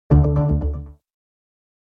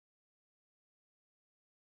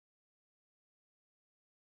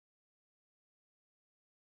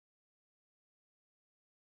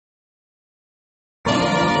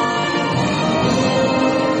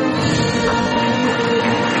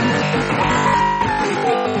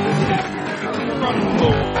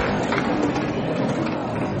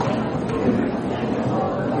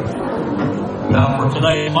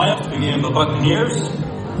starting lineup to begin the Buccaneers.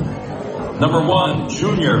 Number 1,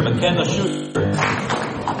 junior McKenna Schuster.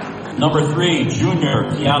 Number 3, junior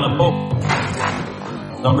Tiana Pope.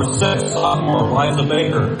 Number 6, sophomore Liza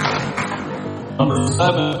Baker. Number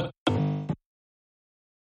 7.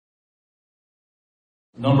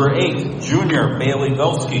 Number 8, junior Bailey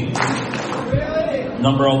Belsky.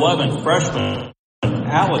 Number 11, freshman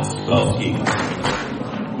Alex Belsky.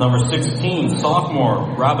 Number 16,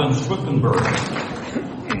 sophomore Robin Schwickenberg.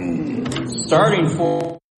 Starting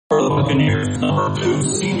for the Buccaneers, number 2,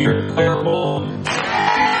 senior Claire Boland.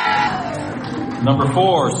 Number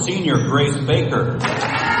 4, senior Grace Baker.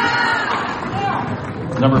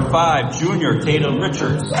 Number 5, junior Tatum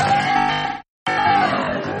Richards.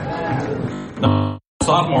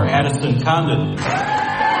 Sophomore Addison Condon.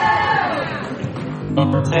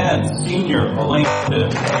 Number 10, senior Elaine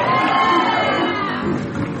Pitt.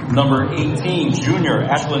 Number 18, junior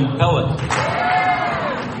Ashlyn Pellet.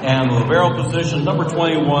 And libero position, number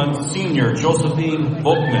 21, senior Josephine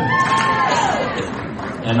Volkman.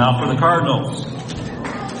 And now for the Cardinals.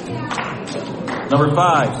 Number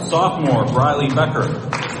 5, sophomore Briley Becker.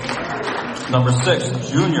 Number 6,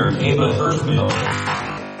 junior Ava Hirschfield.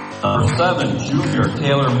 Number 7, junior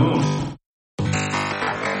Taylor Moon.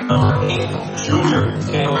 Number 8, junior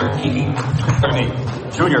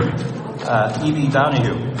Evie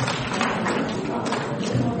Donahue.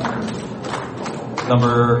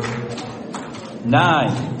 Number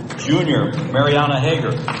 9, junior Mariana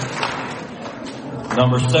Hager.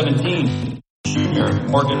 Number 17, junior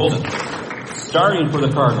Morgan Olden. Starting for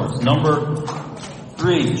the Cardinals, number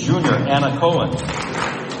 3, junior Anna Cohen.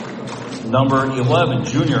 Number 11,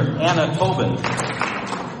 junior Anna Tobin.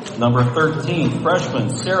 Number 13,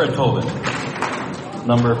 freshman Sarah Tobin.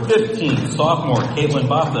 Number 15, sophomore Caitlin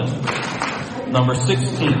Boffin. Number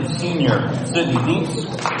 16, senior Sydney Deeks.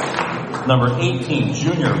 Number 18,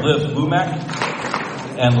 junior Liv Bumack.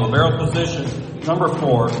 And libero position, number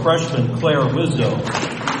 4, freshman Claire Wisdo.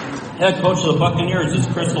 Head coach of the Buccaneers is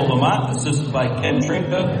Crystal Lamont, assisted by Ken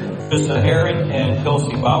Trinka, Krista Herring, and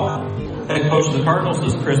Kelsey Bauer. Head coach of the Cardinals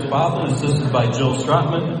is Chris Boblin, assisted by Jill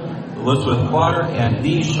Strotman, Elizabeth Quater, and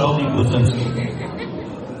D. Shelby Blazinski.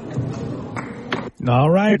 All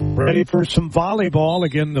right, ready for some volleyball.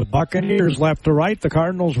 Again, the Buccaneers left to right, the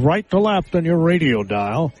Cardinals right to left on your radio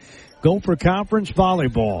dial. Gopher Conference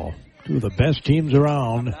volleyball. Two of the best teams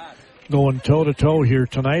around going toe-to-toe here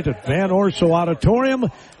tonight at Van Orso Auditorium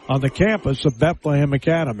on the campus of Bethlehem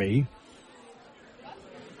Academy.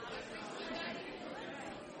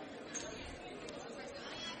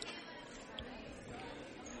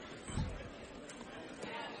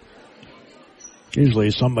 Usually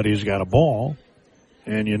somebody's got a ball,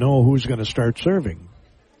 and you know who's going to start serving.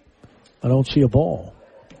 I don't see a ball.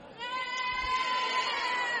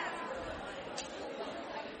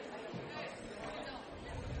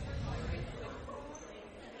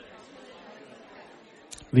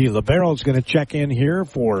 The libero is going to check in here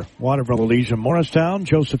for Waterville Elysian Morristown.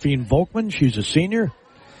 Josephine Volkman, she's a senior,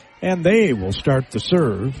 and they will start the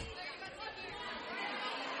serve.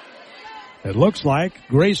 It looks like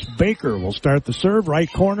Grace Baker will start the serve. Right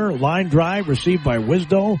corner, line drive, received by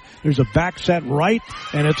Wisdo. There's a back set right,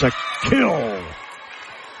 and it's a kill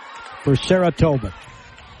for Sarah Tobin.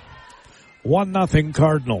 1-0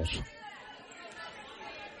 Cardinals.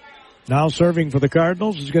 Now serving for the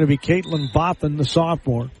Cardinals is going to be Caitlin Boffin, the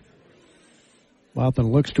sophomore.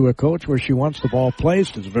 Boffin looks to a coach where she wants the ball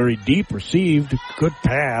placed. It's very deep, received. Good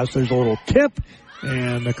pass. There's a little tip,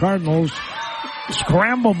 and the Cardinals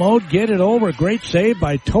scramble mode, get it over. Great save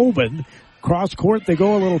by Tobin. Cross court, they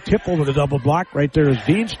go a little tip over the double block. Right there is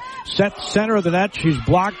Deans. Set center of the net. She's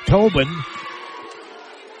blocked. Tobin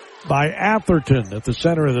by Atherton at the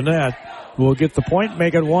center of the net. Will get the point,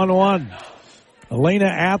 make it 1-1. Elena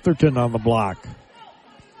Atherton on the block.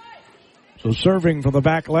 So serving from the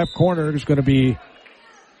back left corner is going to be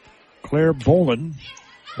Claire Boland.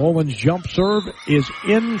 Boland's jump serve is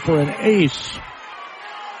in for an ace.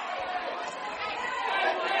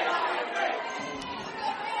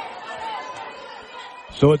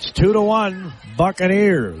 So it's 2-1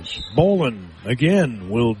 Buccaneers. Boland again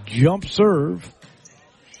will jump serve.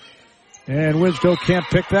 And Wisdo can't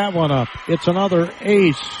pick that one up. It's another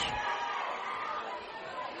ace.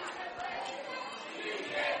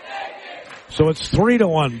 So it's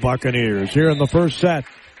 3-1 Buccaneers here in the first set.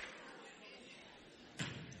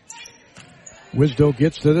 Wisdo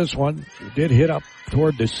gets to this one. It did hit up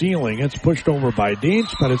toward the ceiling. It's pushed over by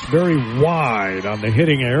Deans, but it's very wide on the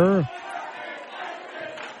hitting error.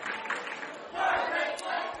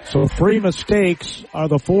 So 3 mistakes are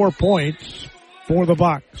the 4 points for the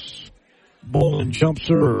Bucks. Boland jump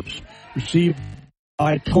serves. Received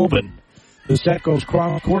by Tobin. The set goes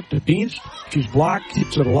cross court to Dienst. She's blocked,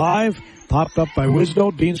 keeps it alive. Popped up by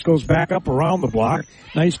Wisdo. Dienst goes back up around the block.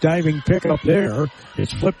 Nice diving pick up there.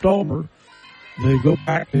 It's flipped over. They go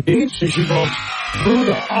back to Dienst, and she goes through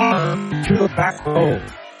the arm to the back row.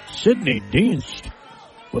 Sydney Dienst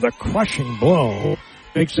with a crushing blow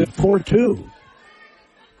makes it 4-2.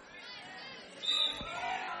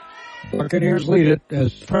 Buccaneers lead it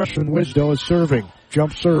as freshman Wisdo is serving.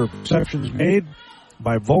 Jump serve. Reception's made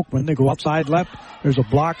by Volkman. They go outside left. There's a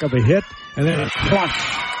block of a hit, and then a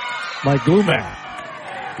crush by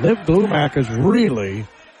Glumac. Liv Glumac has really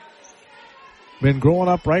been growing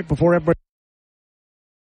up right before everybody.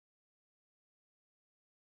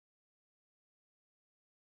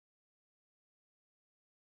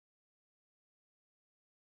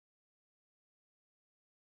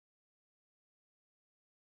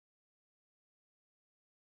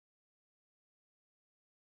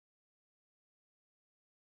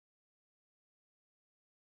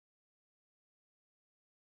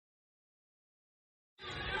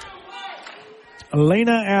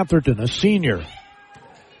 Elena Atherton, a senior.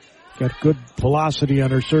 Got good velocity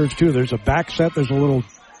on her serves, too. There's a back set. There's a little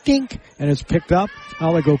dink, and it's picked up.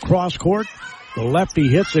 Now they go cross court. The lefty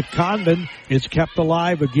hits it. Condon is kept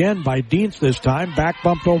alive again by Dienst this time. Back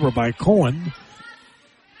bumped over by Cohen.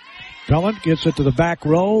 Pellant gets it to the back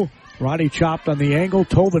row. Roddy chopped on the angle.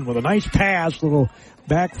 Tobin with a nice pass. Little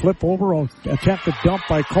back flip over. Attempted dump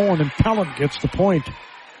by Cohen, and Pellant gets the point.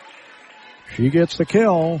 She gets the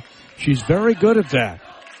kill. She's very good at that.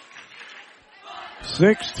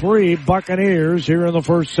 6-3 Buccaneers here in the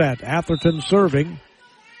first set. Atherton serving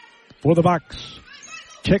for the Bucks.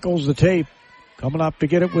 Tickles the tape. Coming up to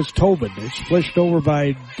get it was Tobin. It's flished over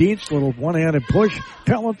by Dienst. Little one-handed push.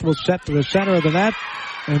 Pellant was set to the center of the net.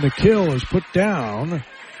 And the kill is put down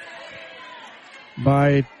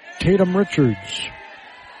by Tatum Richards.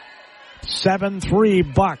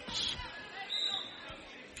 7-3 Bucks.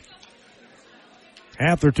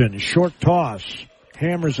 Atherton, short toss,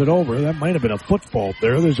 hammers it over. That might have been a foot fault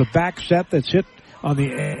there. There's a back set that's hit on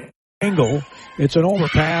the angle. It's an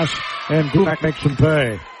overpass, and Glumac makes him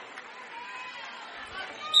pay.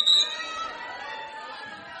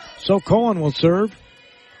 So Cohen will serve.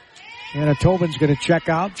 Anna Tobin's going to check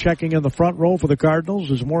out. Checking in the front row for the Cardinals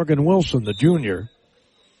is Morgan Wilson, the junior.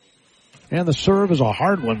 And the serve is a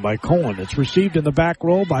hard one by Cohen. It's received in the back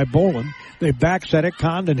row by Bolin. They back set it.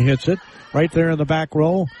 Condon hits it right there in the back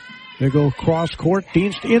row. They go cross court.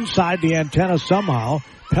 Dienst inside the antenna somehow.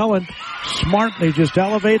 Pellant smartly just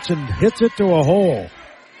elevates and hits it to a hole.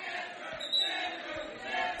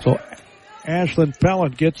 So Ashlyn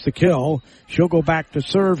Pellant gets the kill. She'll go back to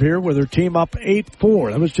serve here with her team up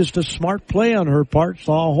 8-4. That was just a smart play on her part.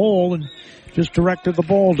 Saw a hole and just directed the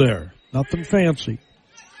ball there. Nothing fancy.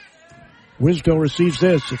 Wisdo receives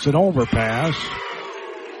this. It's an overpass.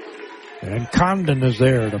 And Condon is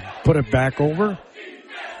there to put it back over.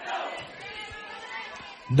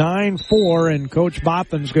 9-4, and Coach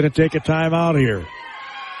Bothan's going to take a timeout here.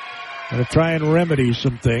 Going to try and remedy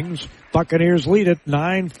some things. Buccaneers lead it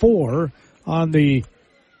 9-4 on the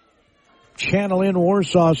Channel Inn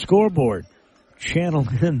Warsaw scoreboard. Channel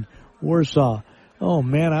Inn Warsaw. Oh,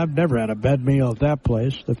 man, I've never had a bad meal at that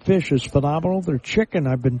place. The fish is phenomenal. Their chicken,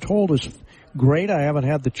 I've been told, is great. I haven't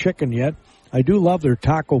had the chicken yet. I do love their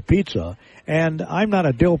taco pizza. And I'm not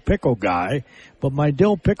a dill pickle guy, but my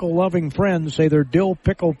dill pickle loving friends say their dill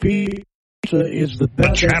pickle pizza is the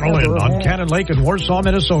best. The Channel Inn on Cannon Lake in Warsaw,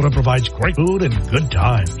 Minnesota provides great food and good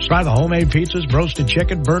times. Try the homemade pizzas, roasted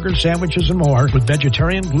chicken, burgers, sandwiches, and more with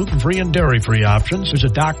vegetarian, gluten-free, and dairy-free options. There's a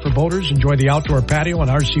dock for boaters. Enjoy the outdoor patio and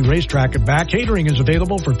RC racetrack and back. Catering is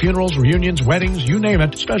available for funerals, reunions, weddings, you name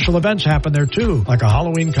it. Special events happen there too, like a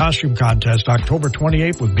Halloween costume contest October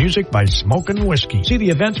 28th with music by Smokin' Whiskey. See the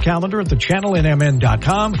events calendar at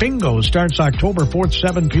thechannelinmn.com. Bingo starts October 4th,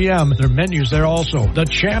 7 p.m. There are menus there also. The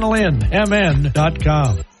Channel Inn,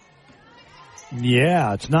 MN.com.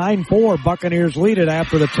 Yeah, it's 9-4. Buccaneers lead it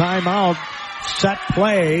after the timeout. Set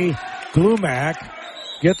play. Glumac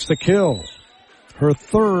gets the kill. Her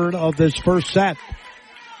third of this first set.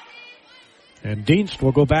 And Dienst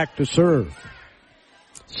will go back to serve.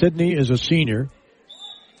 Sydney is a senior.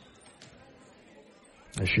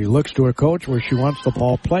 As she looks to her coach where she wants the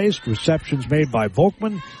ball placed. Receptions made by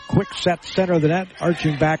Volkman. Quick set center of the net.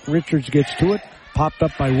 Arching back. Richards gets to it. Popped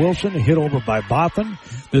up by Wilson, hit over by Bothan.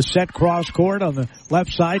 The set cross court on the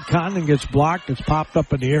left side. Condon gets blocked. It's popped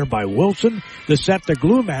up in the air by Wilson. The set to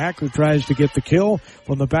Glumac, who tries to get the kill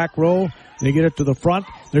from the back row. They get it to the front.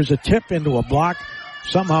 There's a tip into a block.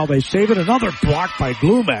 Somehow they save it. Another block by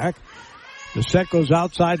Glumac. The set goes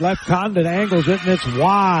outside left. Condon angles it, and it's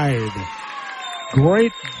wide.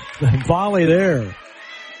 Great volley there.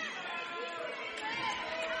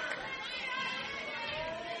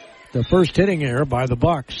 The first hitting error by the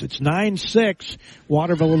Bucks. It's 9-6.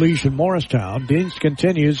 Waterville Elysian Morristown. Deans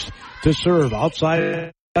continues to serve.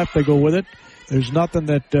 Outside left, they go with it. There's nothing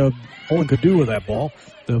that Owen could do with that ball.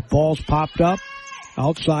 The ball's popped up.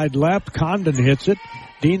 Outside left. Condon hits it.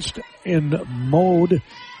 Deans in mode.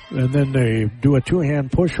 And then they do a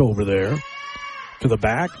two-hand push over there to the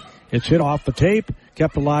back. It's hit off the tape.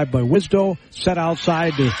 Kept alive by Wisdo. Set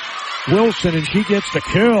outside to Wilson, and she gets the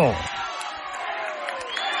kill.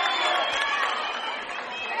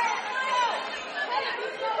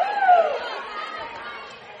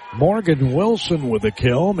 Morgan Wilson with the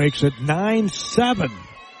kill makes it 9-7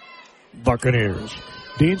 Buccaneers.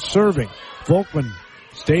 Deans serving. Volkman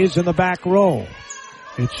stays in the back row.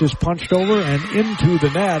 It's just punched over and into the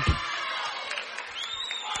net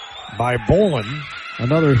by Bolin.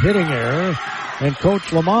 Another hitting error, and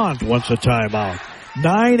Coach Lamont wants a timeout.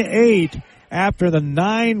 9-8 after the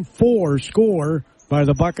 9-4 score by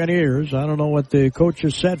the Buccaneers. I don't know what the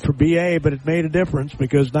coaches said for BA, but it made a difference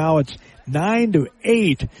because now it's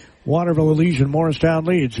 9-8. Waterville Elysian Morristown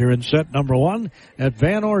leads here in set number 1 at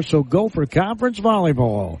Van Orso Gopher Conference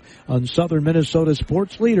Volleyball on Southern Minnesota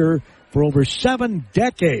sports leader for over 7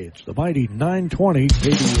 decades. The mighty 920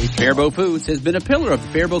 KDH. Faribault Foods has been a pillar of the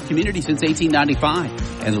Faribault community since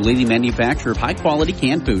 1895 and the leading manufacturer of high-quality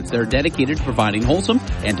canned foods that are dedicated to providing wholesome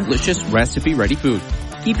and delicious recipe-ready food.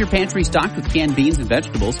 Keep your pantry stocked with canned beans and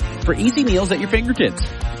vegetables for easy meals at your fingertips.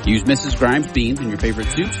 Use Mrs. Grimes beans in your favorite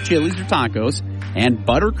soups, chilies, or tacos, and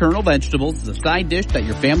butter kernel vegetables as a side dish that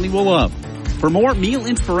your family will love. For more meal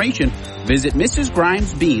inspiration, visit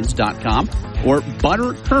MrsGrimesBeans.com or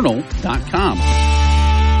ButterKernel.com.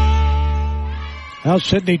 Now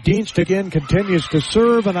Sidney Dienst again continues to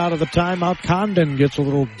serve, and out of the timeout, Condon gets a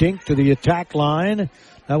little dink to the attack line.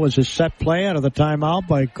 That was his set play out of the timeout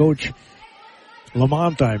by Coach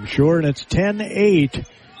Lamont, I'm sure, and it's 10-8.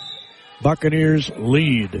 Buccaneers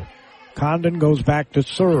lead. Condon goes back to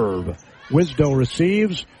serve. Wisdo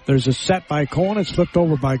receives. There's a set by Cohen. It's flipped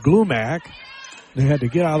over by Glumac. They had to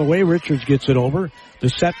get out of the way. Richards gets it over. The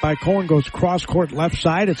set by Cohen goes cross-court left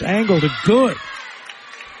side. It's angled and good.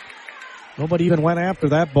 Nobody even went after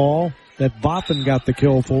that ball that Boffin got the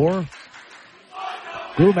kill for.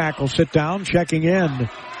 Glumac will sit down. Checking in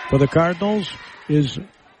for the Cardinals is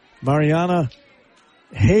Mariana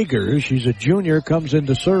Hager. She's a junior, comes in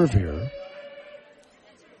to serve here.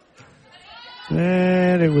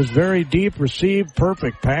 And it was very deep, received,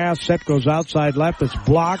 perfect pass. Set goes outside left. It's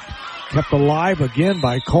blocked. Kept alive again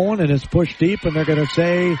by Cohen, and it's pushed deep, and they're going to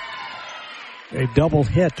say a double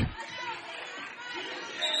hit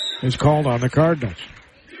is called on the Cardinals.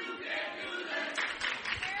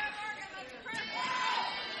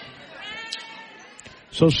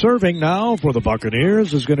 So serving now for the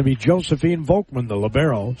Buccaneers is going to be Josephine Volkman, the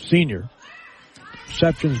libero, senior.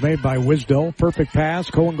 Receptions made by Wisdo. Perfect pass.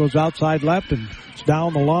 Cohen goes outside left, and it's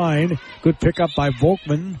down the line. Good pickup by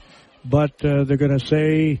Volkman, but they're going to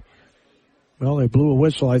say, well, they blew a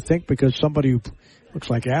whistle, I think, because somebody, looks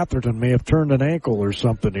like Atherton, may have turned an ankle or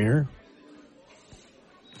something here.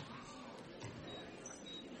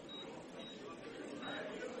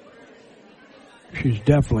 She's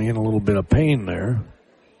definitely in a little bit of pain there.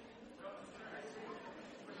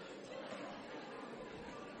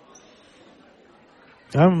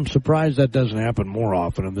 I'm surprised that doesn't happen more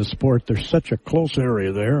often in this sport. There's such a close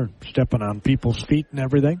area there, stepping on people's feet and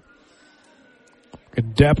everything.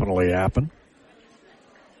 Could definitely happen.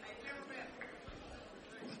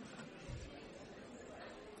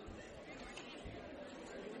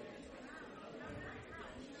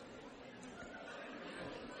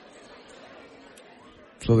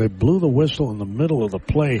 So they blew the whistle in the middle of the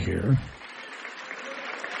play here.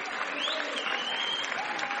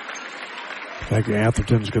 I think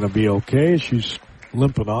Atherton's going to be okay. She's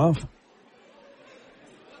limping off.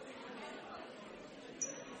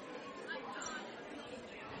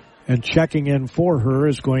 And checking in for her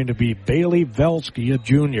is going to be Bailey Velsky, a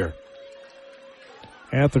junior.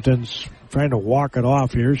 Atherton's trying to walk it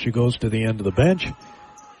off here. She goes to the end of the bench.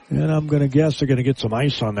 And I'm going to guess they're going to get some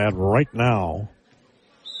ice on that right now.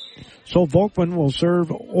 So Volkman will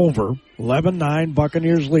serve over. 11-9,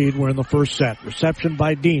 Buccaneers lead. We're in the first set. Reception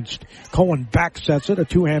by Dienst. Cohen back sets it. A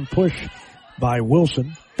two-hand push by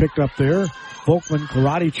Wilson. Picked up there. Volkman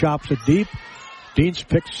karate chops it deep. Dienst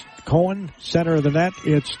picks Cohen. Center of the net.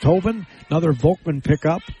 It's Tobin. Another Volkman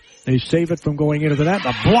pickup. They save it from going into the net.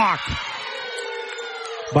 A block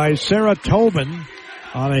by Sarah Tobin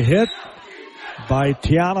on a hit by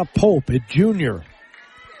Tiana Pope, a junior.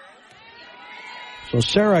 So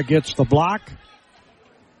Sarah gets the block,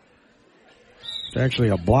 It's actually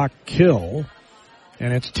a block kill.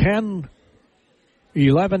 And it's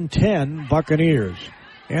 11-10 Buccaneers.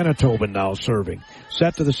 Anna Tobin now serving.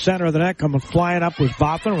 Set to the center of the net. Coming flying up was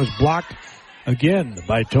Botham. Was blocked again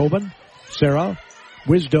by Tobin. Sarah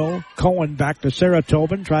Wisdo. Cohen back to Sarah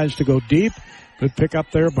Tobin. Tries to go deep. Good pick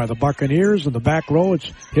up there by the Buccaneers. In the back row,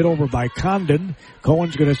 it's hit over by Condon.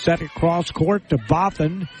 Cohen's going to set it cross court to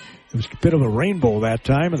Botham. It was a bit of a rainbow that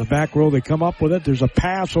time. In the back row, they come up with it. There's a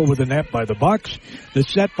pass over the net by the Bucks. The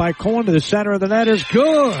set by Cohen to the center of the net is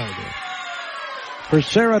good for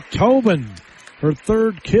Sarah Tobin. Her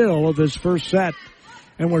third kill of this first set.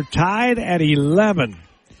 And we're tied at 11.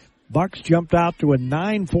 Bucks jumped out to a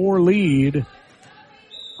 9-4 lead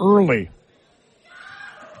early.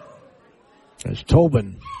 As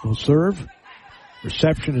Tobin will serve.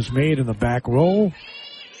 Reception is made in the back row.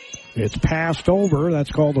 It's passed over.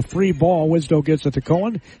 That's called a free ball. Wisdo gets it to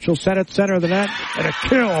Cohen. She'll set it center of the net. And a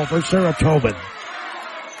kill for Sarah Tobin.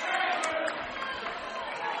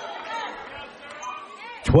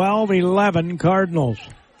 12-11 Cardinals.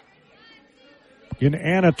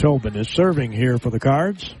 Anna Tobin is serving here for the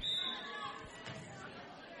Cards.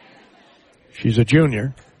 She's a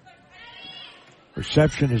junior.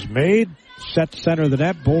 Reception is made. Set center of the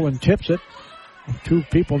net. Boland tips it. Two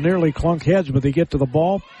people nearly clunk heads, but they get to the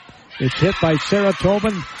ball. It's hit by Sarah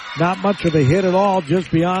Tobin. Not much of a hit at all, just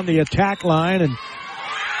beyond the attack line. And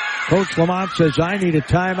Coach Lamont says, I need a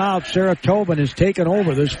timeout. Sarah Tobin has taken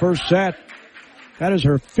over this first set. That is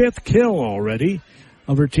her 5th kill already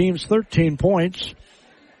of her team's 13 points.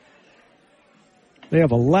 They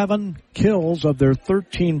have 11 kills of their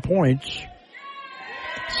 13 points.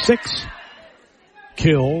 6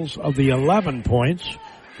 kills of the 11 points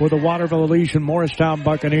for the Waterville Elysian Morristown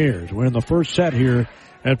Buccaneers. We're in the first set here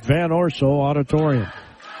at Van Orso Auditorium.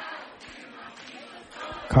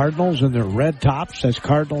 Cardinals in their red tops. That's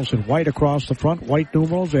Cardinals in white across the front. White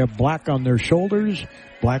numerals. They have black on their shoulders.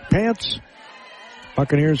 Black pants.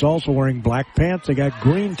 Buccaneers also wearing black pants. They got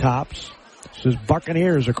green tops. It says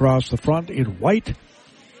Buccaneers across the front in white.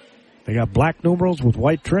 They got black numerals with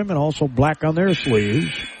white trim and also black on their sleeves.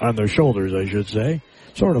 On their shoulders, I should say.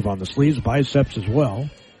 Sort of on the sleeves. Biceps as well.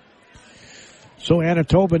 So Anna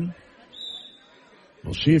Tobin,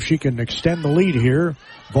 we'll see if she can extend the lead here.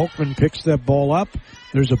 Volkman picks that ball up.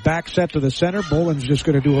 There's a back set to the center. Boland's just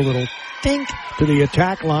going to do a little think to the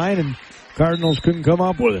attack line, and Cardinals couldn't come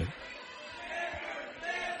up with it.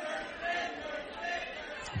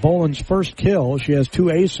 Boland's first kill. She has 2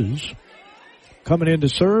 aces. Coming in to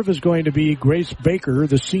serve is going to be Grace Baker,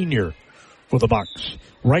 the senior, for the Bucks.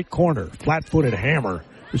 Right corner, flat-footed hammer.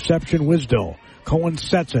 Reception, Wisdo. Cohen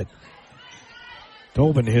sets it.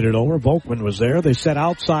 Tobin hit it over. Volkman was there. They set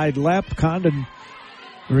outside left. Condon,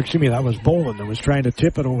 or excuse me, that was Boland that was trying to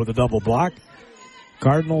tip it over the double block.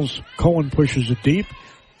 Cardinals, Cohen pushes it deep.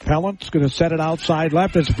 Pellant's going to set it outside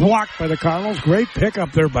left. It's blocked by the Cardinals. Great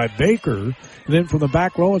pickup there by Baker. And then from the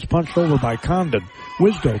back row, it's punched over by Condon.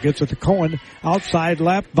 Wisdo gets it to Cohen. Outside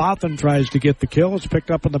left. Botham tries to get the kill. It's picked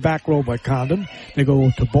up in the back row by Condon. They go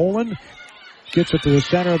to Boland. Gets it to the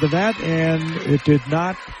center of the net, and it did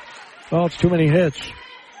not. Well, it's too many hits.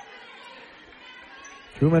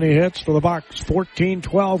 Too many hits for the Bucks.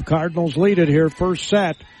 14-12. Cardinals lead it here. First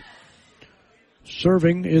set.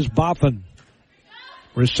 Serving is Botham.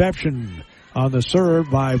 Reception on the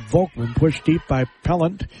serve by Volkman. Pushed deep by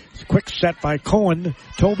Pellant. Quick set by Cohen.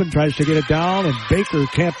 Tobin tries to get it down, and Baker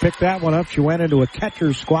can't pick that one up. She went into a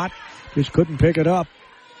catcher's squat. Just couldn't pick it up.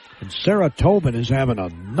 And Sarah Tobin is having a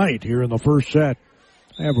night here in the first set.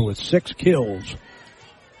 Have her with 6 kills.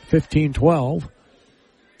 15-12.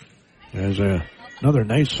 There's another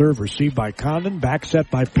nice serve received by Condon. Back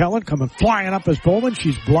set by Pellant. Coming flying up as Bowman.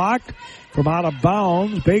 She's blocked from out of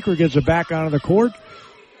bounds. Baker gets it back onto the court.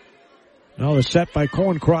 Now the set by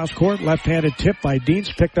Cohen cross court. Left-handed tip by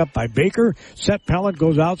Deans. Picked up by Baker. Set Pellant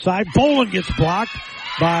goes outside. Bowen gets blocked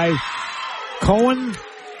by Cohen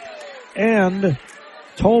and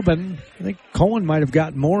Tobin. I think Cohen might have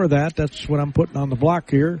gotten more of that. That's what I'm putting on the block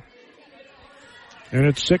here. And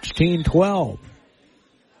it's 16-12.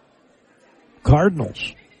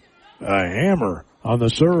 Cardinals. A hammer on the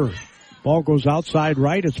serve. Ball goes outside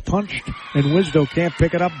right. It's punched, and Wisdo can't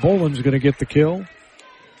pick it up. Boland's going to get the kill.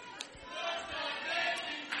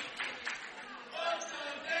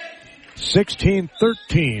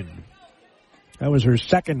 (16-13). That was her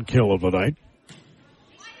second kill of the night.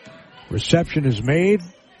 Reception is made.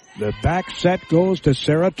 The back set goes to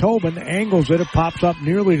Sarah Tobin. Angles it. It pops up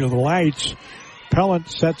nearly to the lights. Pellant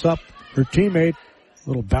sets up her teammate.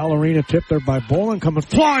 Little ballerina tip there by Boland. Coming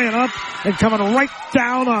flying up and coming right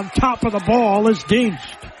down on top of the ball is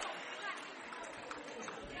Dienst.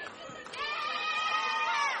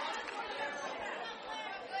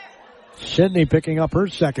 Sydney picking up her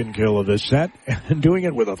second kill of this set and doing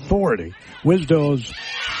it with authority. Wisdow's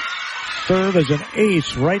serve is an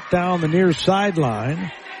ace right down the near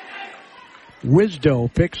sideline. Wisdow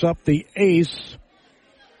picks up the ace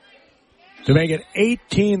to make it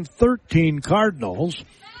 18-13 Cardinals.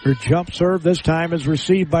 Her jump serve this time is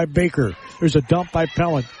received by Baker. There's a dump by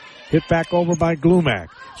Pellant. Hit back over by Glumac.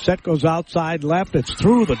 Set goes outside left. It's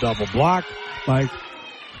through the double block by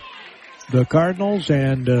the Cardinals,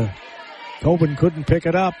 and Tobin couldn't pick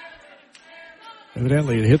it up.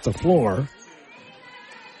 Evidently it hit the floor.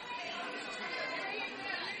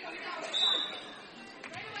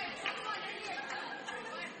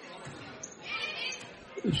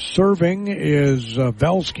 Serving is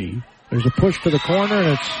Velsky. There's a push to the corner,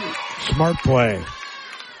 and it's smart play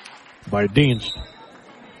by Dienst.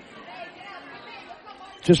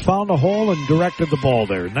 Just found a hole and directed the ball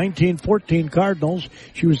there. 19-14 Cardinals.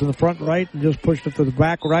 She was in the front right and just pushed it to the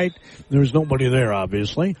back right. There's nobody there,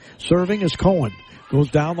 obviously. Serving is Cohen.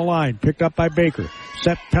 Goes down the line. Picked up by Baker.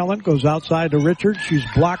 Set Pellant goes outside to Richards. She's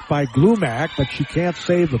blocked by Glumac, but she can't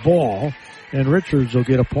save the ball. And Richards will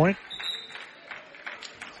get a point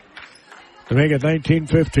to make it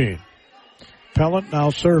 19-15. Pellant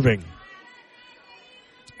now serving.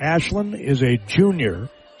 Ashland is a junior.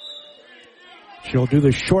 She'll do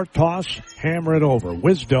the short toss, hammer it over.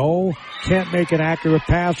 Wisdow can't make an accurate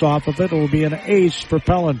pass off of it. It will be an ace for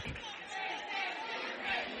Pellant.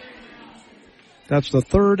 That's the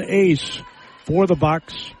third ace for the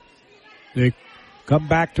Bucks. They come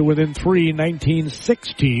back to within 3,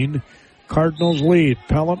 19-16. Cardinals lead.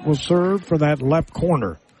 Pellant will serve for that left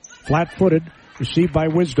corner. Flat-footed, received by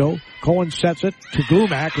Wisdow. Cohen sets it to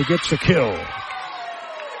Glumac, who gets the kill.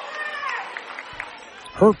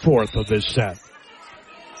 Her fourth of this set.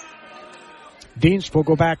 Dienst will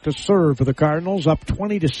go back to serve for the Cardinals, up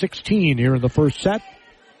 20-16 here in the first set.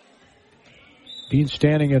 Dienst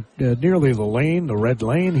standing at nearly the lane, the red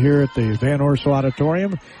lane here at the Van Orso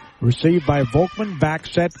Auditorium. Received by Volkman. Back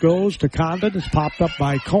set goes to Condon. It's popped up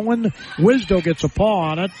by Cohen. Wisdow gets a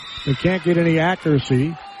paw on it, but can't get any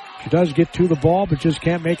accuracy. She does get to the ball, but just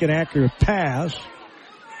can't make an accurate pass.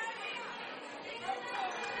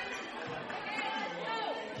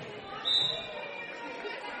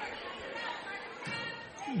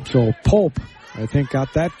 So Pope, I think,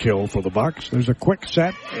 got that kill for the Bucks. There's a quick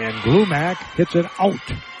set, and Glumac hits it out.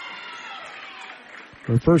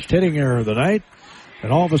 Her first hitting error of the night.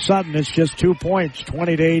 And all of a sudden, it's just 2 points.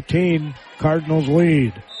 20-18, Cardinals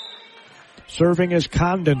lead. Serving is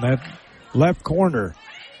Condon, that left corner.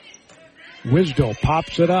 Wisdow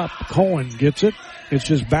pops it up. Cohen gets it. It's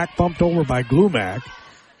just back bumped over by Glumac.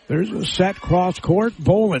 There's a set cross court.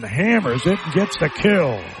 Bolin hammers it and gets the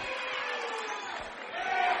kill.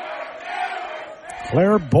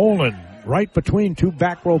 Claire Bolin, right between two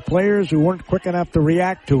back row players who weren't quick enough to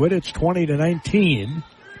react to it. It's 20-19.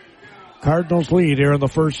 Cardinals lead here in the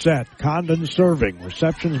first set. Condon serving.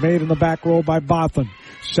 Receptions made in the back row by Bothan.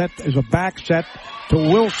 Set is a back set to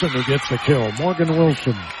Wilson, who gets the kill. Morgan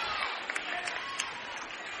Wilson.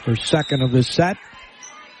 Her second of this set.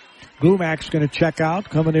 Glumac's going to check out.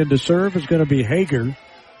 Coming in to serve is going to be Hager.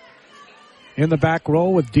 In the back row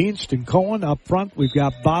with Dienst and Cohen. Up front, we've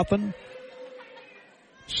got Bothan,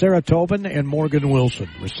 Sarah Tobin, and Morgan Wilson.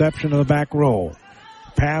 Reception of the back row.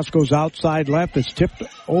 Pass goes outside left. It's tipped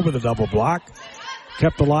over the double block.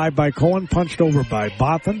 Kept alive by Cohen. Punched over by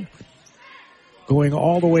Bothan. Going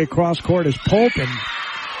all the way across court is Pope, and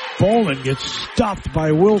Bolin gets stuffed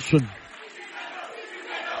by Wilson.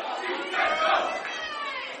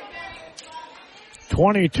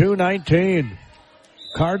 (22-19).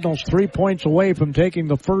 Cardinals 3 points away from taking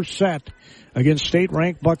the first set against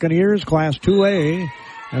state-ranked Buccaneers, Class 2A.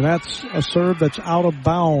 And that's a serve that's out of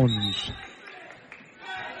bounds.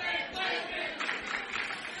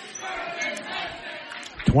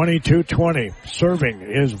 (22-20). Serving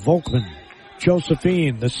is Volkman.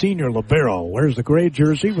 Josephine, the senior libero, wears the gray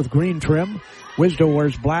jersey with green trim. Wisdow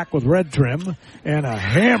wears black with red trim. And a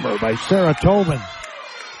hammer by Sarah Tobin.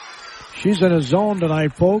 She's in a zone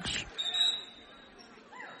tonight, folks.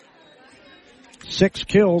 6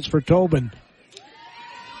 kills for Tobin.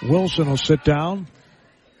 Wilson will sit down.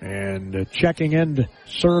 And checking in to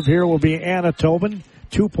serve here will be Anna Tobin.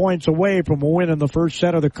 2 points away from a win in the first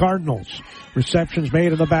set of the Cardinals. Receptions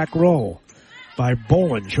made in the back row by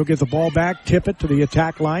Bolin. She'll get the ball back, tip it to the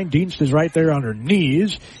attack line. Dienst is right there on her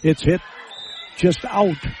knees. It's hit just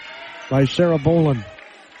out by Sarah Bolin.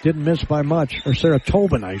 Didn't miss by much. Or Sarah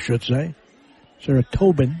Tobin, I should say. Sarah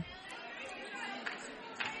Tobin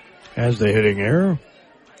has the hitting error.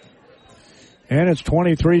 And it's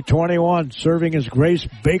 23-21. Serving is Grace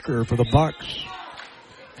Baker for the Bucks.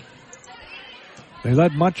 They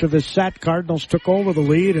led much of this set. Cardinals took over the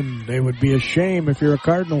lead, and they would be a shame if you're a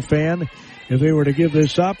Cardinal fan if they were to give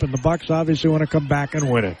this up, and the Bucks obviously want to come back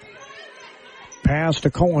and win it. Pass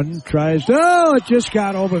to Cohen. It just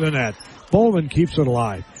got over the net. Bolin keeps it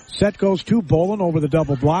alive. Set goes to Bolin over the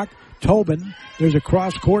double block. Tobin. There's a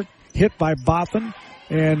cross-court hit by Bothan,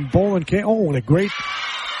 and Bolin came. Oh, and a great.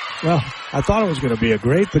 Well, I thought it was going to be a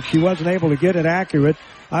great, but she wasn't able to get it accurate.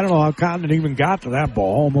 I don't know how Condon even got to that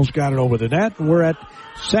ball. Almost got it over the net. And we're at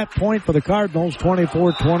set point for the Cardinals,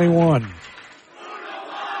 24-21.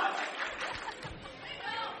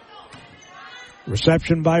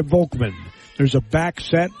 Reception by Volkman. There's a back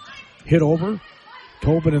set hit over.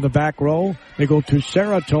 Tobin in the back row. They go to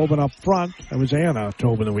Sarah Tobin up front. That was Anna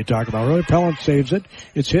Tobin that we talked about earlier. Pellant saves it.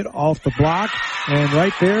 It's hit off the block. And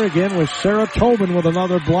right there again was Sarah Tobin with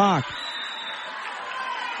another block.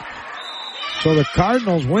 So the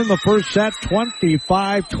Cardinals win the first set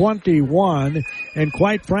 25-21. And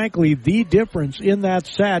quite frankly, the difference in that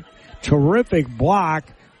set, terrific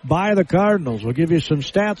block by the Cardinals. We'll give you some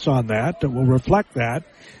stats on that will reflect that.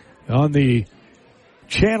 On the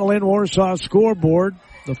Channel in Warsaw scoreboard,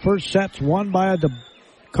 the first set's won by the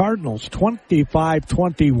Cardinals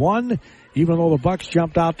 25-21. Even though the Bucks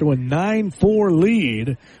jumped out to a 9-4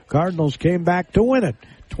 lead, Cardinals came back to win it.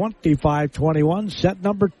 25-21. Set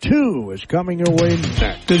number 2 is coming your way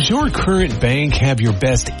next. Does your current bank have your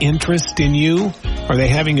best interest in you? Are they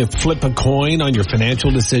having you flip a coin on your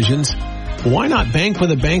financial decisions? Why not bank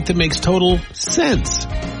with a bank that makes total sense?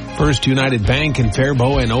 First United Bank in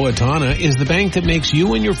Faribault and Owatonna is the bank that makes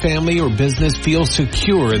you and your family or business feel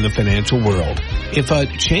secure in the financial world. If a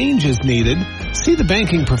change is needed, see the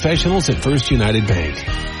banking professionals at First United Bank.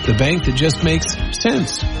 The bank that just makes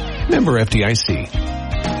sense. Member FDIC.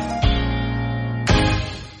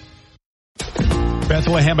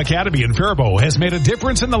 Bethlehem Academy in Faribault has made a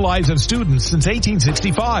difference in the lives of students since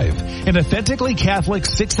 1865. An authentically Catholic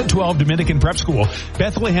 6 to 12 Dominican prep school,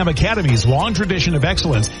 Bethlehem Academy's long tradition of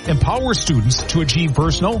excellence empowers students to achieve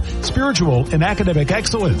personal, spiritual, and academic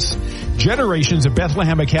excellence. Generations of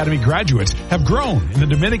Bethlehem Academy graduates have grown in the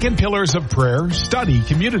Dominican pillars of prayer, study,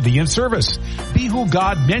 community, and service. Be who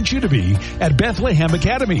God meant you to be at Bethlehem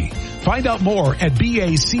Academy. Find out more at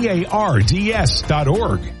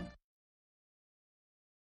BACARDS.org.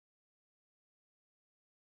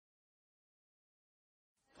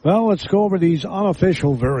 Well, let's go over these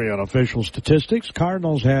unofficial, very unofficial statistics.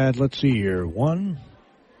 Cardinals had, let's see here, 1,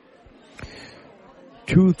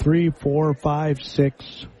 2, 3, 4, 5,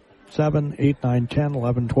 6, 7, 8, 9, 10,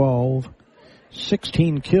 11, 12,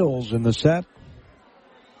 16 kills in the set.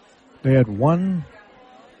 They had 1,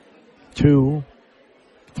 2,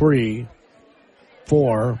 3,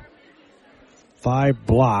 4, 5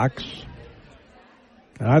 blocks.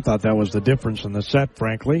 And I thought that was the difference in the set,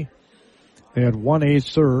 frankly. They had 1 ace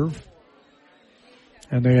serve,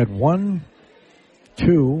 and they had 1,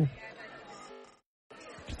 2,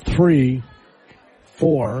 3,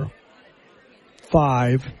 4,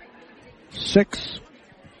 5, 6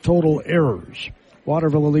 total errors.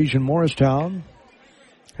 Waterville, Elysian, Morristown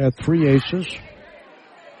had 3 aces.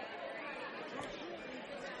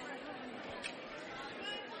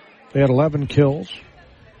 They had 11 kills.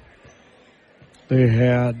 They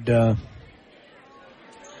had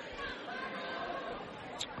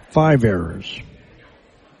 5 errors.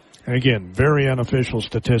 And again, very unofficial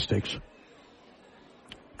statistics.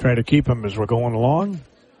 Try to keep them as we're going along.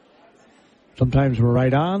 Sometimes we're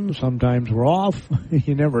right on, sometimes we're off.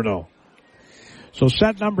 You never know. So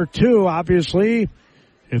set number 2, obviously,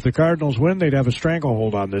 if the Cardinals win, they'd have a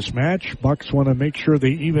stranglehold on this match. Bucks want to make sure they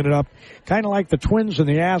even it up. Kind of like the Twins and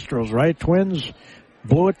the Astros, right? Twins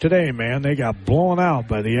blew it today, man. They got blown out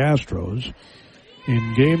by the Astros.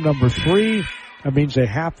 In game number 3, that means they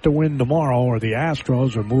have to win tomorrow or the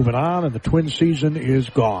Astros are moving on and the Twins season is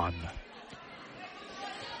gone.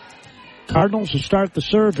 Cardinals to start the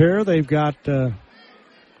serve here. They've got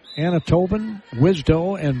Anna Tobin,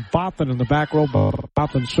 Wisdo, and Bothan in the back row.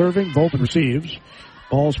 Bothan serving, Bothan receives.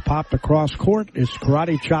 Ball's popped across court. It's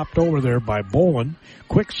karate chopped over there by Bolin.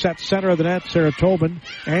 Quick set center of the net. Sarah Tobin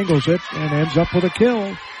angles it and ends up with a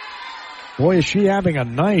kill. Boy, is she having a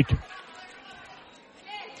night.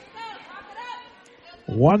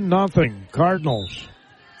 1-0 Cardinals.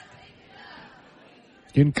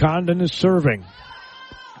 Condon is serving.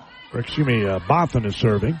 Or excuse me, Bothan is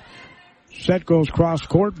serving. Set goes cross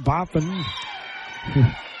court. Bothan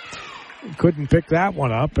couldn't pick that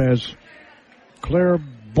one up as Claire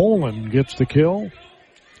Bolin gets the kill.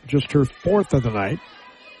 Just her 4th of the night.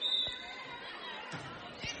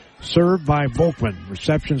 Served by Volkman.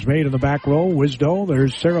 Receptions made in the back row. Wisdo.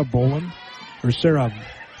 There's Sarah Bolin. Or Sarah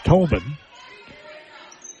Tobin.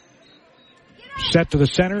 Set to the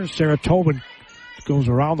center. Sarah Tobin goes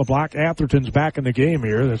around the block. Atherton's back in the game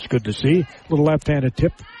here. That's good to see. Little left-handed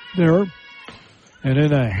tip there. And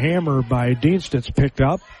then a hammer by Dienst that's picked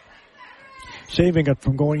up. Saving it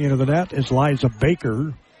from going into the net is Liza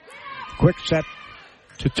Baker. Quick set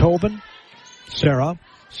to Tobin. Sarah.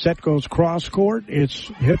 Set goes cross court. It's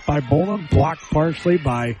hit by Boland. Blocked partially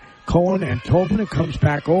by Cohen and Tobin. It comes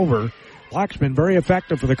back over. Block's been very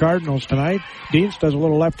effective for the Cardinals tonight. Dienst does a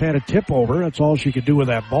little left-handed tip over. That's all she could do with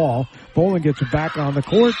that ball. Boland gets it back on the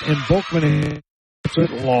court, and Volkman hits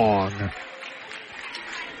it long.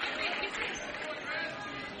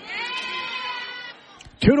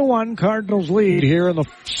 Two to 1 Cardinals lead here in the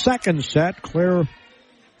second set. Claire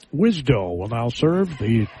Wisdow will now serve.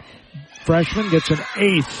 The freshman gets an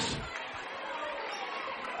ace.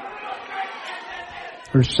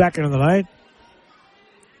 Her second of the night.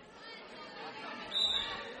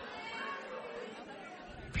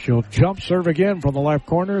 She'll jump serve again from the left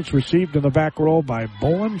corner. It's received in the back row by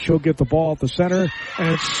Boland. She'll get the ball at the center,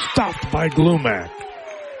 and it's stopped by Glumac.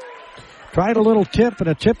 Tried a little tip, and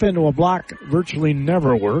a tip into a block virtually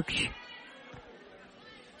never works.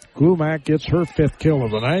 Glumac gets her 5th kill of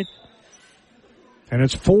the night. And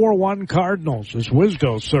it's 4-1 Cardinals as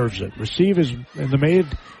Wisdow serves it. Receive is in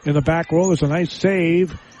the back row. There's a nice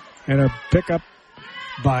save and a pickup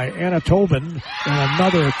by Anna Tobin, and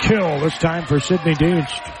another kill, this time for Sydney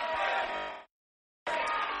Dienst.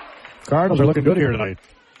 Cardinals are looking good here tonight.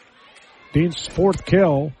 Dienst's 4th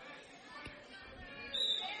kill,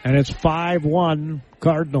 and it's 5-1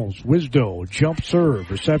 Cardinals. Wisdow, jump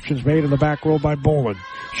serve. Reception's made in the back row by Boland.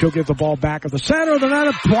 She'll get the ball back at the center of the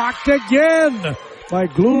net, blocked again by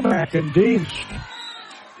Glumac and Dienst.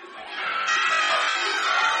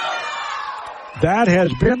 That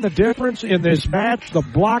has been the difference in this match, the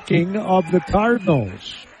blocking of the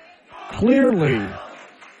Cardinals. Clearly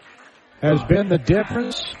has been the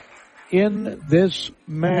difference in this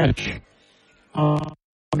match. On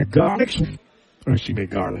the Garlic.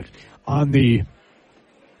 On the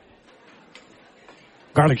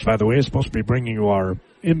Garlics, by the way, is supposed to be bringing you our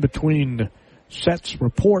in-between sets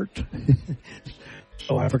report.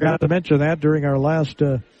 So I forgot to mention that during our last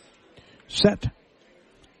set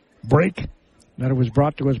break. That it was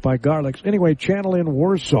brought to us by Garlics. Anyway, Channel in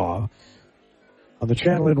Warsaw. On the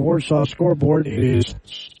Channel in Warsaw scoreboard, it is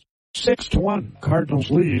 6-1. Cardinals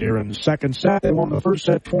lead here in the second set. They won the first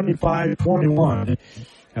set 25-21.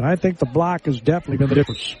 And I think the block has definitely been the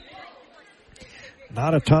difference.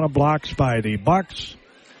 Not a ton of blocks by the Bucks.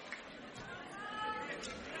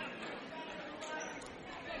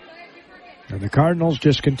 And the Cardinals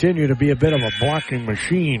just continue to be a bit of a blocking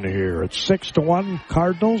machine here. It's 6-1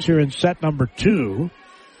 Cardinals here in set number 2.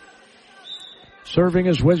 Serving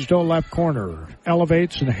is Wisdow left corner.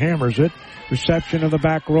 Elevates and hammers it. Reception in the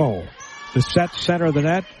back row. The set center of the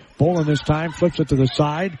net. Boland this time flips it to the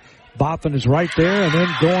side. Botham is right there, and then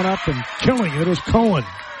going up and killing it is Cohen.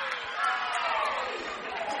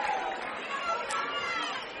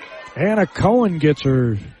 Anna Cohen gets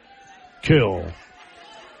her kill.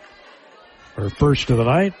 Her first of the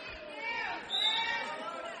night.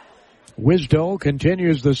 Wisdow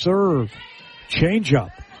continues the serve. Change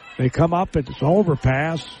up. They come up. It's an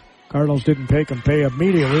overpass. Cardinals didn't pay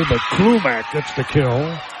immediately, but Klumac gets the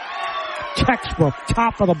kill. Textbook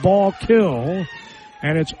top of the ball kill.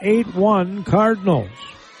 And it's 8-1 Cardinals.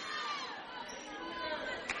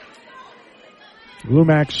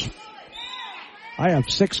 Glumac's, I have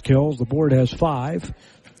 6 kills. The board has 5.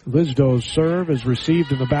 Lisdow's serve is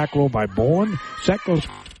received in the back row by Bowen. Set goes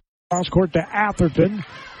cross court to Atherton.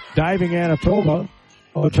 Diving Anatola.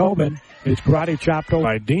 Tobin. It's karate chopped over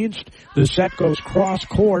by Dienst. The set goes cross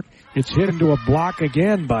court. It's hit into a block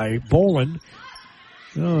again by Boland.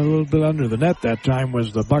 A little bit under the net that time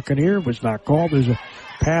was the Buccaneer. Was not called. There's a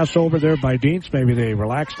pass over there by Dienst. Maybe they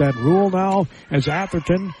relaxed that rule now as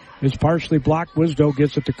Atherton is partially blocked. Wisdow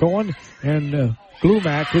gets it to Cohen, and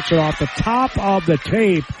Glumac hits it off the top of the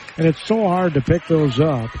tape, and it's so hard to pick those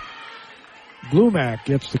up. Glumac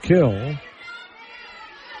gets the kill.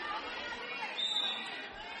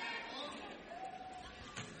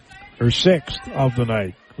 Her 6th of the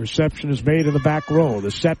night. Reception is made in the back row. The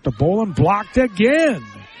set to Boland, blocked again.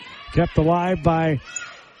 Kept alive by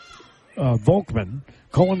Volkman.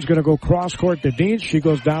 Cohen's going to go cross court to Dienst. She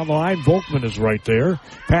goes down the line. Volkman is right there.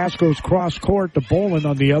 Pass goes cross court to Boland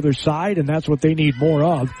on the other side, and that's what they need more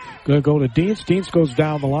of. Going to go to Dienst. Dienst goes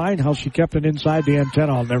down the line. How she kept it inside the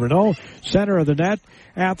antenna, I'll never know. Center of the net.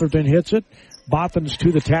 Atherton hits it. Botham's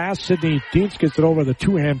to the task. Sydney Dienst gets it over the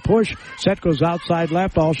two-hand push. Set goes outside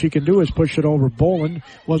left. All she can do is push it over Boland.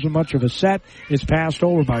 Wasn't much of a set. It's passed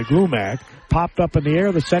over by Glumac. Popped up in the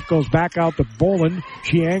air. The set goes back out to Boland.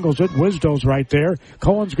 She angles it. Wisdow's right there.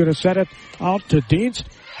 Cohen's going to set it out to Dienst.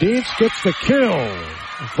 Dienst gets the kill.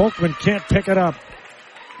 Volkman can't pick it up.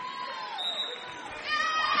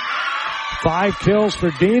 5 kills for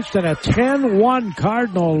Dienst and a 10-1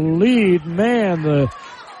 Cardinal lead. Man, the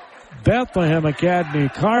Bethlehem Academy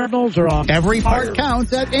Cardinals are on Every fire. part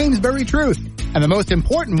counts at Amesbury Truth. And the most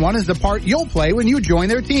important one is the part you'll play when you join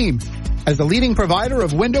their team. As the leading provider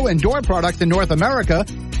of window and door products in North America,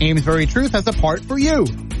 Amesbury Truth has a part for you.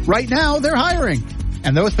 Right now, they're hiring.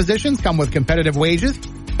 And those positions come with competitive wages,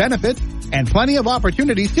 benefits, and plenty of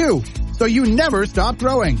opportunities too. So you never stop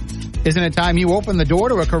growing. Isn't it time you open the door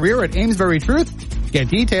to a career at Amesbury Truth? Get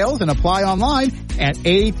details and apply online at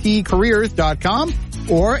atcareers.com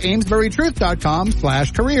or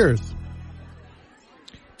amesburytruth.com/careers.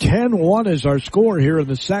 10-1 is our score here in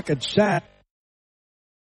the second set.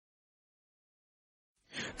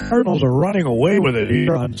 Cardinals are running away with it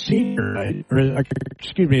here on senior night.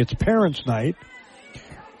 It's parents' night.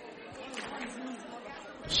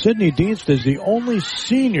 Sydney Dienst is the only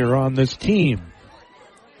senior on this team.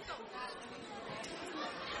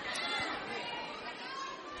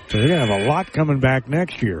 So they're going to have a lot coming back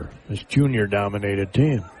next year, this junior-dominated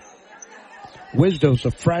team. Wisdow's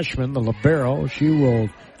a freshman, the libero. She will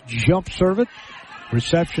jump serve it.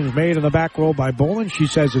 Reception's made in the back row by Boland. She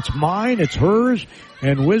says it's mine, it's hers,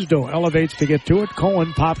 and Wisdow elevates to get to it.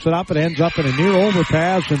 Cohen pops it up. It ends up in a near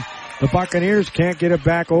overpass, and the Buccaneers can't get it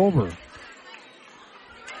back over.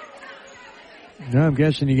 Now I'm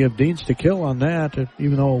guessing you give Dienst a kill on that,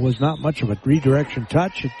 even though it was not much of a redirection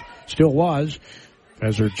touch. It still was.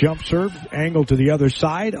 As her jump serve angled to the other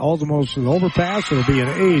side, almost an overpass. It'll be an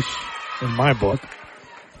ace in my book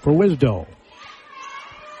for Wisdow.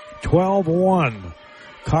 12-1.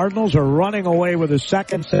 Cardinals are running away with the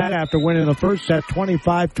second set after winning the first set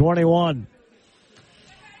 25-21.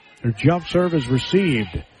 Their jump serve is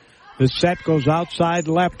received. The set goes outside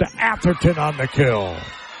left to Atherton on the kill.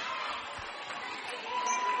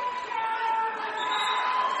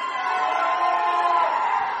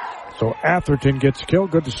 So Atherton gets killed.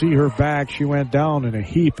 Good to see her back. She went down in a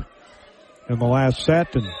heap in the last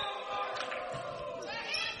set, and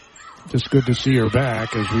just good to see her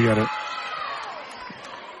back as we had a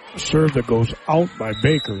serve that goes out by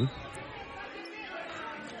Baker.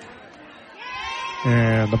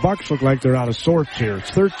 And the Bucks look like they're out of sorts here. It's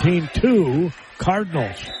 13-2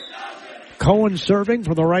 Cardinals. Cohen serving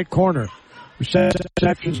from the right corner.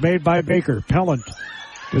 Reception's made by Baker. Pellant.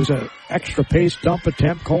 There's an extra pace dump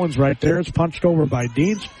attempt. Cohen's right there. It's punched over by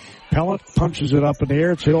Dienst. Pellant punches it up in the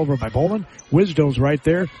air. It's hit over by Bowman. Wisdow's right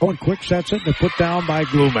there. Cohen quick sets it and put down by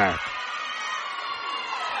Glumac.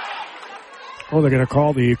 Oh, they're going to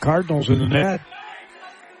call the Cardinals in the net.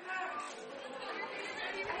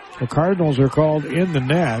 The Cardinals are called in the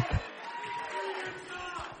net.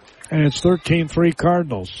 And it's 13-3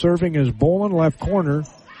 Cardinals. Serving is Bowman, left corner.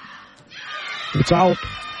 It's out.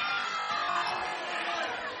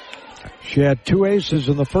 She had 2 aces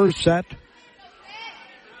in the first set.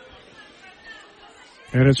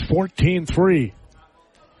 And it's 14-3.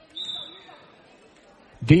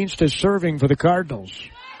 Dienst is serving for the Cardinals.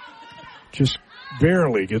 Just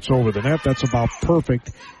barely gets over the net. That's about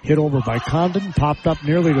perfect. Hit over by Condon. Popped up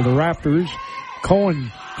nearly to the rafters.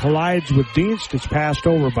 Cohen collides with Dienst. It's passed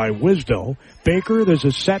over by Wisdow. Baker, there's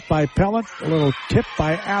a set by Pellant. A little tip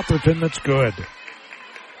by Atherton that's good.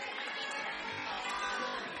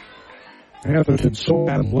 Atherton's so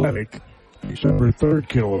athletic. Except her third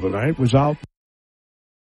kill of the night was out.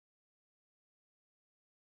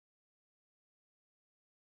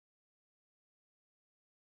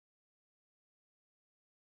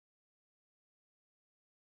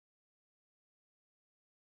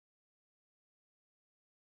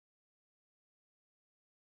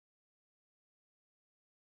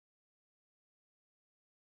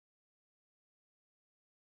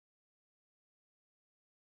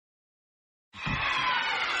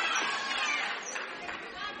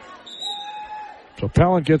 So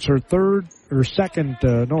Pellant gets her third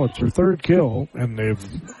kill, and they've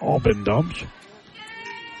all been dumps.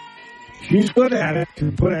 She's good at it,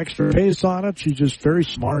 can put extra pace on it. She's just very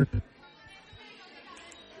smart.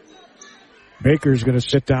 Baker's going to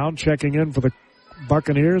sit down. Checking in for the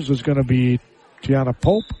Buccaneers is going to be Tiana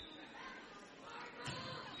Pope.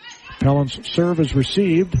 Pellant's serve is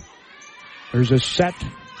received. There's a set.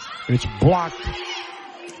 It's blocked.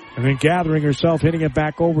 And then gathering herself, hitting it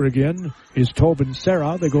back over again, is Tobin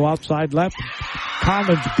Serra. They go outside left.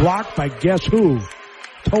 Condon's blocked by guess who?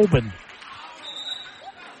 Tobin.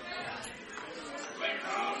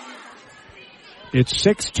 It's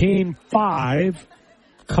 16-5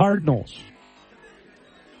 Cardinals.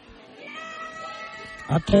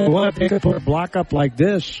 I'll tell you what, if they could put a block up like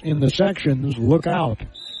this in the sections, look out.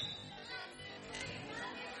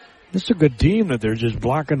 This is a good team that they're just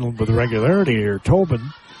blocking with regularity here. Tobin.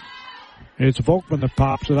 It's Volkman that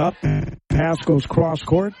pops it up. Pass goes cross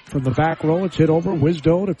court from the back row. It's hit over.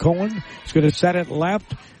 Wisdo to Cohen. He's going to set it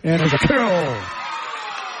left. And there's a kill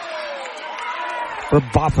for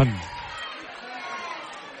Boffin.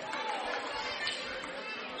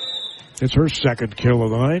 It's her second kill of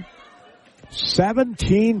the night.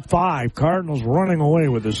 17-5. Cardinals running away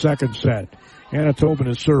with the second set. Anna Tobin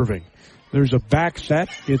is serving. There's a back set.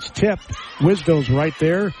 It's tipped. Wisdo's right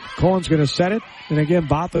there. Cohen's going to set it. And again,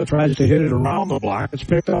 Botha tries to hit it around the block. It's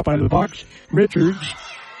picked up by the Bucks. Richards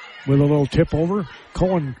with a little tip over.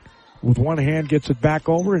 Cohen with one hand gets it back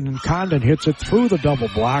over, and then Condon hits it through the double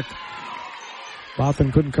block.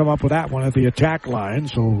 Bothan couldn't come up with that one at the attack line,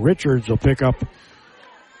 so Richards will pick up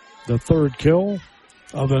the third kill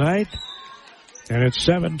of the night. And it's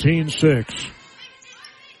 17-6.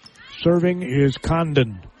 Serving is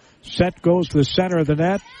Condon. Set goes to the center of the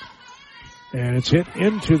net. And it's hit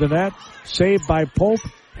into the net. Saved by Pope.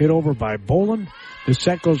 Hit over by Bolin. The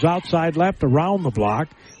set goes outside left around the block.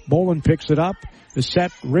 Bolin picks it up. The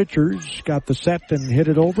set, Richards got the set and hit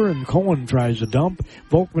it over, and Cohen tries to dump.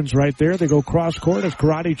 Volkman's right there. They go cross court as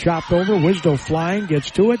Karate chopped over. Wisdo flying,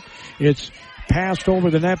 gets to it. It's passed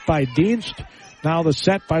over the net by Dienst. Now the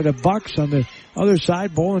set by the Bucks on the other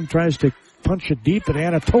side. Bolin tries to punch it deep, and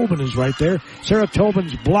Anna Tobin is right there. Sarah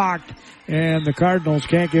Tobin's blocked, and the Cardinals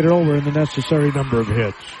can't get it over in the necessary number of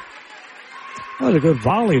hits. That was a good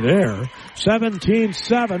volley there.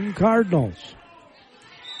 17-7 Cardinals.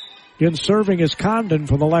 In serving is Condon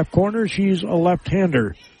from the left corner. She's a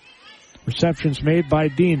left-hander. Reception's made by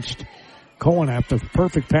Dienst. Cohen after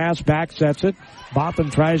perfect pass, back sets it. Botham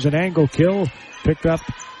tries an angle kill. Picked up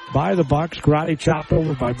by the Bucks. Karate chopped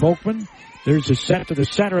over by Volkman. There's a set to the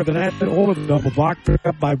center of the net over the double block. Picked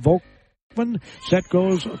up by Volkman. Set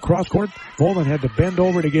goes across court. Volkman had to bend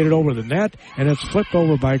over to get it over the net. And it's flipped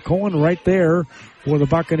over by Cohen right there for the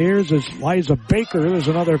Buccaneers is Liza Baker. There's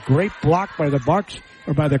another great block by the Bucks,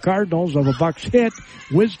 or by the Cardinals of a Bucks hit.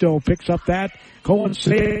 Wisdo picks up that. Cohen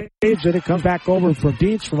saves it. It comes back over from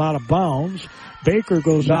Dietz from out of bounds. Baker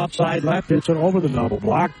goes outside left. Hits it over the double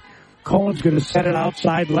block. Cohen's going to set it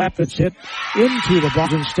outside left. It's hit into the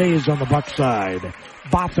Bucks and stays on the Bucks side.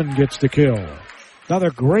 Boffin gets the kill. Another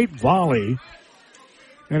great volley.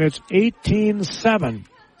 And it's 18-7.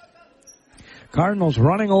 Cardinals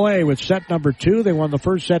running away with set number 2. They won the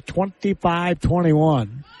first set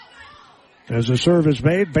 25-21. As the serve is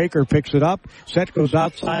made, Baker picks it up. Set goes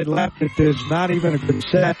outside left. It is not even a good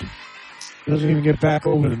set. Doesn't even get back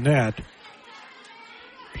over the net.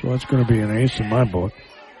 So that's going to be an ace in my book.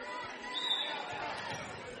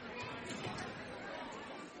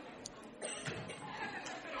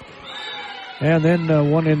 And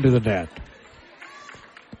then one into the net.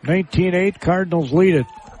 19-8, Cardinals lead it.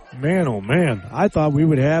 Man, oh man, I thought we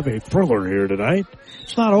would have a thriller here tonight.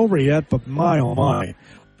 It's not over yet, but my, oh my.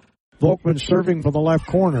 Volkman serving from the left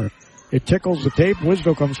corner. It tickles the tape.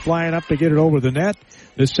 Wisdo comes flying up to get it over the net.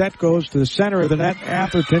 The set goes to the center of the net.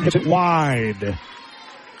 Atherton hits it wide.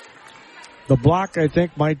 The block, I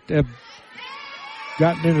think, might have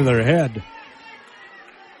gotten into their head.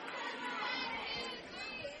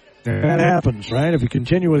 That happens, right? If you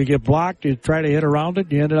continually get blocked, you try to hit around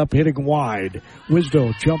it, you ended up hitting wide.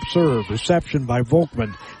 Wisdo, jump serve, reception by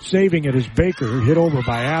Volkman. Saving it is Baker, hit over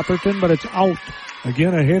by Atherton, but it's out.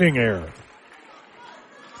 Again, a hitting error.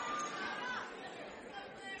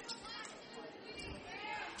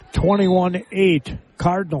 (21-8)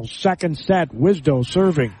 Cardinals, second set. Wisdo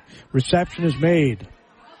serving. Reception is made.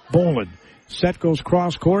 Bolin. Set goes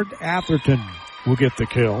cross court. Atherton will get the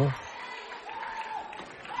kill.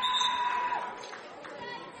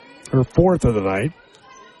 Her fourth of the night.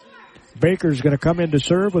 Baker's going to come in to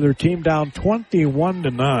serve with her team down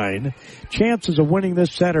 21-9. Chances of winning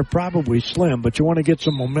this set are probably slim, but you want to get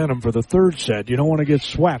some momentum for the third set. You don't want to get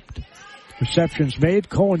swept. Reception's made.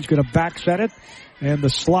 Cohen's going to back set it. And the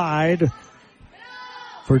slide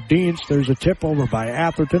for Dienst. There's a tip over by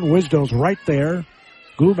Atherton. Wisdo's right there.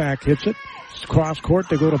 Glumac hits it. It's cross court.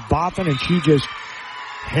 They go to Boffin, and she just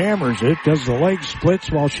hammers it. Does the leg splits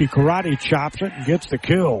while she karate chops it and gets the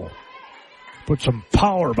kill. Put some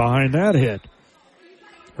power behind that hit.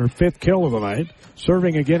 Her fifth kill of the night.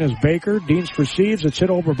 Serving again is Baker. Dienst receives. It's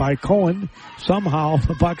hit over by Cohen. Somehow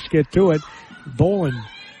the Bucks get to it. Bolin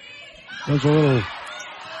was a little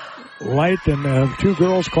light, and 2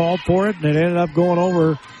 girls called for it, and it ended up going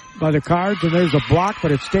over by the Cards, and there's a block,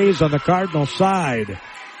 but it stays on the Cardinal side.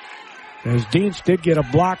 As Deans did get a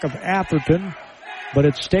block of Atherton, but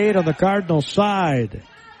it stayed on the Cardinal side.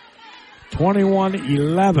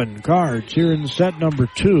 21-11 Cards here in set number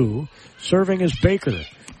 2. Serving is Baker.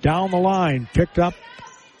 Down the line, picked up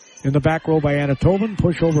in the back row by Anna Tobin,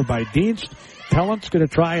 push over by Deans. Pellant's going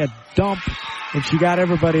to try a dump, and she got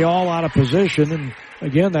everybody all out of position, and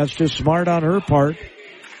again, that's just smart on her part.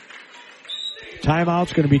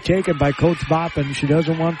 Timeout's going to be taken by Coach Botham. She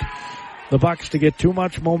doesn't want the Bucks to get too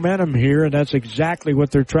much momentum here, and that's exactly what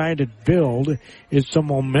they're trying to build, is some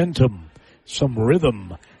momentum, some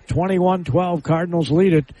rhythm. 21-12, Cardinals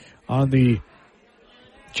lead it on the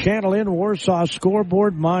Channel Inn Warsaw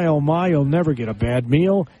scoreboard. My, oh my, you'll never get a bad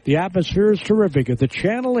meal. The atmosphere is terrific at the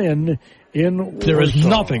Channel Inn in Warsaw. There is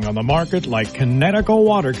nothing on the market like Connecticut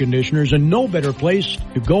water conditioners, and no better place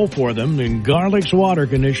to go for them than Garlic's Water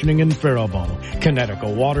Conditioning in Faribault.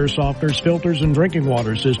 Connecticut water softeners, filters, and drinking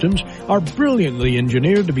water systems are brilliantly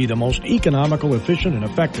engineered to be the most economical, efficient, and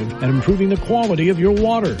effective at improving the quality of your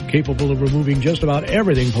water, capable of removing just about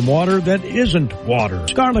everything from water that isn't water.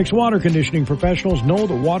 Garlic's Water Conditioning professionals know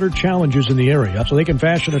the water challenges in the area, so they can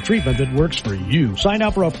fashion a treatment that works for you. Sign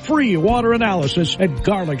up for a free water analysis at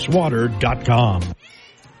garlicswater.com.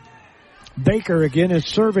 Baker again is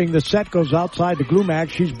serving. The set goes outside the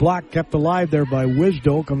Glumac. She's blocked, kept alive there by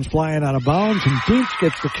Wisdo. Comes flying out of bounds, and Deans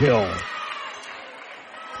gets the kill.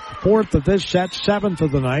 4th of this set, 7th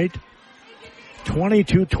of the night.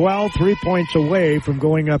 22-12, 3 points away from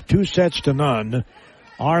going up 2-0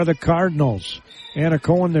 are the Cardinals. Anna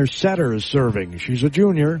Cohen, their setter, is serving. She's a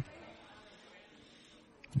junior.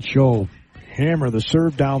 She'll hammer the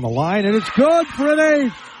serve down the line, and it's good for an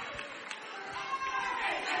ace.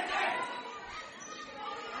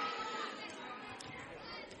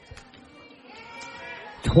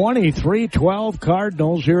 23-12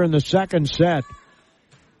 Cardinals here in the second set.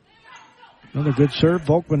 Another good serve.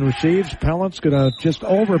 Volkman receives. Pellant's going to just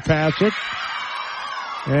overpass it.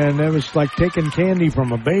 And it was like taking candy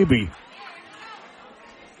from a baby.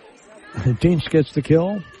 Deans gets the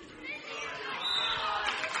kill.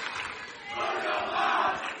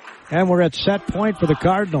 And we're at set point for the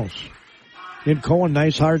Cardinals. In Cohen,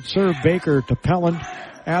 nice hard serve. Baker to Pellant.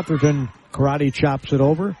 Atherton karate chops it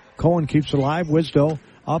over. Cohen keeps it alive. Wisdo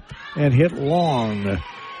up and hit long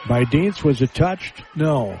by Deans. Was it touched?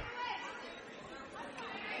 No.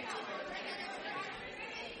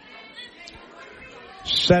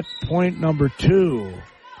 Set point number 2.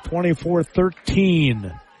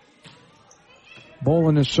 24-13.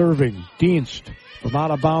 Bolin is serving. Deans from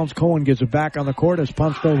out of bounds. Cohen gets it back on the court. Is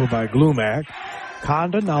punched over by Glumac.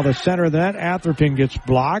 Condon, now the center of that. Atherton gets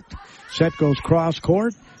blocked. Set goes cross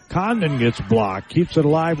court. Condon gets blocked. Keeps it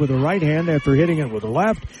alive with the right hand after hitting it with the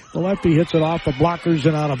left. The lefty hits it off the blockers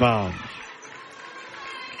and out of bounds.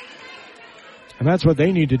 And that's what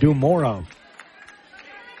they need to do more of.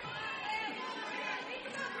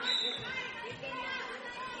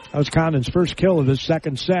 That was Condon's first kill of his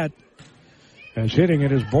second set. As hitting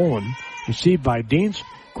it is Bolin. Received by Deans.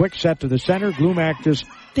 Quick set to the center. Glumac just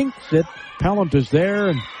dinks it. Pellant is there,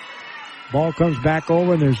 and ball comes back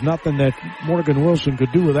over, and there's nothing that Morgan Wilson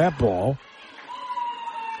could do with that ball.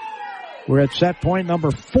 We're at set point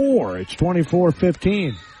number 4. It's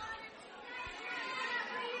 24-15.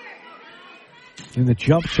 And the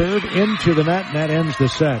jump serve into the net, and that ends the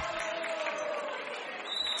set.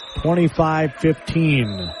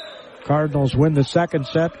 25-15. Cardinals win the second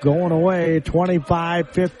set, going away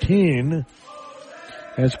 25-15.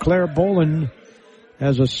 As Claire Bolin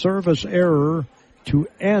has a service error to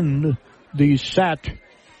end the set.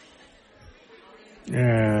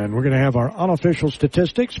 And we're going to have our unofficial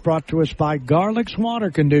statistics brought to us by Garlic's Water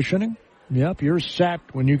Conditioning. Yep, you're set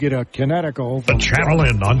when you get a Connecticut. The Channel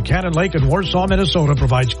Inn on Cannon Lake in Warsaw, Minnesota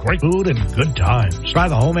provides great food and good times. Try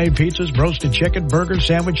the homemade pizzas, roasted chicken, burgers,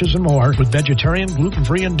 sandwiches, and more with vegetarian,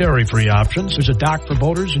 gluten-free, and dairy-free options. There's a dock for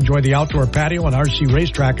boaters. Enjoy the outdoor patio and RC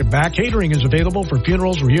racetrack and back. Catering is available for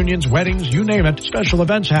funerals, reunions, weddings, you name it. Special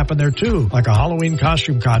events happen there too, like a Halloween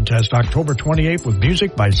costume contest October 28th with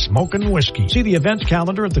music by Smokin' Whiskey. See the events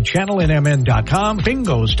calendar at thechannelinmn.com.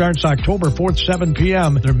 Bingo starts October 4th, 7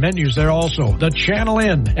 p.m. There are menus there also.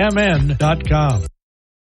 thechannelinmn.com.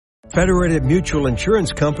 Federated Mutual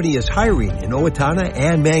Insurance Company is hiring in Owatonna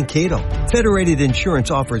and Mankato. Federated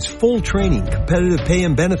Insurance offers full training, competitive pay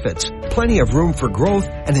and benefits, plenty of room for growth,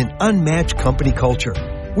 and an unmatched company culture.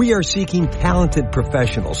 We are seeking talented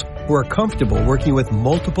professionals who are comfortable working with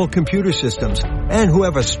multiple computer systems and who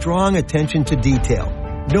have a strong attention to detail.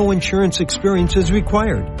 No insurance experience is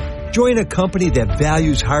required. Join a company that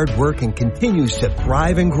values hard work and continues to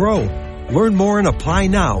thrive and grow. Learn more and apply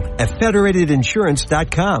now at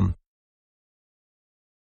federatedinsurance.com.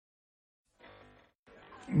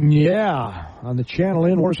 Yeah, on the Channel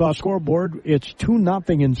in Warsaw scoreboard, it's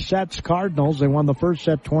 2-0 in sets. Cardinals, they won the first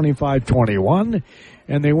set 25-21,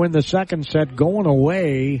 and they win the second set going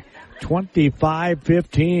away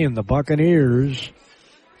 25-15. The Buccaneers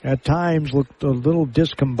at times looked a little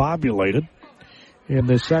discombobulated in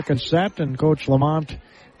the second set, and Coach Lamont,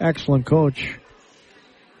 excellent coach,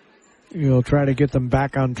 he'll try to get them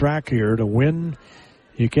back on track here to win.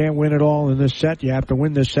 You can't win it all in this set. You have to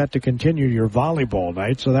win this set to continue your volleyball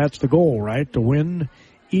night. So that's the goal, right? To win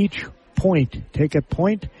each point. Take it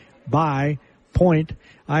point by point.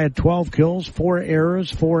 I had 12 kills, 4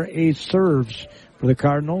 errors, 4 ace serves for the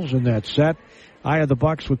Cardinals in that set. I had the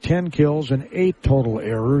Bucks with 10 kills and 8 total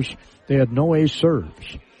errors. They had no ace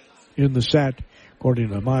serves in the set, according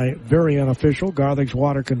to my very unofficial Garlics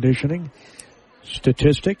Water Conditioning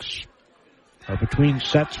statistics. Our Between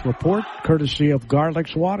Sets report, courtesy of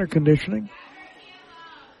Garlics Water Conditioning.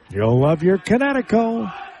 You'll love your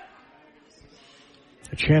Connecticut.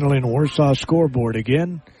 The Channel in Warsaw scoreboard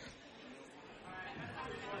again.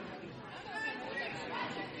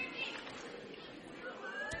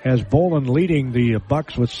 As Bolin leading the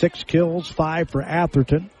Bucks with 6 kills, 5 for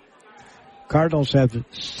Atherton. Cardinals have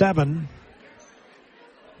 7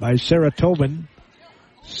 by Sarah Tobin,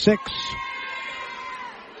 6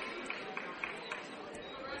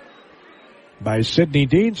 by Sydney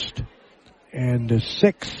Dienst, and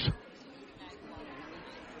 6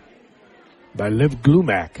 by Liv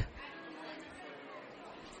Glumac.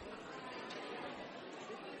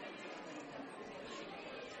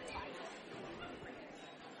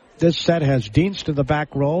 This set has Dienst in the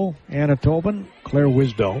back row, Anna Tobin, Claire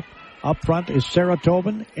Wisdow. Up front is Sarah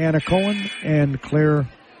Tobin, Anna Cohen, and Caitlin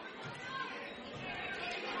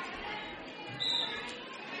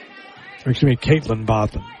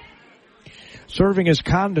Botham. Serving is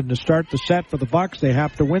Condon to start the set for the Bucks. They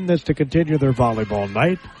have to win this to continue their volleyball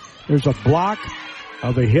night. There's a block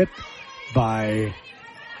of a hit by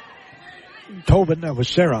Tobin. That was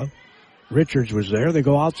Sarah. Richards was there. They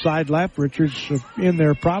go outside left. Richards in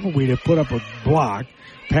there probably to put up a block.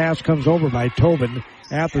 Pass comes over by Tobin.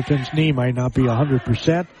 Atherton's knee might not be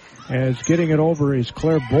 100%. As getting it over is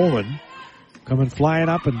Claire Bolin. Coming flying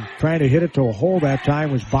up and trying to hit it to a hole that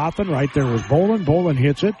time was Botham. Right there was Bolin. Bolin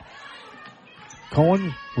hits it.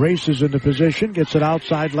 Cohen races into position, gets it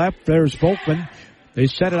outside left. There's Volkman. They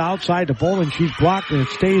set it outside to Bolin. She's blocked and it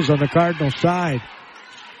stays on the Cardinal side.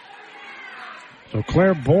 So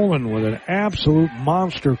Claire Bolin with an absolute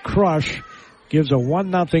monster crush gives a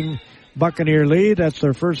 1-0 Buccaneer lead. That's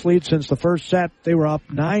their first lead since the first set. They were up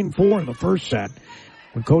 9-4 in the first set.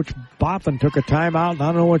 When Coach Botham took a timeout, and I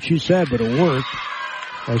don't know what she said, but it worked.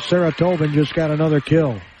 As Sarah Tobin just got another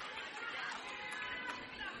kill.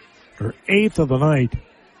 Her 8th of the night.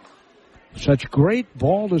 Such great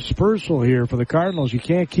ball dispersal here for the Cardinals. You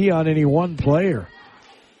can't key on any one player.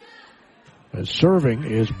 As serving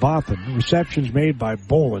is Botham. Reception's made by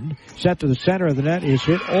Bolin. Set to the center of the net is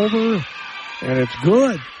hit over, and it's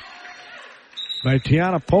good by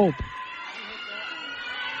Tiana Pope.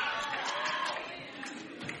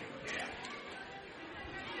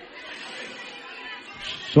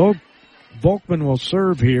 So Volkman will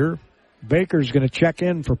serve here. Baker's going to check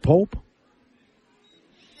in for Pope.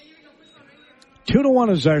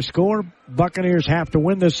 2-1 is our score. Buccaneers have to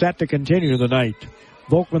win this set to continue the night.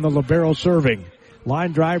 Volkman, the libero, serving.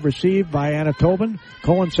 Line drive received by Anna Tobin.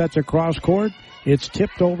 Cohen sets across court. It's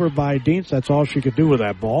tipped over by Dienst. That's all she could do with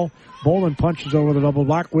that ball. Bolin punches over the double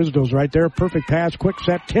block. Wisdow's right there. Perfect pass. Quick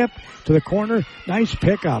set tip to the corner. Nice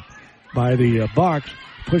pickup by the Bucks.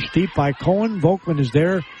 Pushed deep by Cohen. Volkman is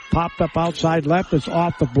there. Popped up outside left. It's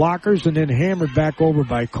off the blockers and then hammered back over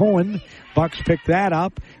by Cohen. Bucks pick that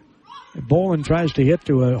up. Bolin tries to hit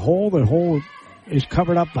to a hole. The hole is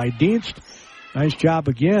covered up by Dienst. Nice job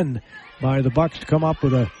again by the Bucks to come up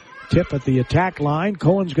with a tip at the attack line.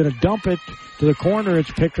 Cohen's going to dump it to the corner.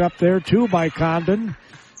 It's picked up there too by Condon.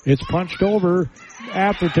 It's punched over.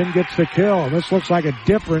 Atherton gets the kill. This looks like a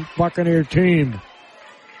different Buccaneer team.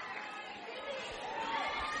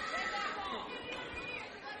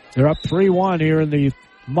 They're up 3-1 here in the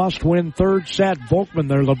must-win third set. Volkman,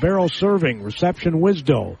 their libero, serving. Reception,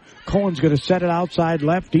 Wisdow. Cohen's going to set it outside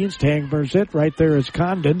left. Dienst hammers it. Right there is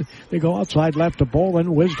Condon. They go outside left to Bolin.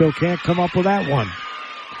 Wisdow can't come up with that one.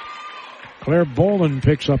 Claire Bolin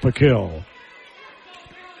picks up a kill.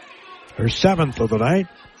 Her 7th of the night.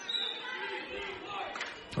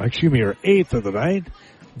 Her 8th of the night.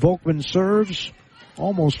 Volkman serves.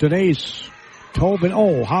 Almost an ace Tobin.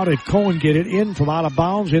 Oh, how did Cohen get it in from out of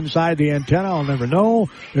bounds inside the antenna? I'll never know.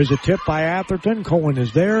 There's a tip by Atherton. Cohen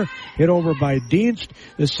is there. Hit over by Dienst.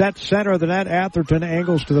 The set center of the net. Atherton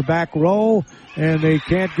angles to the back row, and they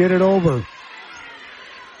can't get it over.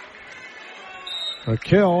 A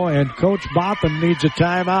kill, and Coach Botham needs a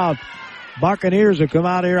timeout. Buccaneers have come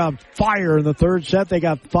out here on fire in the third set. They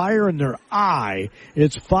got fire in their eye.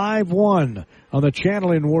 It's 5-1 on the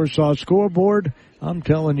Channel in Warsaw scoreboard. I'm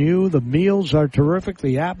telling you, the meals are terrific.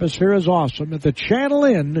 The atmosphere is awesome at the Channel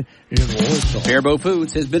Inn in Warsaw. Faribault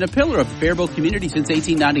Foods has been a pillar of the Faribault community since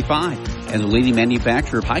 1895 and the leading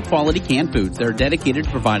manufacturer of high-quality canned foods that are dedicated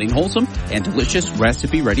to providing wholesome and delicious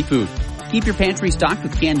recipe-ready food. Keep your pantry stocked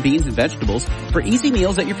with canned beans and vegetables for easy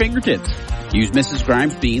meals at your fingertips. Use Mrs.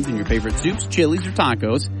 Grimes beans in your favorite soups, chilies, or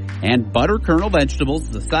tacos, and butter kernel vegetables,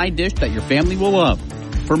 the side dish that your family will love.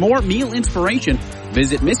 For more meal inspiration,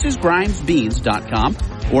 visit MrsGrimesBeans.com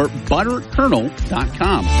or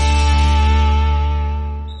ButterKernel.com.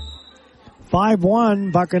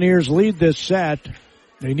 5-1, Buccaneers lead this set.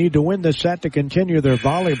 They need to win this set to continue their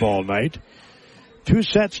volleyball night.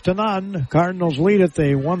 2-0. Cardinals lead it.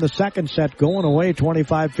 They won the second set going away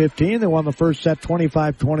 25-15. They won the first set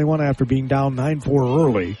 25-21 after being down 9-4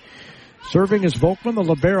 early. Serving is Volkman, the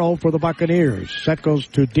libero for the Buccaneers. Set goes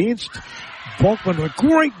to Dienst. Volkman with a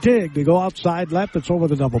great dig. They go outside left. It's over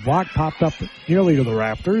the double block. Popped up nearly to the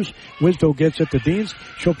rafters. Wisdo gets it to Dienst.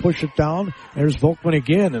 She'll push it down. There's Volkman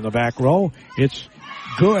again in the back row. It's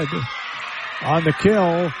good on the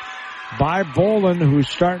kill by Bolin, who's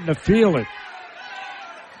starting to feel it.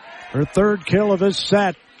 Her third kill of this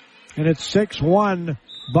set, and it's 6-1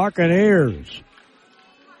 Buccaneers.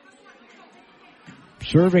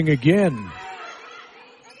 Serving again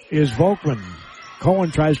is Volkman.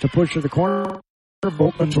 Cohen tries to push to the corner.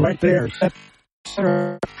 Volkman's right there. Set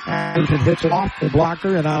center and hits it off the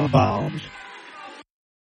blocker and out of bounds.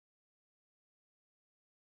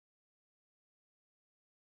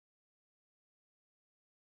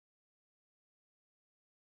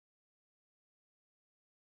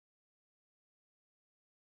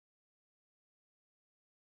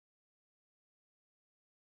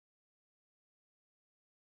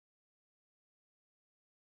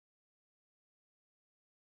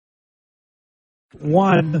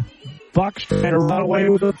 One, Bucks trying to run away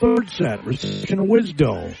with the third set. Reception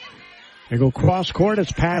Wisdo. They go cross court.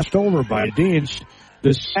 It's passed over by Dienst.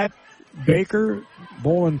 The set, Baker.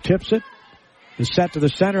 Bolin tips it. The set to the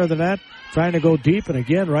center of the net. Trying to go deep. And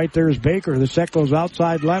again, right there is Baker. The set goes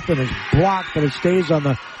outside left and is blocked, but it stays on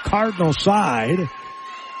the Cardinal side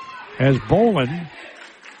as Bolin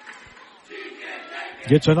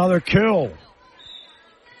gets another kill.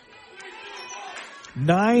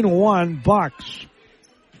 9-1 Bucks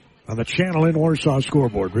on the Channel in Warsaw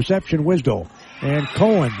scoreboard. Reception Wisdo. And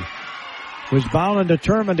Cohen was bound and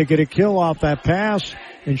determined to get a kill off that pass,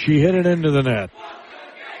 and she hit it into the net.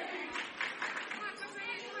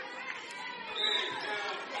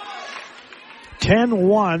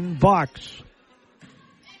 (10-1) Bucks.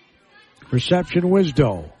 Reception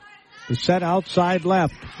Wisdo. The set outside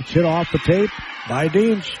left. It's hit off the tape by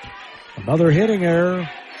Dienst. Another hitting error.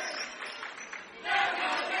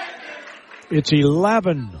 It's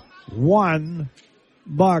 11-1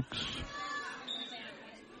 Bucks.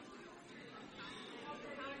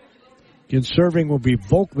 In serving will be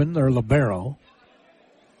Volkman, their libero.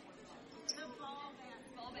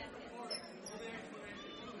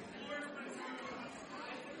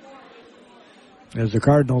 As the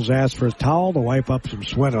Cardinals ask for a towel to wipe up some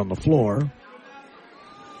sweat on the floor.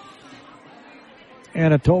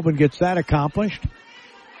 Anna Tobin gets that accomplished.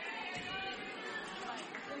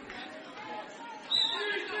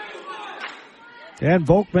 And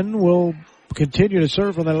Volkman will continue to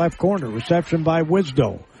serve on the left corner. Reception by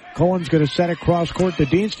Wisdo. Cohen's going to set it cross court to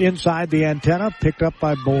Dienst inside the antenna. Picked up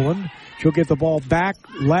by Bolin. She'll get the ball back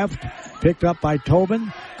left. Picked up by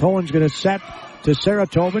Tobin. Cohen's going to set to Sarah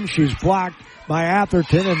Tobin. She's blocked by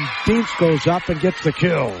Atherton, and Dienst goes up and gets the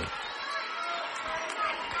kill.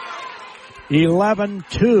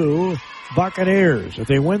 11-2 Buccaneers. If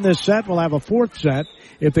they win this set, we'll have a fourth set.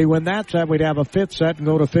 If they win that set, we'd have a fifth set and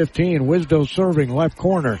go to 15. Wisdo serving left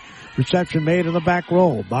corner. Reception made in the back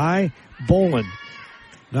row by Bolin.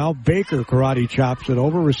 Now Baker karate chops it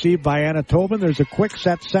over. Received by Anna Tobin. There's a quick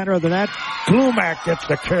set center of the net. Glumak gets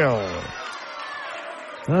the kill.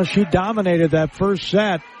 Well, she dominated that first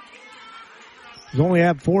set. She's only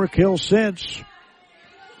had 4 kills since.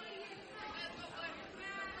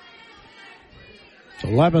 It's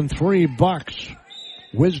 11-3 Bucks.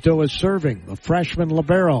 Wisdo is serving. The freshman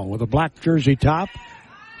libero with a black jersey top.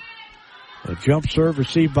 A jump serve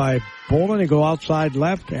received by Bolin. They go outside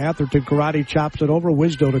left. Atherton karate chops it over.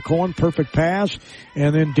 Wisdo to Cohen. Perfect pass.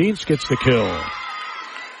 And then Dienst gets the kill.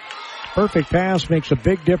 Perfect pass makes a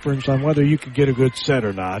big difference on whether you can get a good set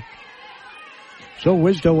or not. So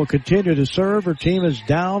Wisdo will continue to serve. Her team is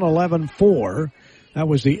down 11-4. That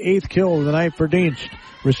was the 8th kill of the night for Dienst.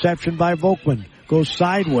 Reception by Volkman. Goes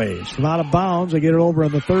sideways. From out of bounds. They get it over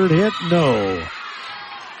on the third hit. No.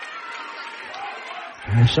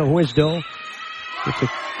 So Wisdo, it's an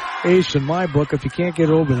ace in my book. If you can't get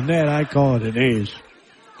it over the net, I call it an ace.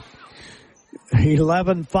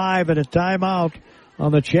 11-5 and a timeout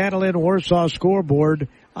on the Channel Inn Warsaw scoreboard.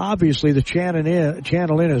 Obviously, the Channel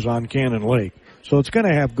Inn is on Cannon Lake, so it's going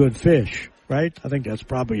to have good fish, right? I think that's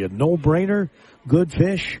probably a no-brainer. Good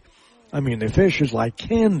fish. I mean, the fish is like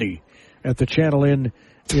candy at the Channel Inn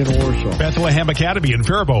in Warsaw. Bethlehem Academy in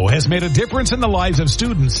Faribault has made a difference in the lives of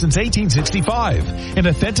students since 1865. An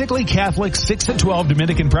authentically Catholic 6 and 12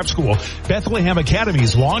 Dominican prep school, Bethlehem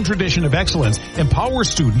Academy's long tradition of excellence empowers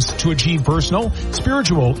students to achieve personal,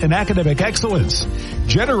 spiritual, and academic excellence.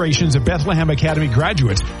 Generations of Bethlehem Academy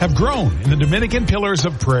graduates have grown in the Dominican pillars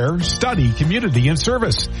of prayer, study, community, and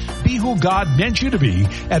service. Be who God meant you to be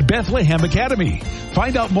at Bethlehem Academy.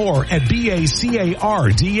 Find out more at BACARDS.org.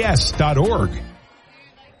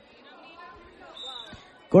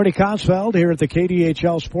 Gordy Kosfeld here at the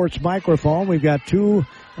KDHL Sports Microphone. We've got two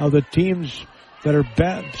of the teams that are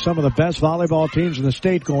some of the best volleyball teams in the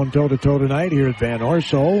state going toe-to-toe tonight here at Van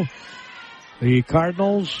Orso. The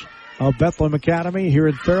Cardinals of Bethlehem Academy here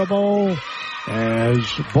at Faribault, as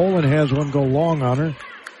Bolin has one go long on her.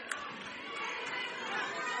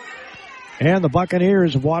 And the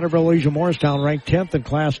Buccaneers of Waterville, Legion Morristown, ranked 10th in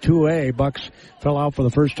Class 2A. Bucks fell out for the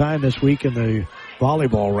first time this week in the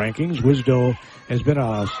volleyball rankings. Wisdo has been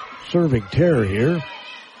a serving terror here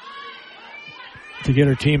to get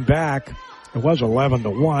her team back. It was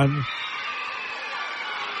 11-1.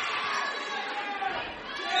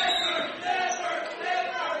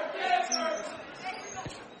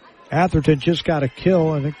 Atherton just got a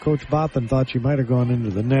kill. I think Coach Botham thought she might have gone into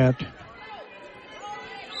the net.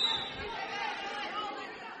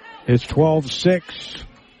 It's 12-6.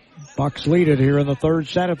 Bucks lead it here in the third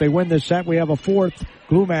set. If they win this set, we have a fourth.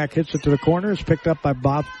 Glumac hits it to the corner. It's picked up by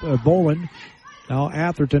Bolin. Now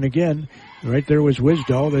Atherton again. Right there was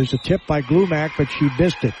Wisdo. There's a tip by Glumac, but she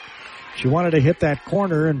missed it. She wanted to hit that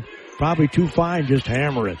corner and probably too fine, just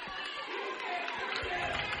hammer it.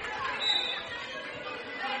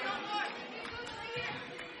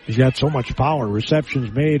 He's got so much power.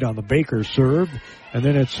 Receptions made on the Baker serve. And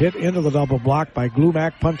then it's hit into the double block by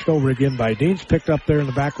Glumac. Punched over again by Dienst. Picked up there in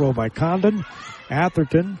the back row by Condon.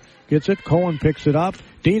 Atherton gets it. Cohen picks it up.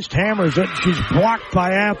 Dienst hammers it. She's blocked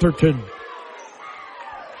by Atherton.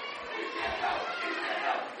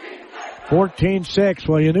 14-6.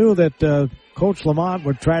 Well, you knew that Coach Lamont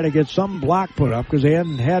would try to get some block put up because they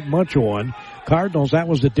hadn't had much of one. Cardinals, that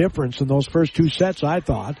was the difference in those first two sets, I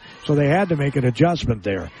thought. So they had to make an adjustment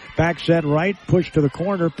there. Back set right, pushed to the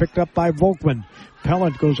corner, picked up by Volkman.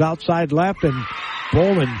 Pellant goes outside left, and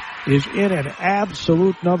Bolin is in an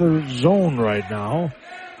absolute another zone right now.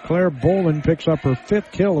 Claire Bolin picks up her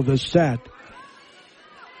 5th kill of this set.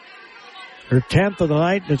 Her 10th of the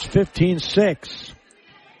night, and it's 15-6.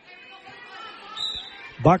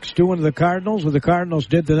 Bucks doing to the Cardinals what the Cardinals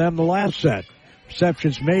did to them the last set.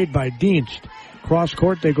 Receptions made by Dienst. Cross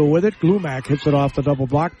court, they go with it. Glumac hits it off the double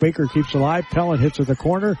block. Baker keeps alive. Pellant hits at the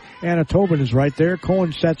corner. Anna Tobin is right there.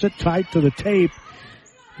 Cohen sets it tight to the tape.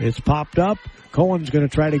 It's popped up. Cohen's going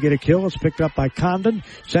to try to get a kill. It's picked up by Condon.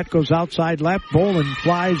 Set goes outside left. Bolin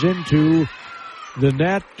flies into the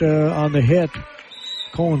net on the hit.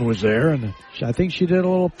 Cohen was there, and I think she did a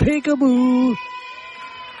little peekaboo.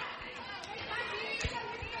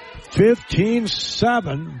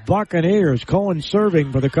 15-7 Buccaneers. Cohen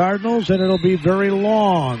serving for the Cardinals, and it'll be very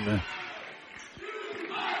long.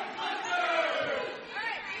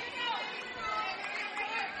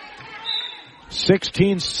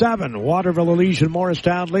 (16-7) Waterville Legion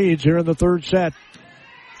Morristown leads here in the third set.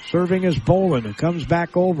 Serving is Bolin. It comes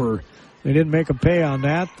back over. They didn't make a pay on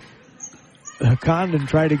that. Condon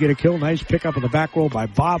tried to get a kill. Nice pickup in the back row by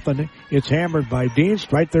Botham. It's hammered by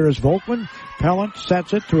Dienst. Right there is Volkman. Pellant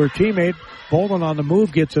sets it to her teammate. Bolin on the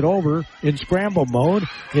move gets it over in scramble mode.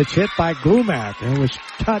 It's hit by Glumac, and it was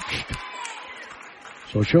touched.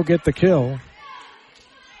 So she'll get the kill.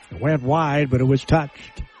 It went wide, but it was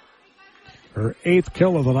touched. Her 8th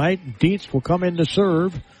kill of the night. Dienst will come in to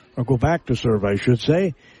serve, or go back to serve, I should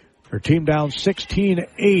say. Her team down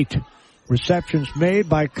 16-8. Receptions made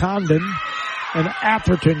by Condon, and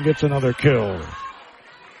Atherton gets another kill.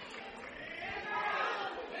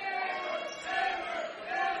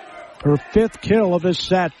 Her 5th kill of this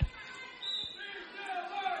set.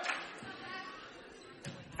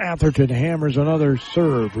 Atherton hammers another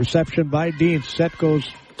serve. Reception by Dean. Set goes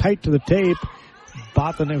tight to the tape.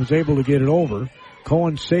 Bothan was able to get it over.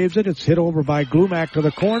 Cohen saves it. It's hit over by Glumac to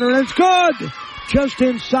the corner, and it's good! Just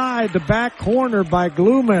inside the back corner by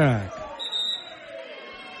Glumac.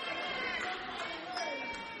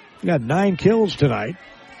 Got 9 kills tonight.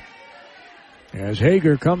 As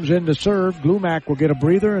Hager comes in to serve, Glumac will get a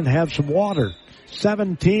breather and have some water.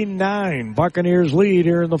 17-9. Buccaneers lead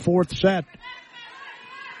here in the 4th set.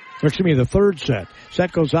 Excuse me, the 3rd set.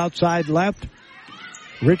 Set goes outside left.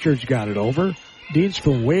 Richards got it over. Dean's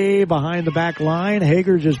from way behind the back line.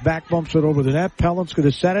 Hager just back bumps it over the net. Pellant's going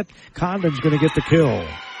to set it. Condon's going to get the kill.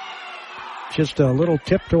 Just a little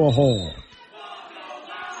tip to a hole.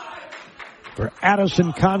 For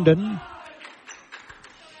Addison Condon.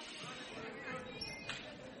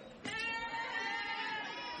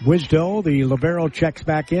 Wisdo, the libero, checks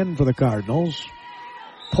back in for the Cardinals.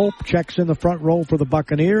 Pope checks in the front row for the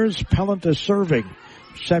Buccaneers. Pellant is serving.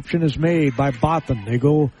 Reception is made by Botham. They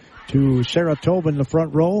go to Sarah Tobin in the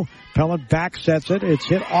front row. Pellant back sets it. It's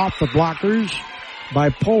hit off the blockers by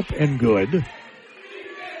Pope and good.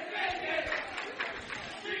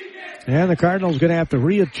 And the Cardinals going to have to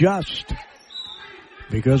readjust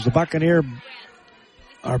because the Buccaneers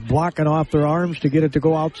are blocking off their arms to get it to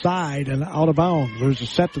go outside and out of bounds. There's a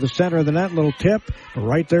set to the center of the net, little tip.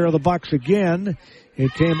 Right there are the Bucks again.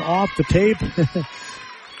 It came off the tape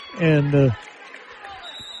and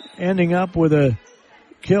ending up with a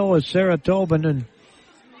kill is Sarah Tobin, and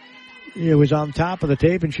it was on top of the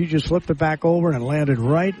tape, and she just flipped it back over and landed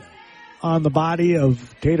right on the body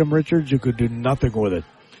of Tatum Richards, who could do nothing with it.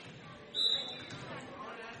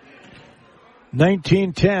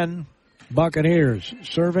 19-10, Buccaneers.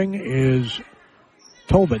 Serving is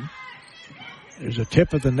Tobin. There's a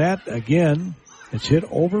tip at the net. Again, it's hit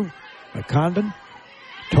over by Condon.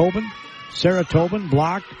 Tobin, Sarah Tobin,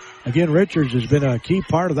 blocked. Again, Richards has been a key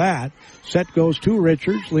part of that. Set goes to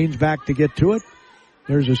Richards, leans back to get to it.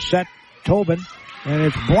 There's a set, Tobin, and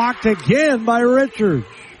it's blocked again by Richards.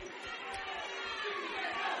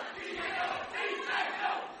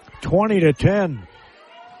 20-10.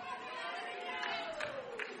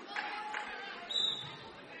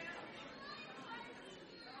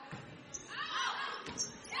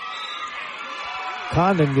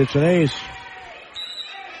 Condon gets an ace.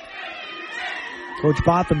 Coach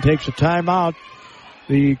Botham takes a timeout.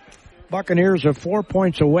 The Buccaneers are 4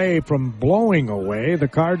 points away from blowing away the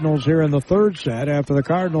Cardinals here in the 3rd set. After the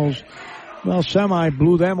Cardinals, semi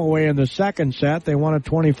blew them away in the 2nd set. They won at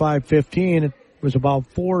 25-15. It was about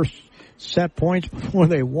 4 set points before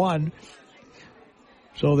they won.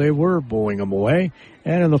 So they were blowing them away.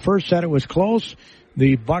 And in the 1st set, it was close.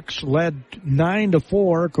 The Bucks led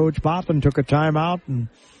 9-4. Coach Botham took a timeout, and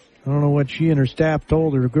I don't know what she and her staff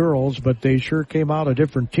told her girls, but they sure came out a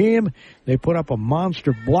different team. They put up a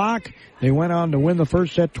monster block. They went on to win the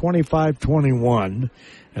 1st set 25-21,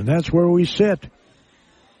 and that's where we sit.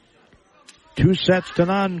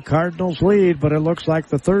 2-0. Cardinals lead, but it looks like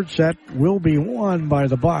the 3rd set will be won by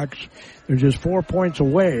the Bucks. They're just 4 points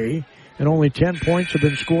away, and only 10 points have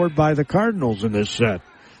been scored by the Cardinals in this set.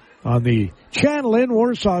 On the Channel in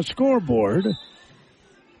Warsaw scoreboard,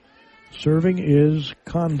 serving is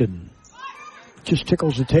Condon. Just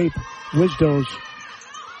tickles the tape. Wisdo's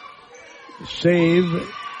save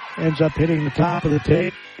ends up hitting the top of the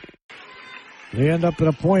tape. They end up at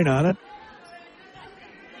a point on it.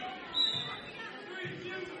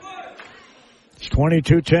 It's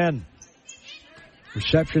 22-10.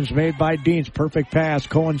 Reception's made by Deans. Perfect pass.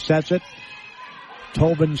 Cohen sets it.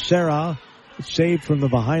 Tobin Serra. Saved from the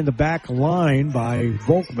behind the back line by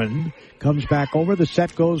Volkman. Comes back over. The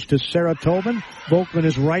set goes to Sarah Tobin. Volkman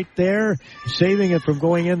is right there. Saving it from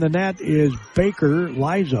going in the net is Baker,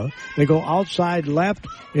 Liza. They go outside left.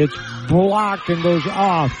 It's blocked and goes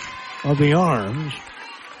off of the arms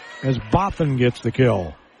as Botham gets the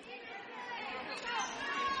kill.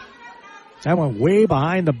 That went way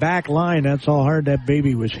behind the back line. That's how hard that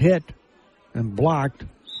baby was hit and blocked.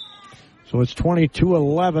 So it's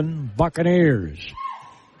 22-11 Buccaneers.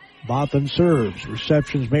 Botham serves.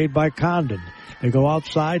 Receptions made by Condon. They go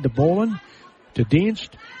outside to Bolin, to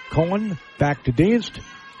Dienst. Cohen back to Dienst.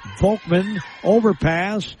 Volkman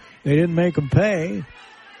overpass. They didn't make him pay.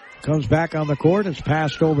 Comes back on the court. It's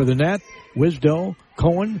passed over the net. Wisdo.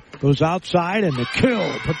 Cohen goes outside and the kill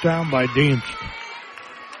put down by Dienst.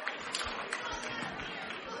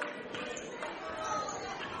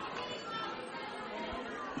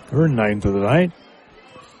 Her 9th of the night.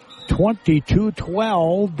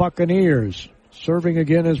 22-12 Buccaneers. Serving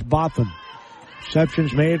again is Botham.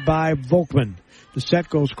 Reception's made by Volkman. The set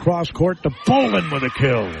goes cross court to Bolin with a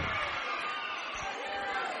kill.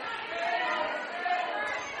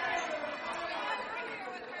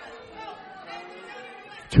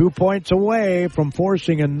 Two points away from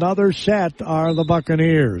forcing another set are the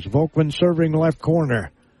Buccaneers. Volkman serving left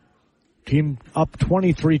corner. Team up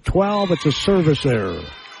 23-12. It's a service error.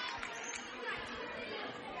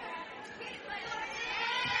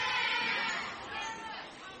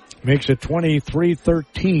 Makes it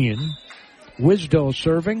 23-13. Wisdo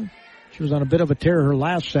serving. She was on a bit of a tear her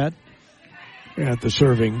last set at the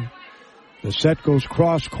serving. The set goes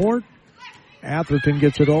cross court. Atherton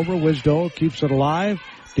gets it over. Wisdo keeps it alive.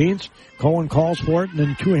 Dienst, Cohen calls for it, and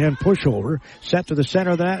then two-hand pushover. Set to the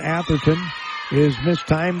center of the net. Atherton is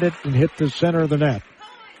mistimed it and hit the center of the net.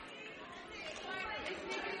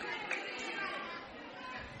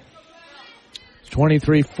 It's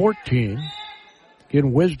 23-14.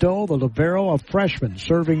 Again, Wisdo, the libero, a freshman,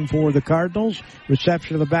 serving for the Cardinals.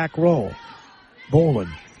 Reception of the back row. Bolin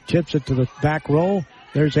tips it to the back row.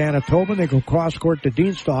 There's Anna Tobin. They go cross court to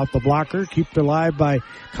Dienst off the blocker. Kept alive by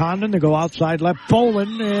Condon. They go outside left.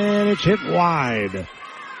 Bolin, and it's hit wide.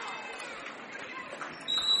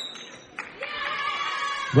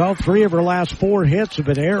 Well, 3 of her last 4 hits have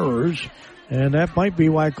been errors, and that might be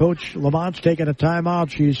why Coach Lamont's taking a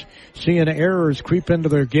timeout. She's seeing errors creep into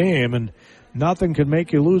their game, and nothing can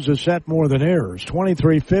make you lose a set more than errors.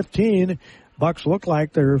 23-15. Bucks look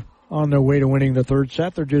like they're on their way to winning the third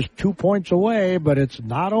set. They're just 2 points away, but it's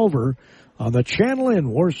not over. On the Channel in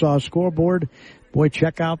Warsaw scoreboard, boy,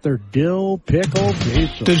 check out their dill pickle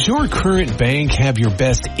queso. Does your current bank have your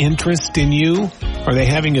best interest in you? Are they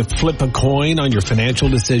having you flip a coin on your financial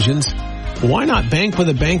decisions? Why not bank with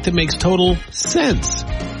a bank that makes total sense?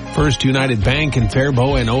 First United Bank in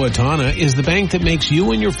Faribault and Owatonna is the bank that makes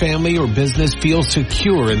you and your family or business feel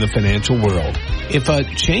secure in the financial world. If a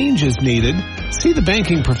change is needed, see the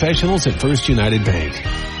banking professionals at First United Bank.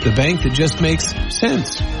 The bank that just makes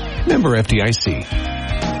sense. Member FDIC.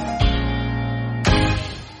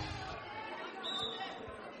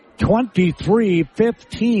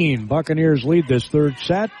 23-15. Buccaneers lead this third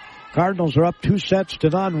set. Cardinals are up 2-0.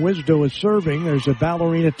 Wisdo is serving. There's a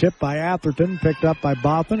ballerina tip by Atherton, picked up by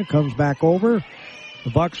Botham. It comes back over.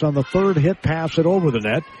 The Bucks on the third hit pass it over the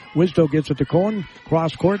net. Wisdo gets it to Cohen.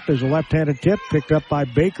 Cross court, there's a left-handed tip picked up by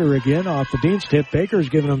Baker again off the Dienst tip. Baker's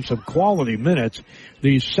giving him some quality minutes.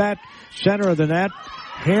 The set, center of the net,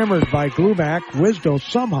 hammered by Gluback. Wisdo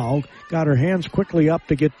somehow got her hands quickly up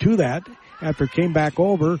to get to that after it came back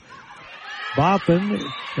over.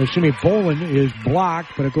 Bolin is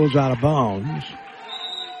blocked, but it goes out of bounds.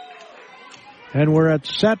 And we're at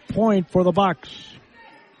set point for the Bucks.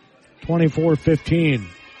 24-15.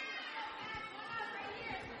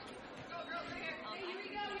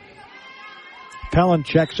 Pellant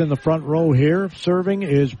checks in the front row here. Serving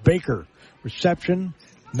is Baker. Reception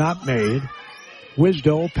not made.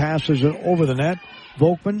 Wisdo passes it over the net.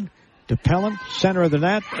 Volkman to Pellant, center of the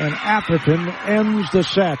net, and Atherton ends the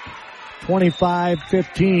set.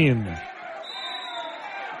 25-15.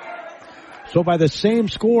 So by the same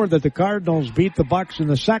score that the Cardinals beat the Bucks in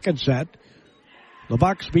the second set, the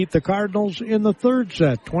Bucks beat the Cardinals in the third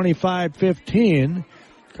set, 25-15.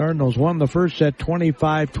 Cardinals won the first set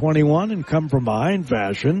 25-21 and come from behind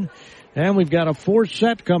fashion. And we've got a fourth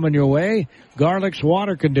set coming your way. Garlick's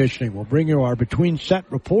Water Conditioning. We'll bring you our between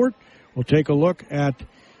set report. We'll take a look at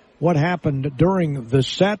what happened during the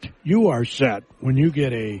set. You are set when you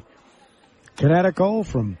get a Kinetico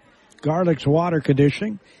from Garlick's Water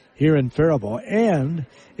Conditioning here in Faribault. And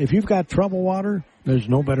if you've got trouble water, there's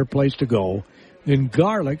no better place to go than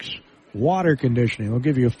Garlick's Water Conditioning. They'll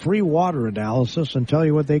give you a free water analysis and tell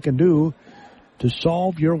you what they can do to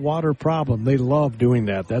solve your water problem. They love doing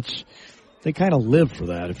that. They kind of live for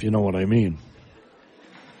that, if you know what I mean.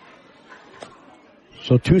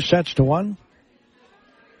 So 2-1.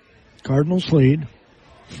 Cardinals lead.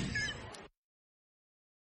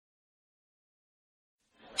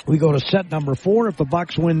 We go to set number 4. If the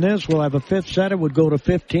Bucks win this, we'll have a fifth set. It would go to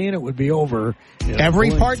 15. It would be over. Every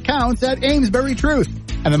part counts at Amesbury Truth.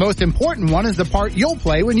 And the most important one is the part you'll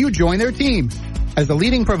play when you join their team. As the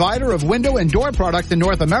leading provider of window and door products in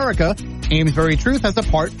North America, Amesbury Truth has a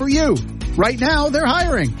part for you. Right now, they're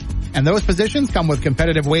hiring. And those positions come with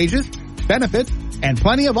competitive wages, benefits, and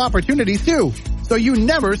plenty of opportunities too. So you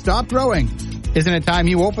never stop growing. Isn't it time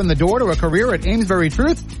you open the door to a career at Amesbury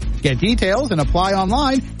Truth? Get details and apply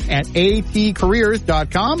online at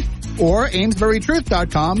atcareers.com or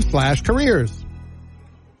amesburytruth.com/careers.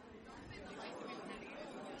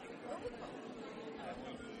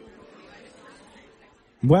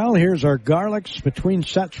 Well, here's our Garlick's between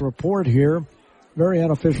sets report here. Very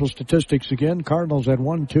unofficial statistics again. Cardinals had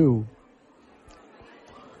 1-2.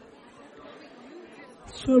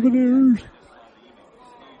 7 errors.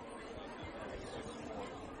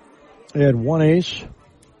 They had 1 ace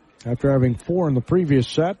after having 4 in the previous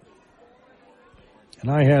set.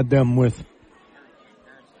 And I had them with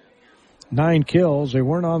 9 kills. They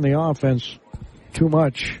weren't on the offense too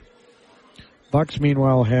much. Bucks,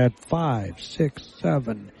 meanwhile, had 5, 6,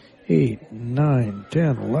 7, 8, 9,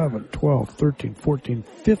 10, 11, 12, 13, 14,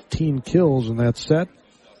 15 kills in that set.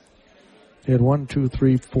 They had 1, 2,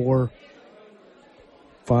 3, 4,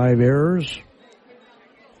 5 errors.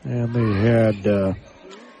 And they had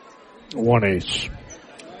 1 ace.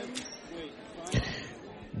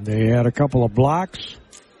 They had a couple of blocks.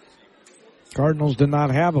 Cardinals did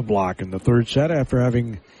not have a block in the third set after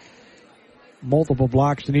having multiple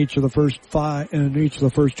blocks in each of the first 5. In each of the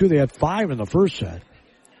first 2, they had 5 in the first set.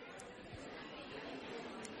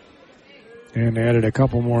 And added a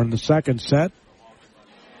couple more in the second set.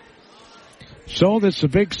 So this is a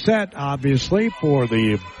big set, obviously, for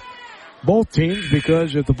the both teams,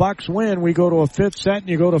 because if the Bucks win, we go to a 5th set and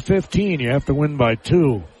you go to 15. You have to win by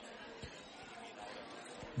 2.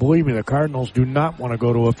 Believe me, the Cardinals do not want to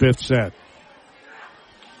go to a 5th set.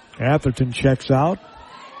 Atherton checks out.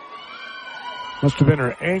 Must have been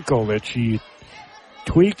her ankle that she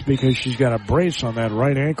tweaked, because she's got a brace on that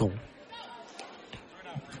right ankle.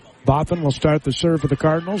 Botham will start the serve for the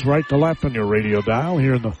Cardinals, right to left on your radio dial.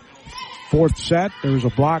 Here in the 4th set, there's a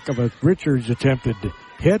block of a Richards attempted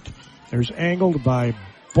hit. There's angled by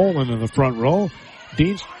Bolin in the front row.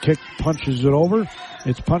 Deans punches it over.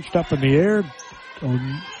 It's punched up in the air.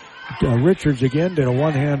 Richards again did a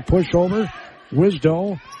one-hand pushover.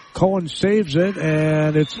 Wisdo. Cohen saves it,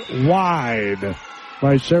 and it's wide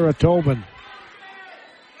by Sarah Tobin.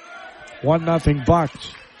 1-0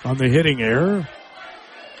 Bucks on the hitting error.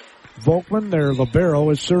 Volkman, their libero,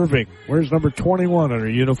 is serving. Where's number 21 in her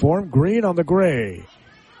uniform? Green on the gray.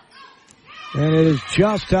 And it is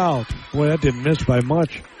just out. Boy, that didn't miss by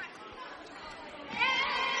much.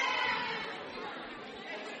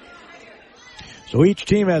 So each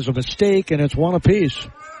team has a mistake, and it's 1 apiece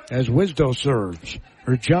as Wisdo serves.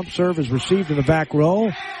 Her jump serve is received in the back row.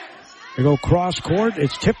 They go cross court.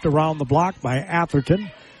 It's tipped around the block by Atherton.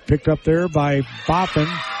 Picked up there by Boffin.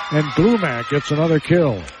 And Glumac gets another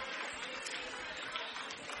kill.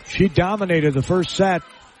 She dominated the first set.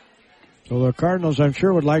 So the Cardinals, I'm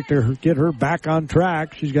sure, would like to get her back on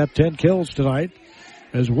track. She's got 10 kills tonight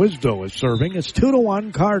as Wisdo is serving. It's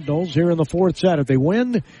 2-1 Cardinals here in the 4th set. If they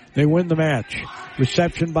win the match.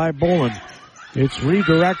 Reception by Bolin. It's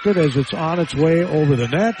redirected as it's on its way over the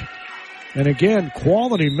net. And again,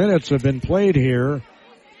 quality minutes have been played here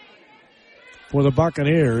for the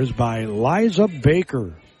Buccaneers by Liza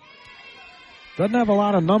Baker. Doesn't have a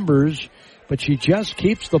lot of numbers, but she just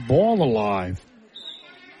keeps the ball alive.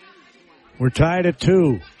 We're tied at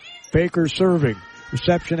 2. Baker serving.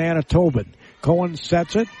 Reception, Anna Tobin. Cohen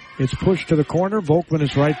sets it. It's pushed to the corner. Volkman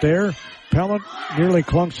is right there. Pellant nearly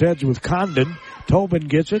clunks heads with Condon. Tobin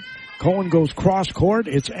gets it. Cohen goes cross court.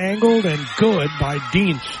 It's angled and good by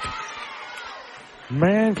Dienst.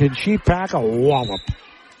 Man, can she pack a wallop.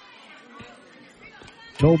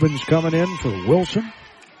 Tobin's coming in for Wilson.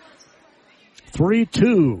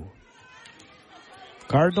 3-2.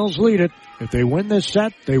 Cardinals lead it. If they win this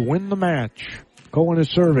set, they win the match. Cohen is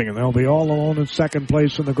serving, and they'll be all alone in second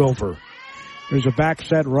place in the Gopher. There's a back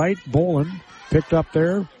set right. Bolin picked up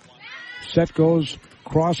there. Set goes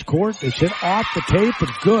cross court. It's hit off the tape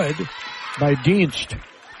and good by Dienst.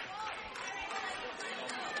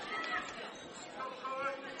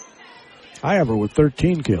 I have her with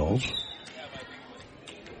 13 kills.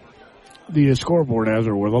 The scoreboard has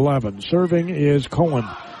her with 11. Serving is Cohen.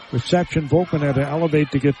 Reception, Volkman had to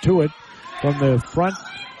elevate to get to it. From the front,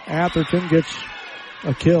 Atherton gets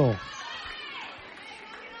a kill.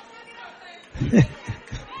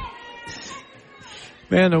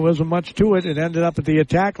 Man, there wasn't much to it. It ended up at the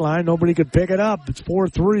attack line. Nobody could pick it up. It's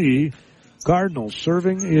 4-3. Cardinals.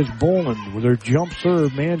 Serving is Bolin with her jump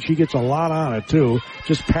serve. Man, she gets a lot on it, too.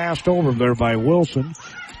 Just passed over there by Wilson.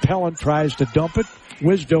 Pellant tries to dump it.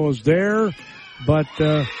 Wisdo is there, but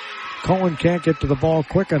Cohen can't get to the ball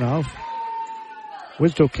quick enough.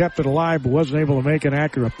 Wisdo kept it alive, but wasn't able to make an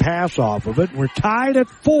accurate pass off of it. We're tied at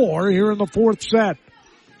 4 here in the 4th set.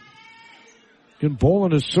 And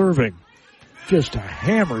Bolin is serving. Just a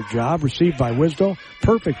hammer job received by Wisdo.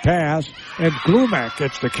 Perfect pass, and Glumac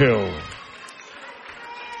gets the kill.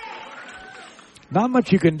 Not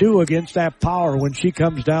much you can do against that power when she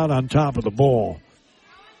comes down on top of the ball.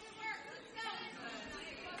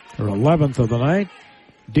 Her 11th of the night.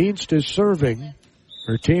 Dienst is serving.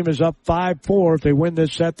 Her team is up 5-4. If they win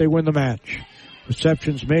this set, they win the match.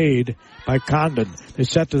 Reception's made by Condon. They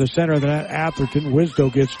set to the center of the net. Atherton.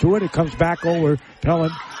 Wisdo gets to it. It comes back over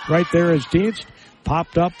Pellant. Right there is Dienst.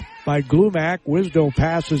 Popped up by Glumac. Wisdo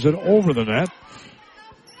passes it over the net.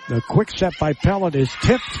 The quick set by Pellant is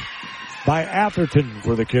tipped by Atherton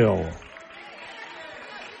for the kill.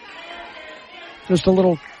 Just a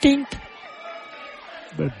little dink.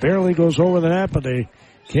 But barely goes over the net, but they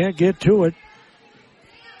can't get to it.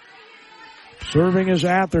 Serving is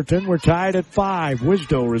Atherton. We're tied at 5.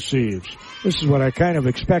 Wisdo receives. This is what I kind of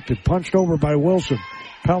expected. Punched over by Wilson.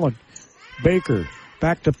 Pellant. Baker.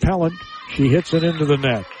 Back to Pellant. She hits it into the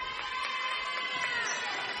net.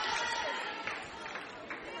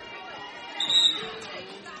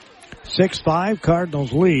 (6-5).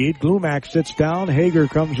 Cardinals lead. Glumac sits down. Hager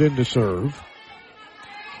comes in to serve.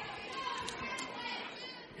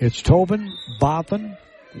 It's Tobin, Botham,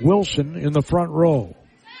 Wilson in the front row.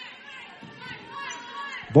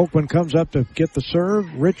 Volkman comes up to get the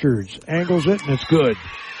serve. Richards angles it, and it's good.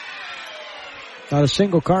 Not a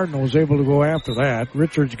single Cardinal was able to go after that.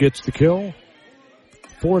 Richards gets the kill.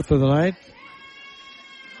 4th of the night.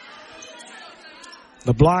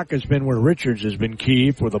 The block has been where Richards has been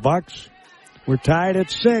key for the Bucks. We're tied at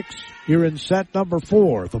 6 here in set number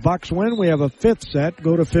 4. If the Bucks win, we have a 5th set,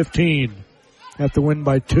 go to 15. Have to win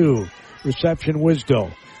by 2. Reception,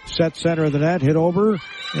 Wisdo. Set center of the net, hit over,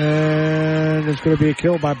 and it's going to be a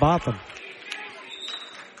kill by Botham.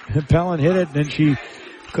 Pellant hit it, and then she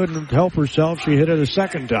couldn't help herself. She hit it a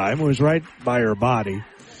second time. It was right by her body.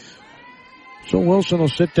 So Wilson will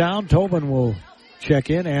sit down. Tobin will check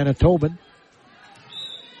in. Anna Tobin.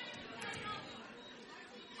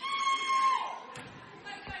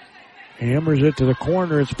 Hammers it to the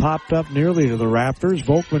corner. It's popped up nearly to the rafters.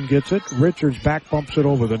 Volkman gets it. Richards back bumps it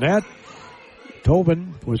over the net.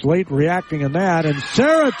 Tobin was late reacting on that, and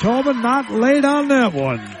Sarah Tobin not late on that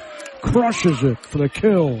one. Crushes it for the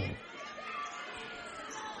kill.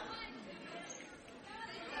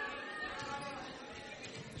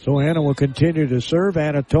 So Anna will continue to serve.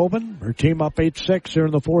 Anna Tobin, her team up 8-6 here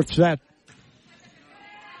in the 4th set.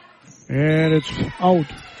 And it's out.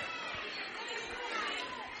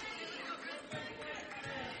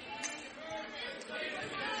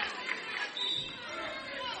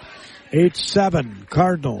 (8-7).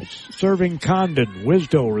 Cardinals serving Condon.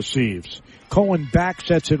 Wisdo receives. Cohen back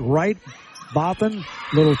sets it right. Botham,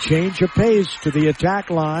 little change of pace to the attack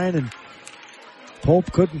line, and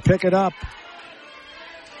Pope couldn't pick it up.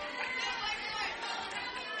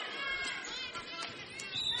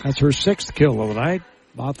 That's her 6th kill of the night.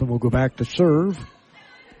 Botham will go back to serve.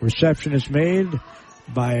 Reception is made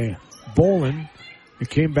by Bolin. It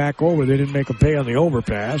came back over. They didn't make a pay on the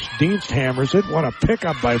overpass. Dienst hammers it. What a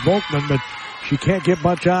pickup by Volkman, but she can't get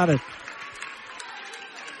much on it.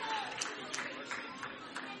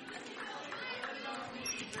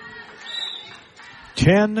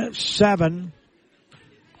 (10-7).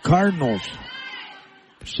 Cardinals.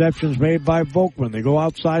 Reception's made by Volkman. They go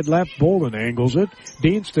outside left. Bolin angles it.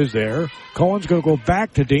 Dienst is there. Cohen's going to go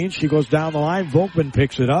back to Dienst. She goes down the line. Volkman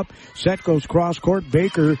picks it up. Set goes cross court.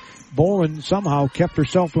 Baker. Bolin somehow kept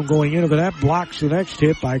herself from going into the net. Blocks the next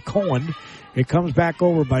hit by Cohen. It comes back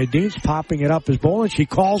over by Dienst, popping it up as Bolin. She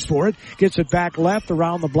calls for it. Gets it back left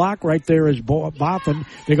around the block. Right there is Botham.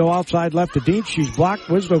 They go outside left to Dienst. She's blocked.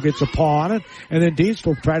 Wisdo gets a paw on it. And then Dienst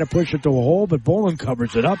will try to push it to a hole, but Bolin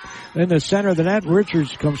covers it up. In the center of the net,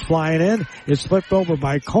 Richards comes flying in. It's flipped over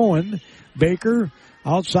by Cohen. Baker.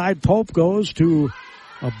 Outside Pope goes to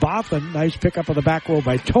Botham. Nice pickup of the back row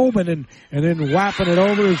by Tobin, and then whapping it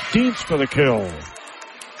over is Dienst for the kill.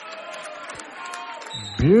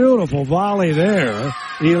 Beautiful volley there.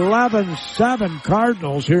 11-7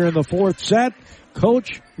 Cardinals here in the 4th set.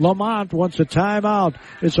 Coach Lamont wants a timeout.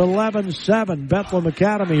 It's 11-7 Bethlehem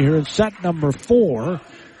Academy here in set number 4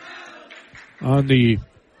 on the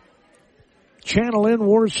Channel Inn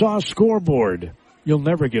Warsaw scoreboard. You'll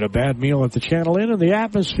never get a bad meal at the Channel Inn, and the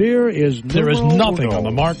atmosphere is There is nothing on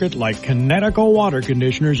the market like Connecticut water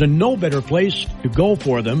conditioners, and no better place to go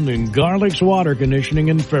for them than Garlic's Water Conditioning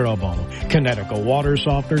in Faribault. Connecticut water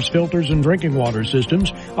softeners, filters, and drinking water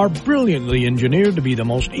systems are brilliantly engineered to be the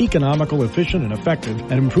most economical, efficient, and effective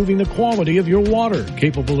at improving the quality of your water,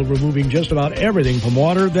 capable of removing just about everything from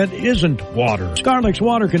water that isn't water. Garlic's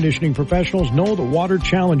Water Conditioning professionals know the water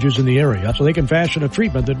challenges in the area, so they can fashion a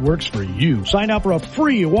treatment that works for you. Sign up for a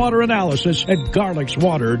free water analysis at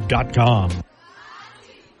garlicswater.com.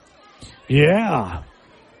 Yeah.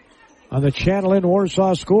 On the Channel Inn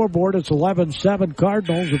Warsaw scoreboard, it's 11-7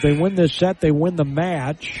 Cardinals. If they win this set, they win the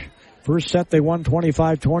match. First set they won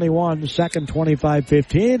 25-21. Second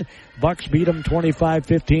 25-15. Bucks beat them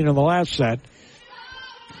 25-15 in the last set.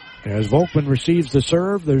 As Volkman receives the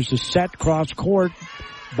serve, there's a set cross court.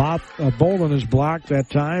 Bolin is blocked that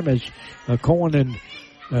time as Cohen and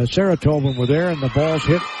Saratoven were there, and the ball's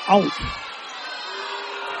hit out.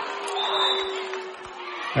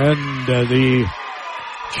 And the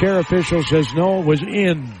chair official says no, it was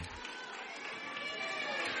in.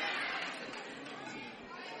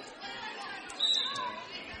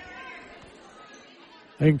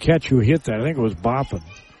 I didn't catch who hit that. I think it was Bolin.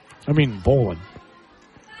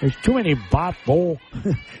 There's too many Bowl.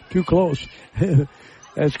 Too close.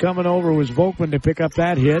 As coming over was Volkman to pick up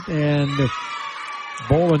that hit, and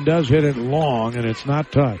Bolin does hit it long, and it's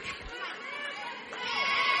not touched.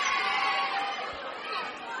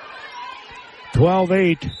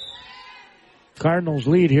 (12-8). Cardinals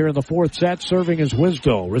lead here in the fourth set. Serving is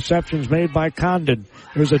Wisdo. Reception's made by Condon.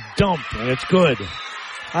 There's a dump, and it's good.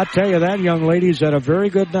 I tell you, that young lady's had a very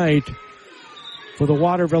good night for the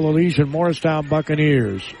Waterville Elysian Morristown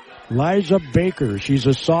Buccaneers. Liza Baker, she's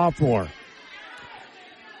a sophomore,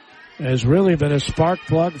 has really been a spark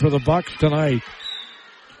plug for the Bucks tonight.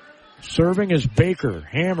 Serving is Baker.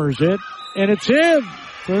 Hammers it, and it's in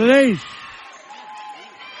for an ace.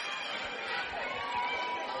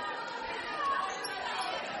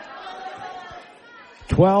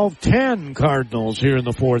 (12-10) Cardinals here in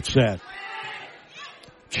the fourth set.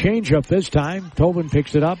 Change up this time. Tobin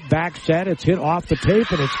picks it up. Back set. It's hit off the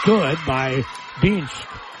tape, and it's good by Dienst.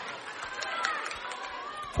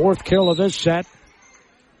 Fourth kill of this set.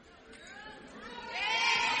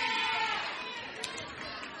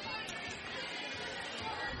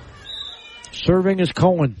 Serving is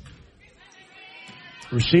Cohen.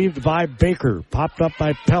 Received by Baker. Popped up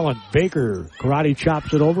by Pellant. Baker karate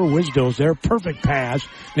chops it over. Wisdo's there. Perfect pass.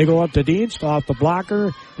 They go up to Dienst off the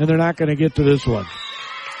blocker, and they're not going to get to this one.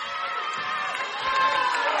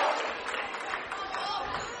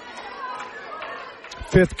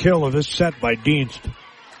 Fifth kill of this set by Dienst.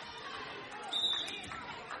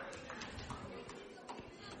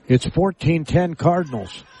 It's 14-10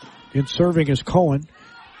 Cardinals. In serving is Cohen.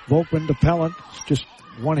 Volkman to Pellant. It's just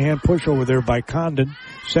one-hand push over there by Condon.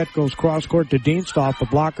 Set goes cross-court to Dienst off the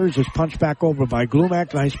blockers. It's punched back over by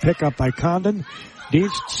Glumak. Nice pickup by Condon.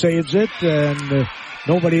 Dienst saves it, and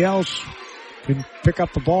nobody else can pick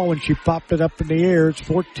up the ball when she popped it up in the air. It's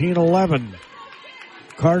 14-11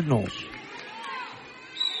 Cardinals.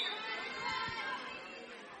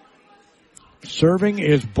 Serving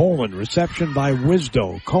is Bolin. Reception by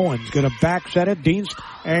Wisdo. Cohen's going to back set it. Dienst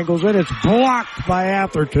angles it. It's blocked by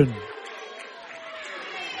Atherton.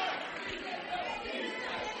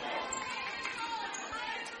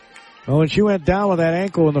 Well, when she went down with that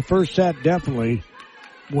ankle in the first set, definitely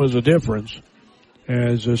was a difference.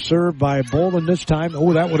 As a serve by Bolin this time.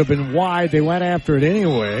 Oh, that would have been wide. They went after it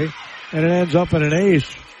anyway, and it ends up in an ace.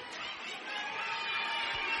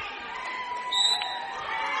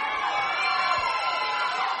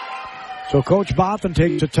 So Coach Botham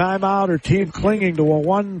takes a timeout. Her team clinging to a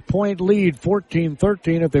 1-point lead,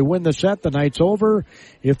 14-13. If they win the set, the night's over.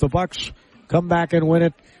 If the Bucks come back and win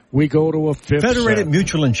it, we go to a fifth Federated set.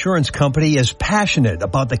 Mutual Insurance Company is passionate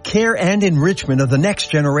about the care and enrichment of the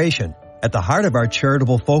next generation. At the heart of our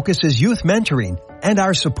charitable focus is youth mentoring and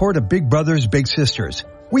our support of Big Brothers Big Sisters.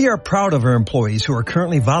 We are proud of our employees who are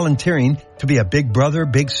currently volunteering to be a big brother,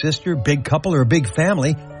 big sister, big couple, or big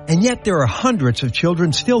family. And yet there are hundreds of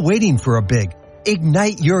children still waiting for a big.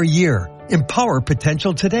 Ignite your year. Empower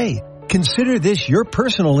potential today. Consider this your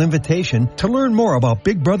personal invitation to learn more about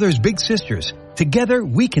Big Brothers Big Sisters. Together,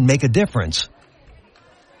 we can make a difference.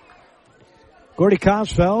 Gordy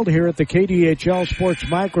Kosfeld here at the KDHL Sports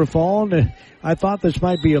Microphone. I thought this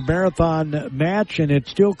might be a marathon match, and it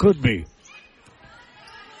still could be.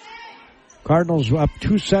 Cardinals up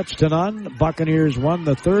 2-0. Buccaneers won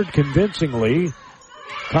the third convincingly.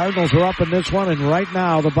 Cardinals are up in this one, and right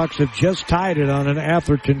now the Bucks have just tied it on an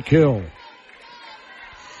Atherton kill.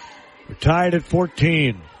 We're tied at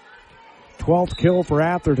 14. 12th kill for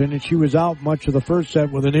Atherton, and she was out much of the first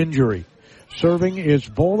set with an injury. Serving is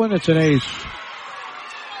Bolin. It's an ace.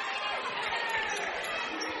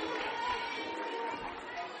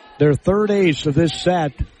 Their third ace of this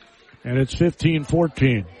set, and it's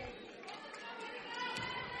 15-14.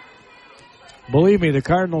 Believe me, the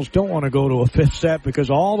Cardinals don't want to go to a fifth set because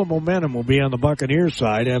all the momentum will be on the Buccaneers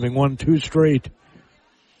side, having won 2 straight.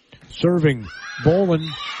 Serving Bolin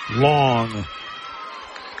long.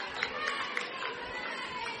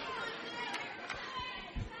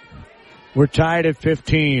 We're tied at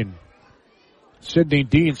 15. Sydney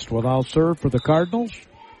Dienst will now serve for the Cardinals,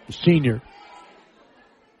 the senior.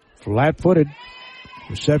 Flat-footed.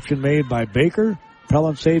 Reception made by Baker.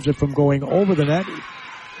 Pellant saves it from going over the net.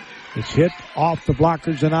 It's hit off the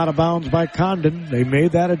blockers and out of bounds by Condon. They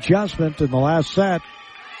made that adjustment in the last set.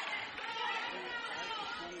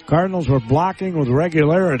 Cardinals were blocking with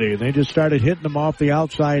regularity. They just started hitting them off the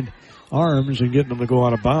outside arms and getting them to go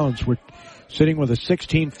out of bounds. We're sitting with a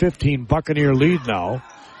 16-15 Buccaneer lead now.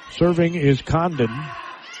 Serving is Condon.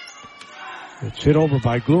 It's hit over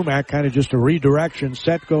by Glumac, kind of just a redirection.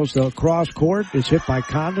 Set goes to cross court. It's hit by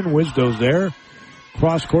Condon. Wisdo's there.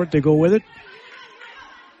 Cross court, they go with it.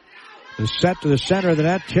 The set to the center of the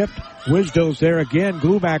net, tipped. Wisdo's there again.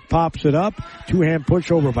 Glumac pops it up. Two-hand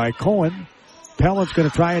push over by Cohen. Pellant's going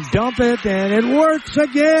to try and dump it, and it works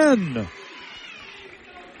again.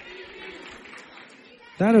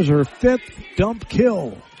 That is her 5th dump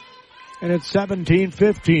kill, and it's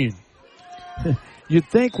 17-15. You'd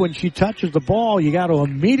think when she touches the ball, you got to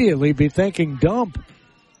immediately be thinking dump.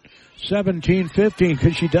 17-15,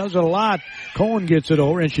 because she does it a lot. Cohen gets it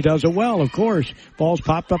over, and she does it well, of course. Ball's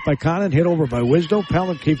popped up by Condon, hit over by Wisdo.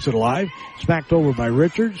 Pellant keeps it alive. Smacked over by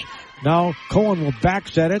Richards. Now Cohen will back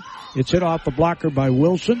set it. It's hit off the blocker by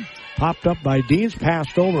Wilson. Popped up by Deans.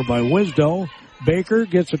 Passed over by Wisdo. Baker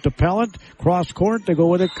gets it to Pellant. Cross court. They go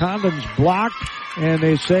with it. Condon's blocked. And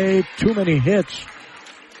they say too many hits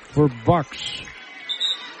for Bucks.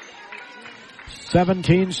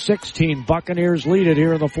 17-16. Buccaneers lead it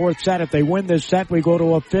here in the 4th set. If they win this set, we go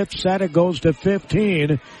to a 5th set. It goes to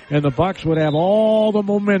 15. And the Bucks would have all the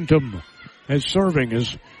momentum. As serving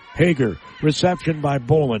is Hager. Reception by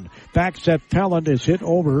Boland. Back set Pellant is hit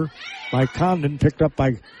over by Condon. Picked up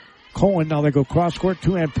by Cohen. Now they go cross court.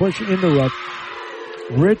 Two-hand push into a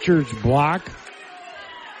Richards block.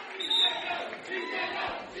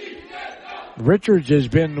 Richards has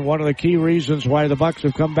been one of the key reasons why the Bucks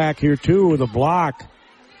have come back here too with a block.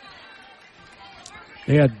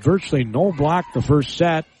 They had virtually no block the first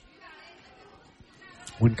set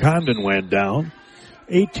when Condon went down.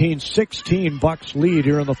 18-16 Bucks lead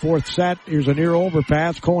here in the 4th set. Here's a near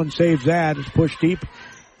overpass. Cohen saves that. It's pushed deep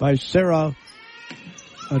by Sarah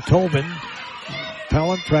Tobin.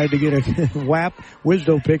 Pellant tried to get a whap.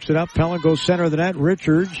 Wisdo picks it up. Pellant goes center of the net.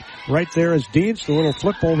 Richards right there is Deans. The little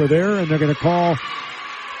flip over there, and they're going to call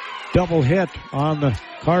double hit on the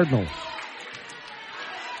Cardinals.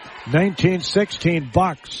 19-16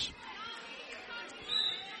 Bucks.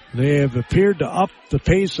 They have appeared to up the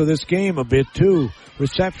pace of this game a bit too.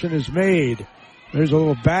 Reception is made. There's a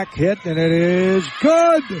little back hit, and it is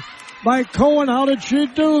good by Cohen. How did she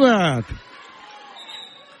do that?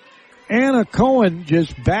 Anna Cohen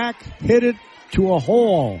just back hit it to a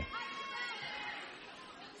hole.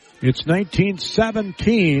 It's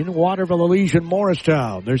 19-17, Waterville Elysian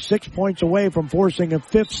Morristown. They're 6 points away from forcing a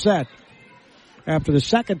 5th set. After the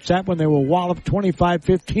second set, when they were walloped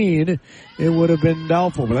 25-15, it would have been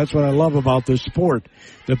doubtful. But that's what I love about this sport.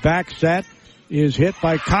 The back set is hit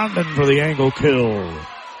by Condon for the angle kill.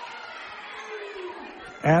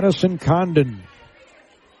 Addison Condon.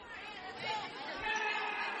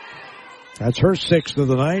 That's her 6th of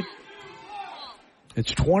the night.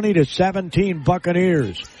 It's 20-17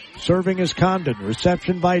 Buccaneers. Serving is Condon.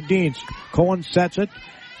 Reception by Deans. Cohen sets it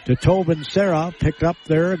to Tobin Sarah. Picked up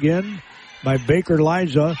there again by Baker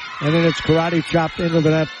Liza. And then it's karate chopped into the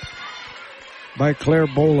net by Claire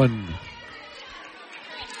Boland.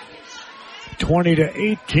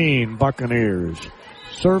 20-18 Buccaneers.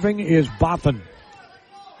 Serving is Boffin.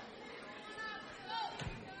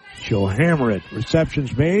 She'll hammer it.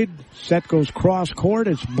 Reception's made. Set goes cross court.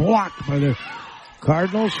 It's blocked by the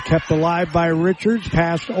Cardinals. Kept alive by Richards.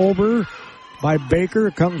 Passed over by Baker.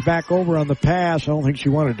 It comes back over on the pass. I don't think she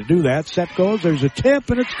wanted to do that. Set goes. There's a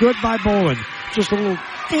tip, and it's good by Boland. Just a little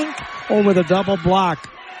dink over the double block.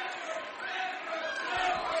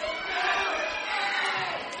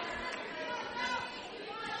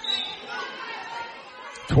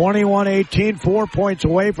 (21-18), 4 points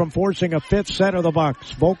away from forcing a 5th set of the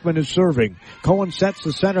Bucks. Volkman is serving. Cohen sets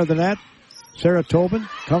the center of the net. Sarah Tobin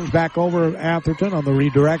comes back over Atherton on the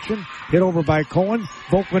redirection. Hit over by Cohen.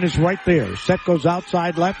 Volkman is right there. Set goes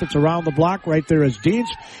outside left. It's around the block. Right there is Deans.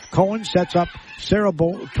 Cohen sets up Sarah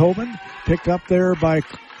Tobin. Picked up there by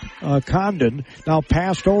Condon. Now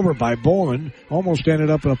passed over by Boland. Almost ended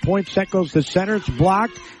up in a point. Set goes to center. It's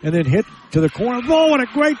blocked and then hit to the corner. Oh, what a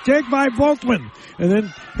great take by Volkman. And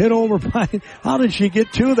then hit over by, how did she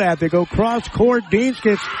get to that? They go cross court. Deans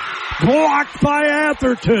gets blocked by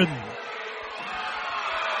Atherton.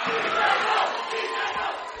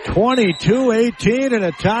 22-18 and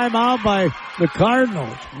a timeout by the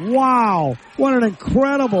Cardinals. Wow. What an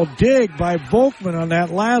incredible dig by Volkman on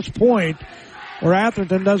that last point. or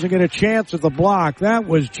Atherton doesn't get a chance at the block. That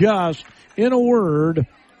was just, in a word,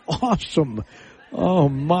 awesome. Oh,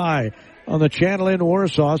 my. On the Channel Inn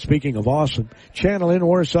Warsaw, speaking of awesome, Channel Inn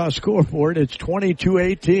Warsaw scoreboard, it's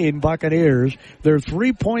 22-18 Buccaneers. They're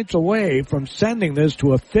 3 points away from sending this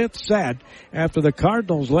to a fifth set after the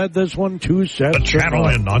Cardinals led this one 2 sets. The Channel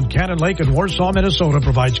Inn on Cannon Lake in Warsaw, Minnesota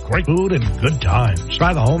provides great food and good times.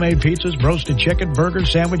 Try the homemade pizzas, roasted chicken,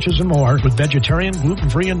 burgers, sandwiches, and more with vegetarian,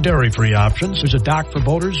 gluten-free, and dairy-free options. There's a dock for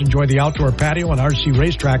boaters. Enjoy the outdoor patio and RC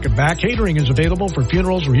racetrack and back. Catering is available for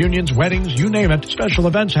funerals, reunions, weddings, you name it. Special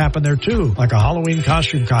events happen there too, like a Halloween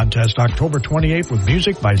costume contest October 28th with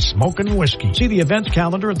music by Smokin' Whiskey. See the events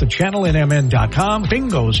calendar at thechannelinmn.com.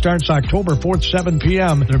 Bingo starts October 4th, 7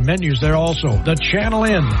 p.m. There are menus there also.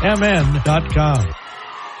 Thechannelinmn.com.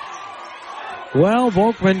 Well,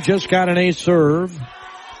 Volkman just got an ace serve.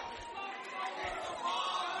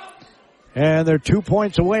 And they're 2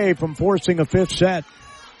 points away from forcing a fifth set.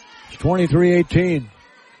 It's 23-18.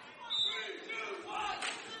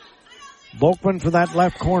 Volkman for that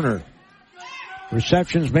left corner.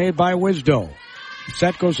 Reception's made by Wisdo.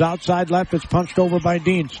 Set goes outside left. It's punched over by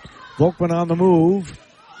Dienst. Volkman on the move.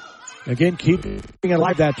 Again, keeping it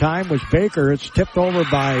alive that time was Baker. It's tipped over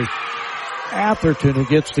by Atherton, who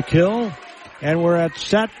gets the kill. And we're at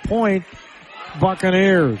set point,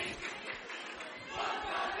 Buccaneers.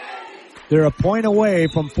 They're a point away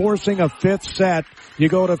from forcing a fifth set. You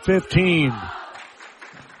go to 15.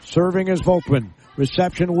 Serving is Volkman.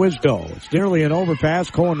 Reception, Wisdo. It's nearly an overpass.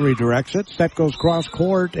 Cohen redirects it. Set goes cross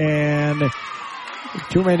court, and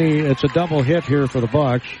it's a double hit here for the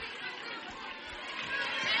Bucks.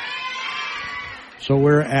 So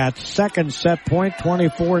we're at second set point,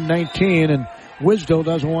 24-19, and Wisdo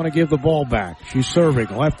doesn't want to give the ball back. She's serving,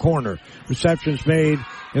 left corner. Reception's made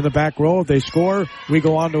in the back row. If they score, we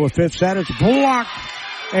go on to a fifth set. It's blocked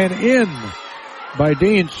and in by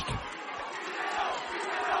Dienst.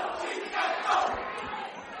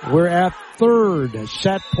 We're at third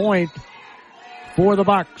set point for the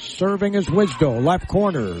Bucks. Serving is Wisdo, left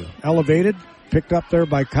corner. Elevated, picked up there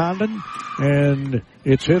by Condon, and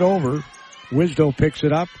it's hit over. Wisdo picks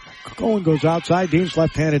it up. Cohen goes outside. Dean's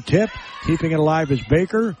left-handed tip. Keeping it alive is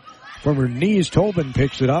Baker. From her knees, Tobin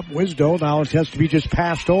picks it up. Wisdo now it has to be just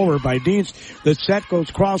passed over by Deans. The set goes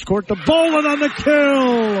cross court to Bolin on the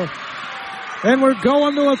kill. And we're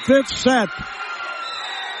going to a fifth set.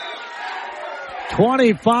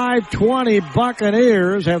 25-20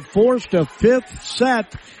 Buccaneers have forced a fifth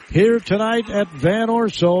set here tonight at Van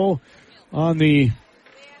Orso on the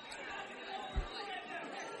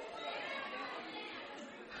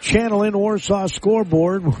Channel Inn Warsaw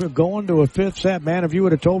scoreboard. We're going to a fifth set. Man, if you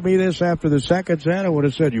would have told me this after the second set, I would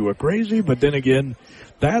have said you were crazy. But then again,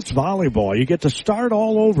 that's volleyball. You get to start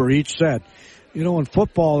all over each set. You know, in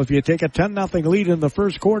football, if you take a 10-0 lead in the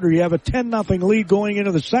first quarter, you have a 10-0 lead going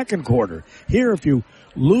into the second quarter. Here, if you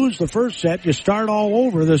lose the first set, you start all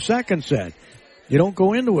over the second set. You don't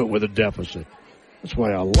go into it with a deficit. That's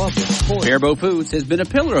why I love it. Faribault Foods has been a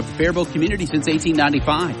pillar of the Faribault community since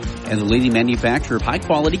 1895 and the leading manufacturer of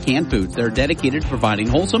high-quality canned foods that are dedicated to providing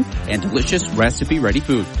wholesome and delicious recipe-ready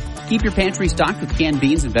food. Keep your pantry stocked with canned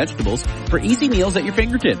beans and vegetables for easy meals at your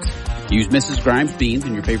fingertips. Use Mrs. Grimes beans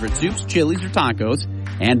in your favorite soups, chilies, or tacos,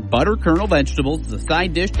 and butter kernel vegetables as a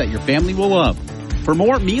side dish that your family will love. For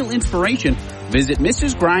more meal inspiration, visit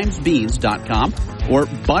MrsGrimesBeans.com or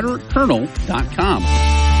ButterKernel.com.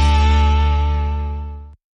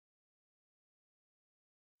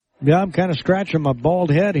 Yeah, I'm kind of scratching my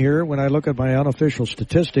bald head here when I look at my unofficial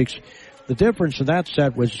statistics. The difference in that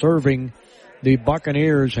set was serving. The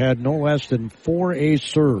Buccaneers had no less than 4 ace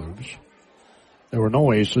serves. There were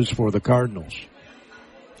no aces for the Cardinals.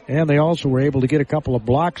 And they also were able to get a couple of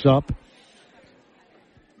blocks up.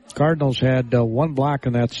 Cardinals had 1 block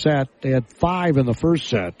in that set. They had 5 in the first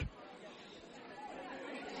set.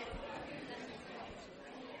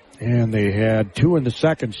 And they had 2 in the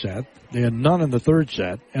second set. They had none in the third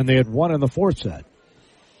set. And they had 1 in the fourth set.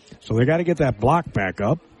 So they got to get that block back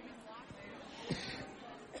up.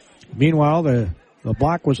 Meanwhile, the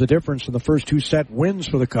block was the difference in the first 2 set wins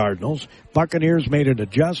for the Cardinals. Buccaneers made an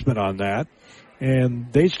adjustment on that, and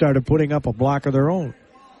they started putting up a block of their own.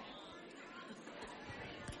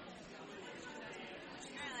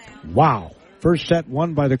 Wow. First set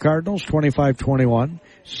won by the Cardinals, 25-21.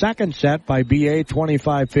 Second set by BA,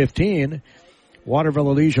 25-15.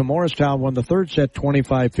 Waterville Elysia Morristown won the third set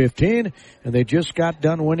 25-15, and they just got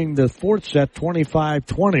done winning the fourth set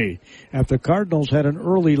 25-20 after Cardinals had an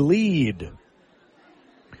early lead.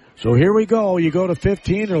 So here we go. You go to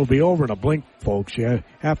 15, it'll be over in a blink, folks. You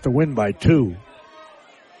have to win by 2.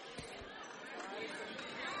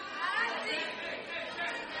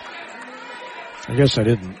 I guess I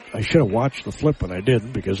didn't. I should have watched the flip, but I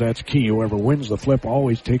didn't, because that's key. Whoever wins the flip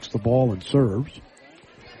always takes the ball and serves.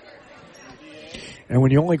 And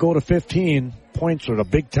when you only go to 15, points are the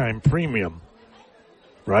big-time premium,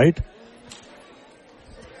 right?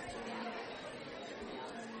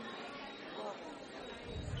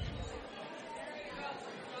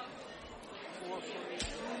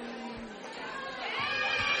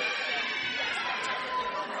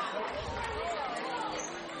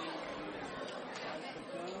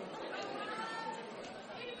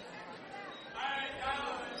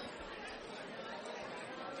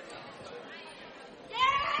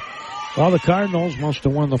 Well, the Cardinals must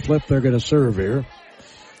have won the flip. They're going to serve here.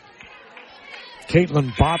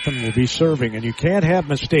 Caitlin Botham will be serving, and you can't have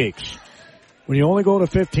mistakes. When you only go to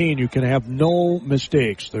 15, you can have no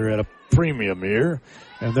mistakes. They're at a premium here.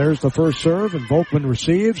 And there's the first serve, and Volkman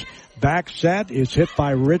receives. Back set is hit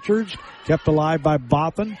by Richards, kept alive by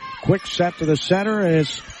Botham. Quick set to the center, and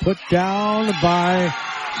it's put down by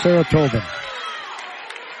Sarah Tobin.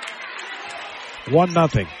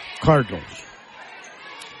 1-0, Cardinals.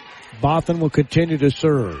 Botham will continue to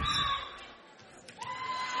serve.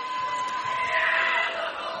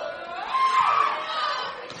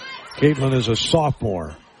 Caitlin is a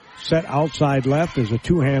sophomore. Set outside left is a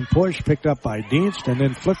two-hand push picked up by Dienst and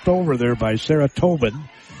then flipped over there by Sarah Tobin.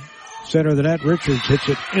 Center of the net, Richards hits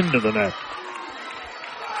it into the net.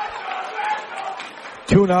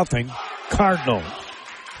 2-0, Cardinals.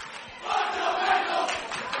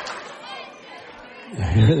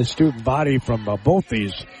 The student body from both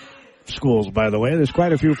these schools, by the way. There's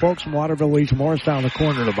quite a few folks from Waterville, Legion Morris down the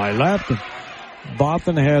corner to my left. And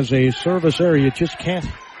Botham has a service area. You just can't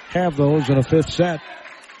have those in a fifth set.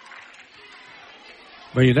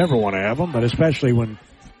 But you never want to have them, but especially when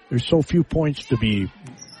there's so few points to be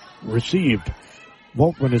received.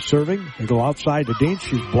 Volkman is serving. They go outside to Dean.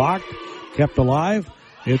 She's blocked, kept alive.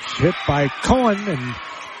 It's hit by Cohen and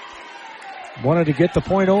wanted to get the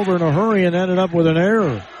point over in a hurry and ended up with an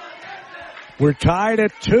error. We're tied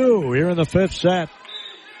at 2 here in the fifth set.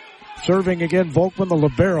 Serving again, Volkman, the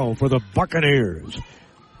libero for the Buccaneers.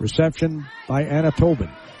 Reception by Anna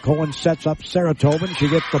Tobin. Cohen sets up Sarah Tobin. She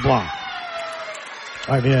gets the block.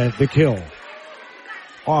 The kill.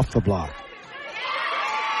 Off the block.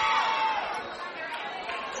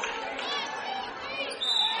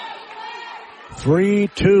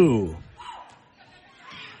 (3-2).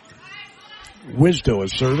 Wisdo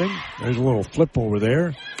is serving. There's a little flip over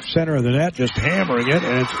there. Center of the net, just hammering it,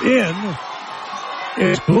 and it's in.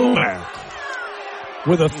 It's Blumack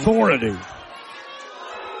with authority.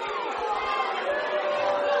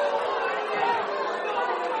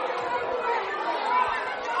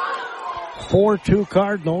 (4-2)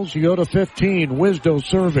 Cardinals. You go to 15. Wisdo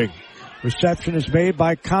serving. Reception is made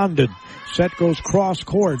by Condon. Set goes cross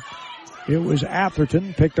court. It was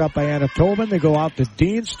Atherton, picked up by Anna Tobin. They go out to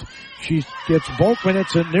Dienst. She gets Volkman.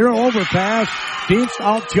 It's a near overpass. Dienst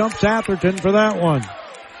out jumps Atherton for that one.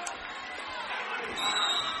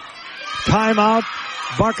 Timeout,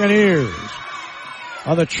 Buccaneers.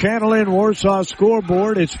 On the Channel Inn Warsaw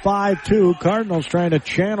scoreboard, it's 5-2. Cardinals trying to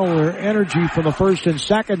channel their energy from the first and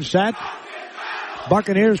second set.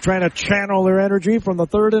 Buccaneers trying to channel their energy from the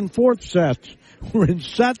third and fourth sets. We're in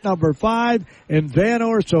set number 5 in Van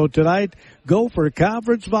Orso tonight. Gopher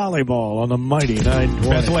Conference Volleyball on the mighty 920.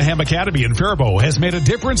 Bethlehem Academy in Faribault has made a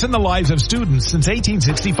difference in the lives of students since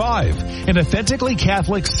 1865. An authentically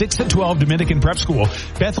Catholic 6-12 Dominican prep school,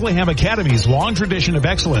 Bethlehem Academy's long tradition of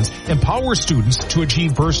excellence empowers students to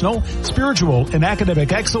achieve personal, spiritual, and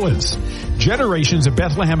academic excellence. Generations of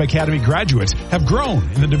Bethlehem Academy graduates have grown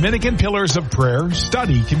in the Dominican pillars of prayer,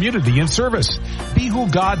 study, community, and service. Be who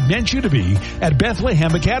God meant you to be at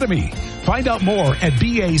Bethlehem Academy. Find out more at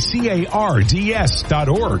BACARDS.org.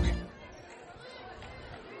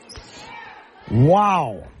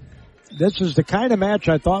 Wow. This is the kind of match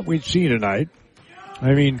I thought we'd see tonight.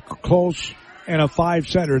 I mean, close and a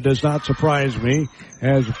 5-setter does not surprise me.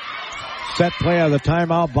 As set play out of the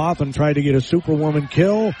timeout, Botham tried to get a superwoman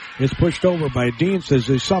kill. It's pushed over by Deans as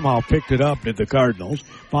they somehow picked it up, did the Cardinals.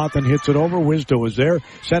 Botham hits it over. Wisdo is there.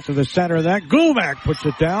 Set to the center of that. Glumac puts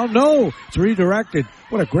it down. No, it's redirected.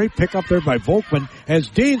 What a great pickup there by Volkman as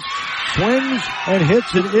Deans swings and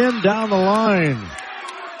hits it in down the line.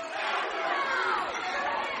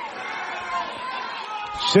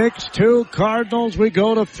 6-2 Cardinals. We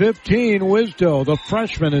go to 15. Wisdo, the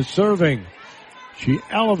freshman, is serving. She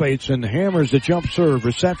elevates and hammers the jump serve.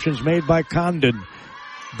 Receptions made by Condon.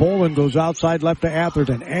 Bolin goes outside left to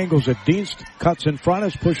Atherton. Angles it. Dienst cuts in front.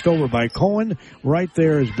 Is pushed over by Cohen. Right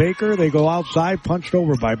there is Baker. They go outside. Punched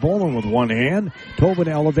over by Bolin with one hand. Tobin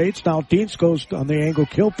elevates. Now Dienst goes on the angle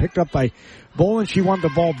kill. Picked up by Bolin. She won the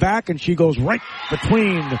ball back, and she goes right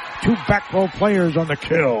between two back row players on the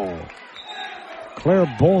kill. Claire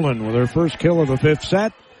Bolin with her first kill of the fifth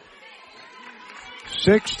set.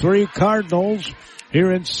 6-3 Cardinals.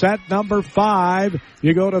 Here in set number 5,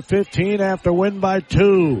 you go to 15 after win by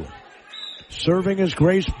 2. Serving is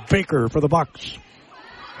Grace Baker for the Bucks.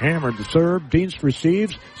 Hammered the serve. Dienst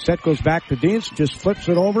receives. Set goes back to Dienst. Just flips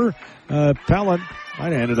it over. Pellant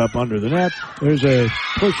might have ended up under the net. There's a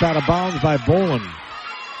push out of bounds by Bolin.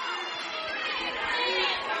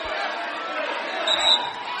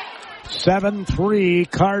 (7-3)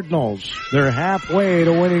 Cardinals. They're halfway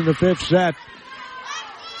to winning the fifth set.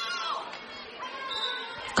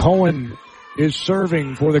 Cohen is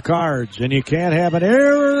serving for the Cards, and you can't have an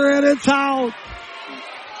error, and it's out.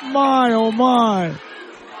 My, oh my.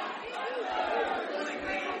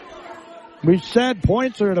 We said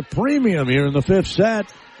points are at a premium here in the fifth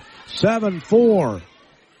set. 7-4.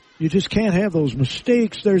 You just can't have those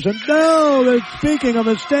mistakes. Speaking of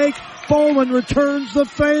mistakes, Bowman returns the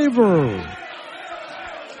favor.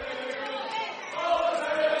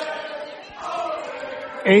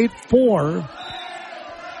 (8-4).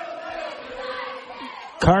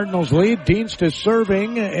 Cardinals lead. Dienst is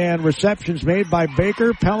serving, and reception's made by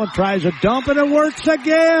Baker. Pellant tries a dump, and it works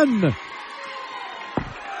again.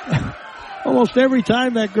 Almost every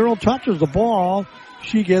time that girl touches the ball,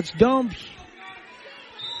 she gets dumps.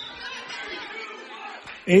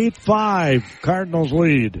 8-5, Cardinals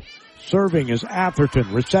lead. Serving is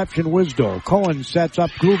Atherton. Reception, Wisdo. Cohen sets up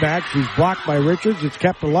Gluback. She's blocked by Richards. It's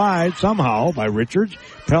kept alive somehow by Richards.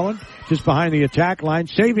 Pellant just behind the attack line.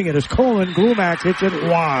 Saving it is Cohen. Gluback hits it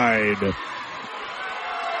wide.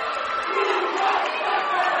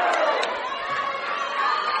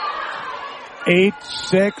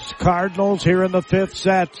 (8-6) Cardinals here in the fifth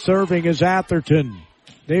set. Serving is Atherton.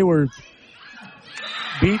 They were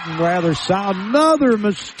beaten rather sound. Another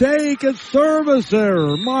mistake at service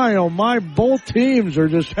error. My, oh my, both teams are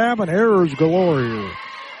just having errors galore here.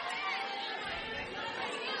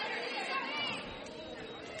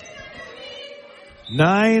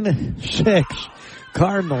 (9-6)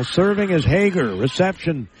 Cardinals. Serving is Hager.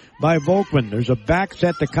 Reception by Volkman. There's a back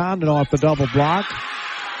set to Condon off the double block.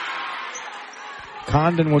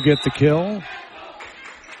 Condon will get the kill.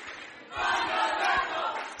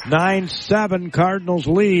 9-7 Cardinals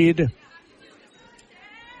lead.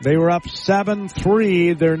 They were up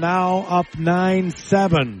 7-3. They're now up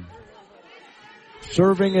 9-7.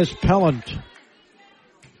 Serving is Pellant.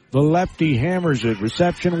 The lefty hammers it.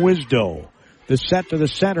 Reception Wisdo. The set to the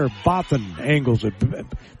center. Bothan angles it.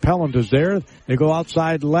 Pellant is there. They go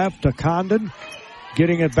outside left to Condon.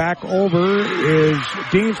 Getting it back over is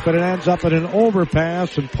Dienst, but it ends up in an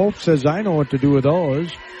overpass, and Pope says, I know what to do with those,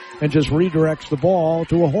 and just redirects the ball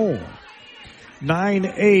to a hole.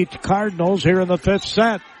 9-8 Cardinals here in the fifth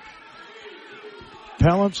set.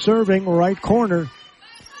 Pellant serving right corner.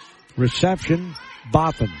 Reception,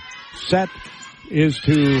 Bothan. Set is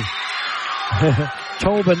to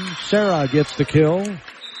Tobin. Sarah gets the kill.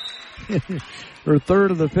 Her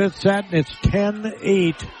third of the fifth set, and it's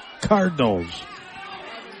 10-8 Cardinals.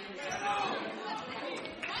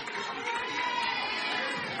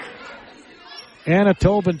 Anna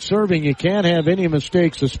Tobin serving. You can't have any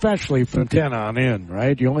mistakes, especially from 10 on in,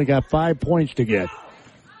 right? You only got 5 points to get.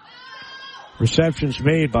 Reception's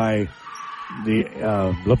made by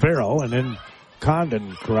the libero, and then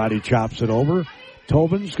Condon karate chops it over.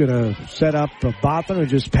 Tobin's going to set up Bothan, who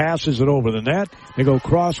just passes it over the net. They go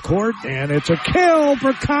cross court, and it's a kill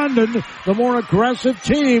for Condon. The more aggressive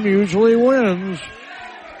team usually wins.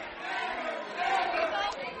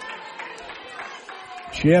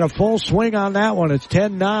 She had a full swing on that one. It's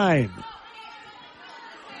 10-9.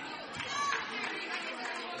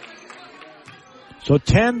 So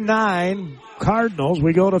 10-9 Cardinals.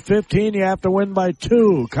 We go to 15. You have to win by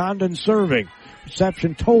 2. Condon serving.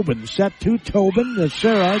 Reception Tobin. Set to Tobin.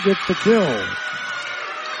 Sarah gets the kill.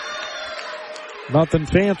 Nothing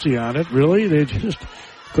fancy on it, really. They just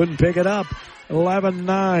couldn't pick it up.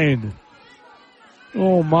 11-9.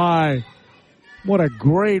 Oh, my. What a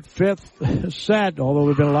great fifth set, although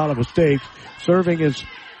there have been a lot of mistakes. Serving is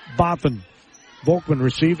Bothan. Volkman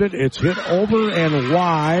received it. It's hit over and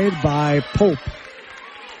wide by Pope.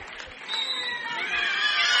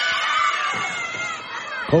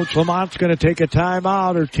 Coach Lamont's going to take a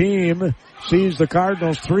timeout. Her team sees the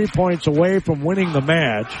Cardinals 3 points away from winning the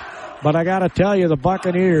match. But I got to tell you, the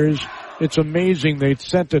Buccaneers It's amazing they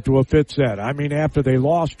sent it to a fifth set. I mean, after they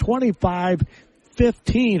lost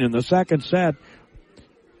 25-15 in the second set,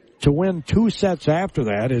 to win 2 sets after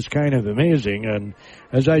that is kind of amazing. And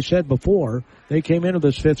as I said before, they came into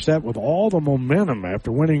this fifth set with all the momentum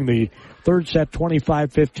after winning the third set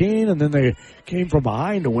 25-15, and then they came from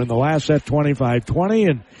behind to win the last set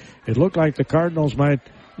 25-20, and it looked like the Cardinals might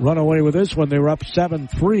run away with this one. They were up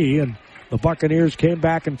 7-3, and the Buccaneers came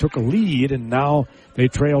back and took a lead, and now they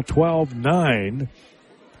trail 12-9.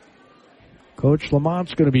 Coach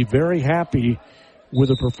Lamont's going to be very happy with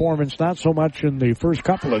the performance, not so much in the first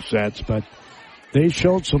couple of sets, but they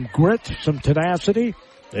showed some grit, some tenacity.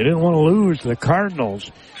 They didn't want to lose the Cardinals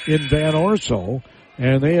in Van Orso,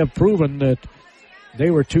 and they have proven that they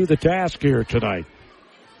were to the task here tonight.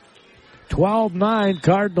 12-9,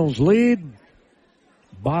 Cardinals lead.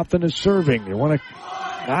 Botham is serving. They want to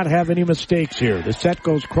not have any mistakes here. The set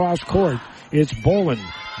goes cross court. It's Bolin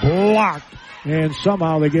blocked, and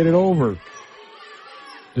somehow they get it over.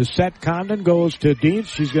 The set Condon goes to Deans.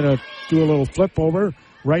 She's going to do a little flip over.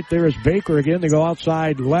 Right there is Baker again. They go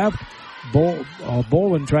outside left.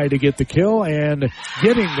 Bolin tried to get the kill, and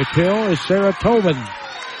getting the kill is Sarah Tobin.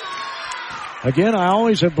 Again, I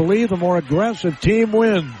always have believed the more aggressive team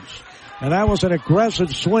wins. And that was an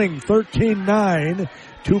aggressive swing, 13-9,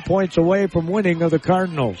 2 points away from winning of the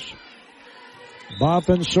Cardinals.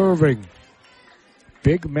 Botham serving.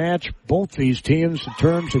 Big match, both these teams in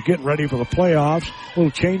terms of getting ready for the playoffs. Little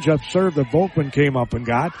change-up serve that Volkman came up and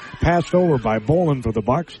got. Passed over by Bolin for the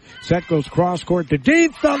Bucks. Set goes cross-court to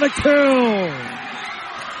Dietz on the kill.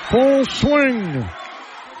 Full swing.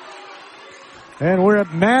 And we're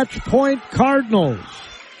at match point Cardinals.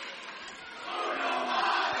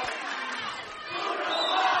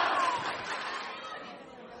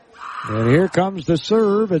 And here comes the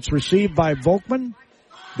serve. It's received by Volkman.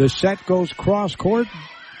 The set goes cross court.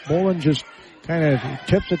 Bolin just kind of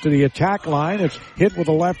tips it to the attack line. It's hit with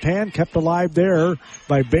the left hand, kept alive there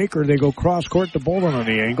by Baker. They go cross court to Bolin on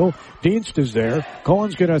the angle. Dienst is there.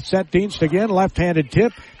 Cohen's going to set Dienst again. Left-handed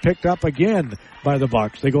tip, picked up again by the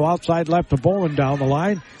Bucks. They go outside left to Bolin down the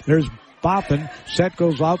line. There's Botham. Set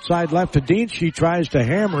goes outside left to Dienst. She tries to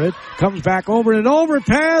hammer it. Comes back over and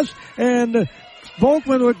overpass, and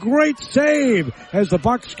Volkman with a great save as the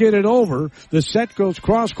Bucks get it over. The set goes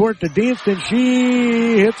cross court to Dienst, and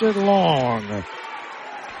she hits it long.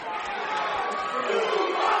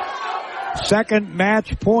 Second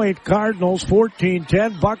match point, Cardinals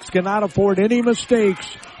 14-10. Bucks cannot afford any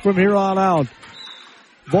mistakes from here on out.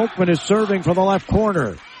 Volkman is serving from the left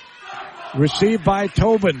corner. Received by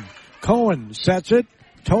Tobin. Cohen sets it.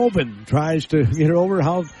 Tobin tries to get it over.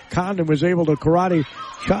 How Condon was able to karate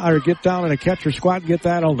or get down in a catcher squat and get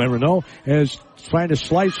that, I'll never know. As trying to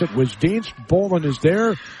slice it was Dienst. Bolin is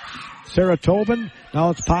there. Sarah Tobin.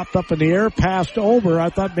 Now it's popped up in the air, passed over. I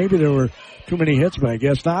thought maybe there were too many hits, but I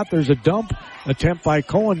guess not. There's a dump attempt by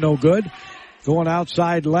Cohen, no good. Going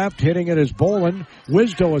outside left, hitting it is Bolin.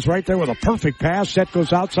 Wisdo is right there with a perfect pass. Set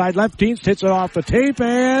goes outside left. Dienst hits it off the tape,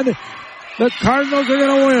 and the Cardinals are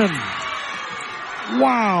going to win.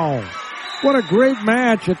 Wow. What a great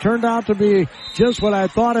match. It turned out to be just what I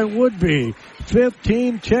thought it would be.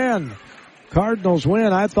 15-10. Cardinals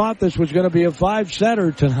win. I thought this was going to be a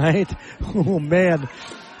 5-setter tonight. Oh, man.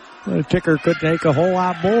 The ticker could take a whole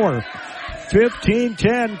lot more.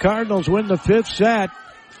 15-10. Cardinals win the fifth set.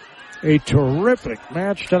 A terrific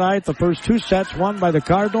match tonight. The first 2 sets won by the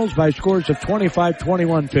Cardinals by scores of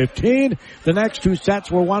 25-21-15. The next 2 sets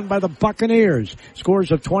were won by the Buccaneers. Scores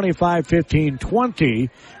of 25-15-20.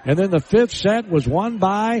 And then the fifth set was won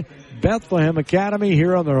by Bethlehem Academy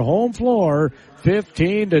here on their home floor.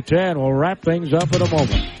 15-10. We'll wrap things up in a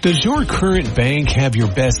moment. Does your current bank have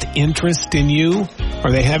your best interest in you?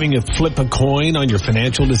 Are they having you flip a coin on your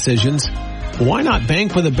financial decisions? Why not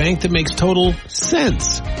bank with a bank that makes total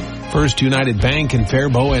sense? First United Bank in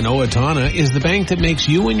Faribault and Owatonna is the bank that makes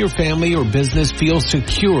you and your family or business feel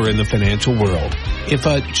secure in the financial world. If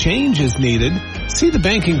a change is needed, see the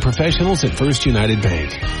banking professionals at First United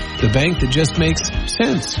Bank. The bank that just makes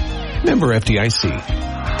sense. Member FDIC.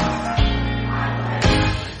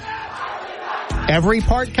 Every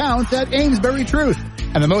part counts at Amesbury Truth,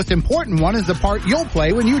 and the most important one is the part you'll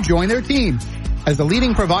play when you join their team. As the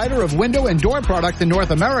leading provider of window and door products in North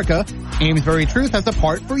America, Amesbury Truth has a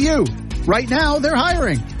part for you. Right now, they're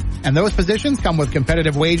hiring. And those positions come with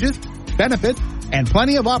competitive wages, benefits, and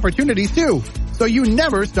plenty of opportunities too. So you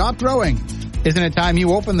never stop growing. Isn't it time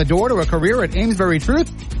you open the door to a career at Amesbury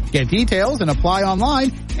Truth? Get details and apply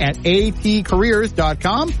online at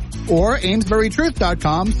atcareers.com or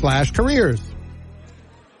amesburytruth.com/careers.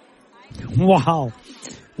 Wow.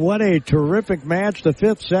 What a terrific match. The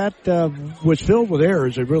fifth set was filled with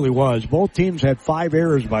errors. It really was. Both teams had 5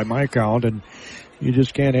 errors by my count, and you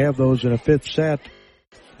just can't have those in a fifth set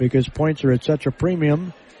because points are at such a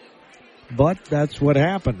premium. But that's what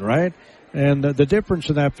happened, right? And the difference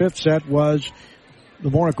in that fifth set was the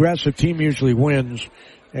more aggressive team usually wins,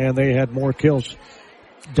 and they had more kills,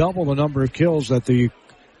 double the number of kills that the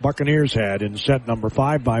Buccaneers had in set number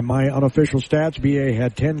 5 by my unofficial stats. BA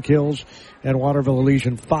had 10 kills and Waterville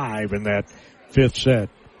Elysian 5 in that fifth set.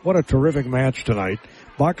 What a terrific match tonight.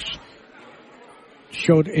 Bucks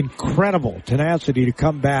showed incredible tenacity to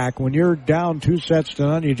come back. When you're down 2 sets to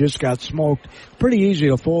none, you just got smoked. Pretty easy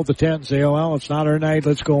to fold the tent and say, oh, well, it's not our night,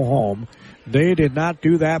 let's go home. They did not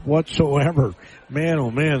do that whatsoever. Man, oh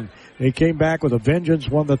man. They came back with a vengeance,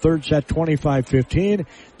 won the third set 25-15.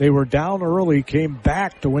 They were down early, came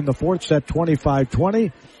back to win the fourth set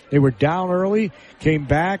 25-20. They were down early, came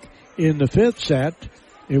back in the fifth set.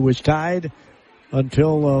 It was tied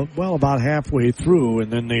until, about halfway through,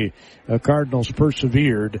 and then the Cardinals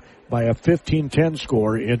persevered by a 15-10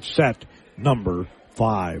 score in set number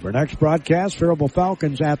 5. Our next broadcast, Faribault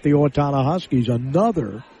Falcons at the Owatonna Huskies.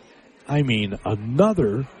 Another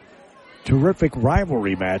terrific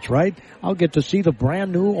rivalry match, right? I'll get to see the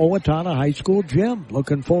brand new Owatonna High School gym.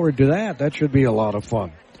 Looking forward to that. That should be a lot of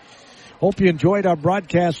fun. Hope you enjoyed our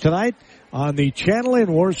broadcast tonight. On the Channel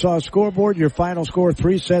in Warsaw scoreboard, your final score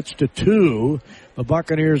 3-2. The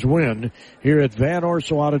Buccaneers win here at Van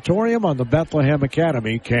Orso Auditorium on the Bethlehem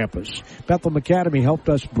Academy campus. Bethlehem Academy helped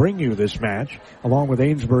us bring you this match, along with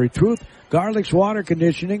Amesbury Truth. Garlic's Water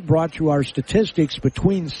Conditioning brought you our statistics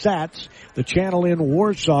between sets. The Channel in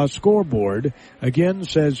Warsaw scoreboard, again,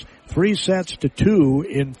 says 3-2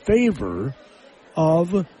 in favor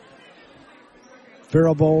of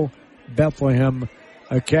Faribault Bethlehem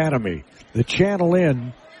Academy. The Channel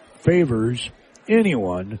in favors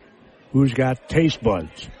anyone who's got taste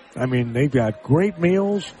buds. I mean, they've got great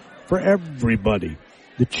meals for everybody.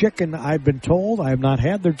 The chicken, I've been told, I have not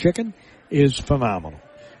had their chicken, is phenomenal.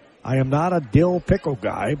 I am not a dill pickle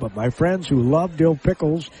guy, but my friends who love dill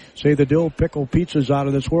pickles say the dill pickle pizza's out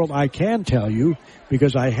of this world. I can tell you,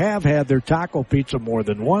 because I have had their taco pizza more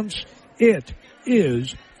than once, it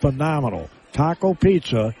is phenomenal. Taco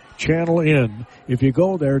Pizza, Channel in. If you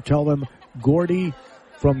go there, tell them Gordy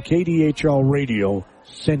from KDHL Radio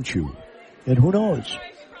sent you. And who knows?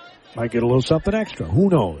 Might get a little something extra. Who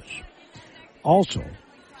knows? Also,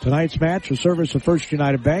 tonight's match, a service of First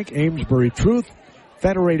United Bank, Amesbury Truth,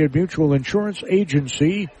 Federated Mutual Insurance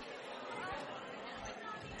Agency,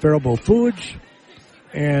 Faribault Foods,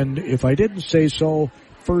 and if I didn't say so,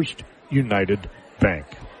 First United Bank.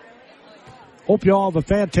 Hope you all have a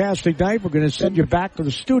fantastic night. We're going to send you back to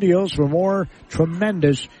the studios for more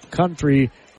tremendous country